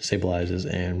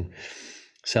stabilizes and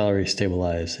salaries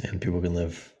stabilize and people can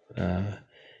live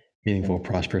meaningful,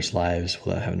 prosperous lives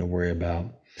without having to worry about,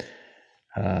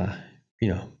 all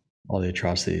the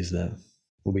atrocities that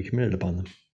will be committed upon them.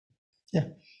 Yeah.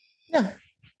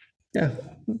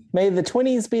 May the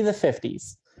 20s be the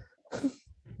 50s.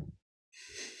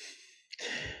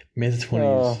 May the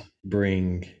 20s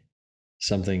bring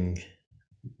something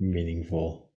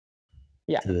meaningful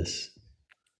to this.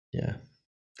 Yeah.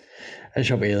 I just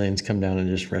hope aliens come down and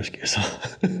just rescue us all.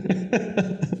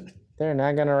 They're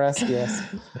not going to rescue us.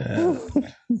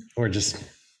 Or just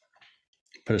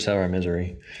put us out of our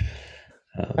misery.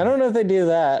 I don't know if they do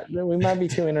that. We might be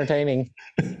too entertaining.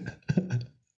 All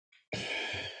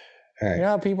right. You know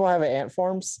how people have ant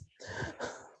farms?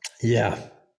 Yeah.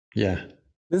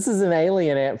 This is an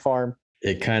alien ant farm.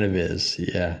 It kind of is.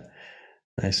 Yeah.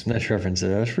 Nice reference.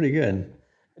 That was pretty good.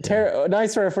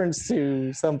 Nice reference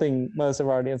to something most of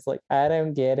our audience like, I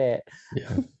don't get it.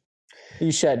 Yeah.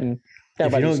 You shouldn't. If you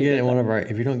Nobody don't should get that. one of our,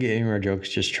 if you don't get any of our jokes,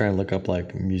 just try and look up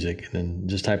like music, and then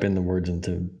just type in the words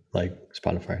into like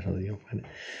Spotify or something. You'll find it.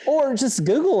 Or just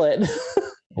Google it.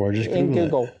 Or just in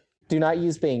Google Google. Do not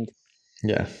use Bing.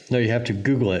 Yeah. No, you have to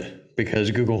Google it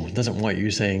because Google doesn't want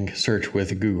you saying search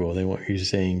with Google. They want you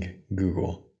saying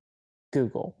Google.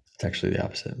 Google. It's actually the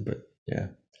opposite, but yeah.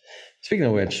 Speaking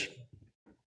of which,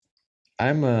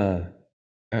 I'm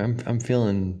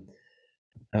feeling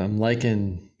I'm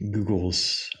liking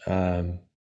Google's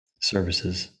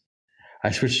services.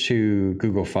 I switched to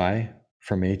Google Fi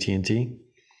from AT&T,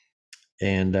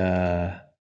 and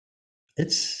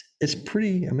it's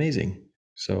pretty amazing.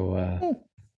 So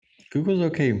Google's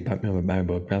okay by my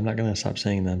book, but I'm not going to stop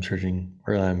saying that I'm searching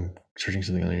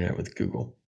something on the internet with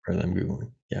Google rather than I'm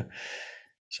Googling. Yeah.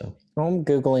 So I'm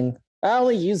Googling. I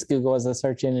only use Google as a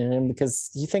search engine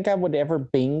because you think I would ever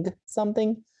Bing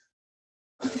something?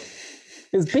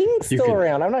 Is Bing still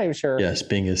around? I'm not even sure. Yes,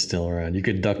 Bing is still around. You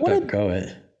could DuckDuckGo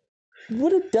it.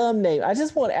 What a dumb name. I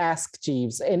just want Ask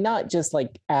Jeeves and not just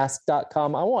like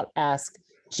ask.com. I want Ask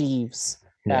Jeeves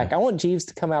back. Yeah. I want Jeeves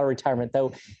to come out of retirement,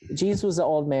 though. Jeeves was an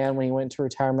old man when he went to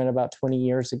retirement about 20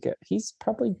 years ago. He's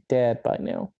probably dead by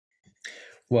now.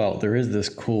 Well, there is this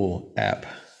cool app,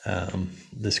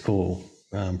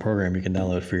 program you can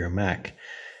download for your Mac.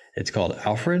 It's called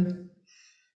Alfred.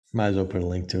 Might as well put a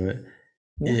link to it.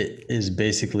 Yeah. It is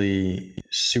basically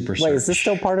super search. Wait, is this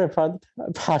still part of a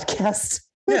podcast?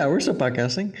 Yeah, we're still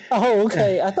podcasting. Oh,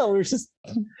 okay. Yeah. I thought we were just...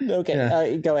 Okay,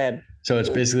 yeah. Go ahead. So it's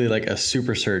basically like a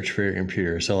super search for your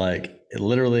computer. So like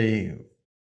literally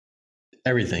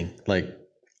everything, like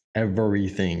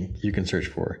everything you can search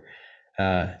for.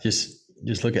 Just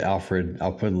look at Alfred.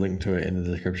 I'll put a link to it in the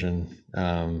description.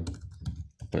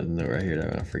 Put a note right here that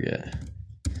I'm gonna forget.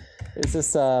 Is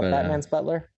this Batman's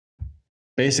butler?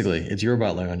 Basically, it's your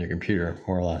butler on your computer,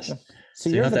 more or less. So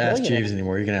you don't have to ask Jeeves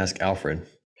anymore. You can ask Alfred.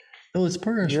 No, this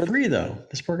program is free, though.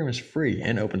 This program is free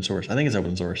and open source. I think it's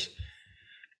open source.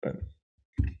 But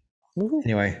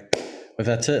anyway, if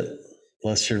that's it,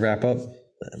 let's should wrap up.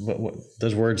 What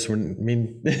those words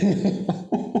mean.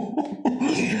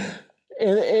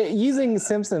 Using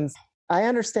Simpsons, I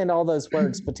understand all those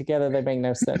words, but together they make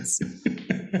no sense.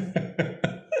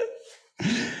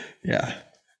 Yeah.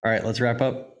 All right, let's wrap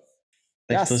up.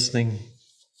 Thanks for listening.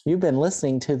 You've been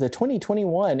listening to the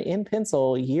 2021 In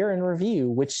Pencil Year in Review,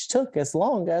 which took as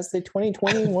long as the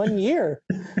 2021 year.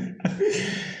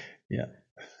 Yeah.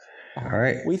 All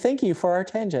right. We thank you for our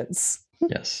tangents.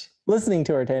 Yes. Listening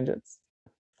to our tangents.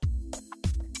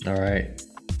 All right.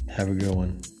 Have a good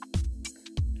one.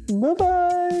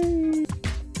 Bye-bye.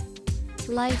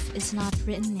 Life is not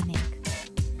written in ink.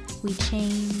 We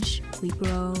change, we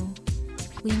grow,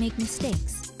 we make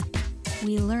mistakes,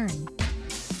 we learn,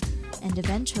 and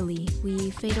eventually we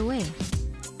fade away.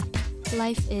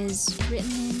 Life is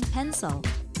written in pencil.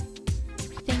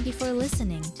 Thank you for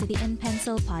listening to the In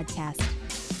Pencil podcast.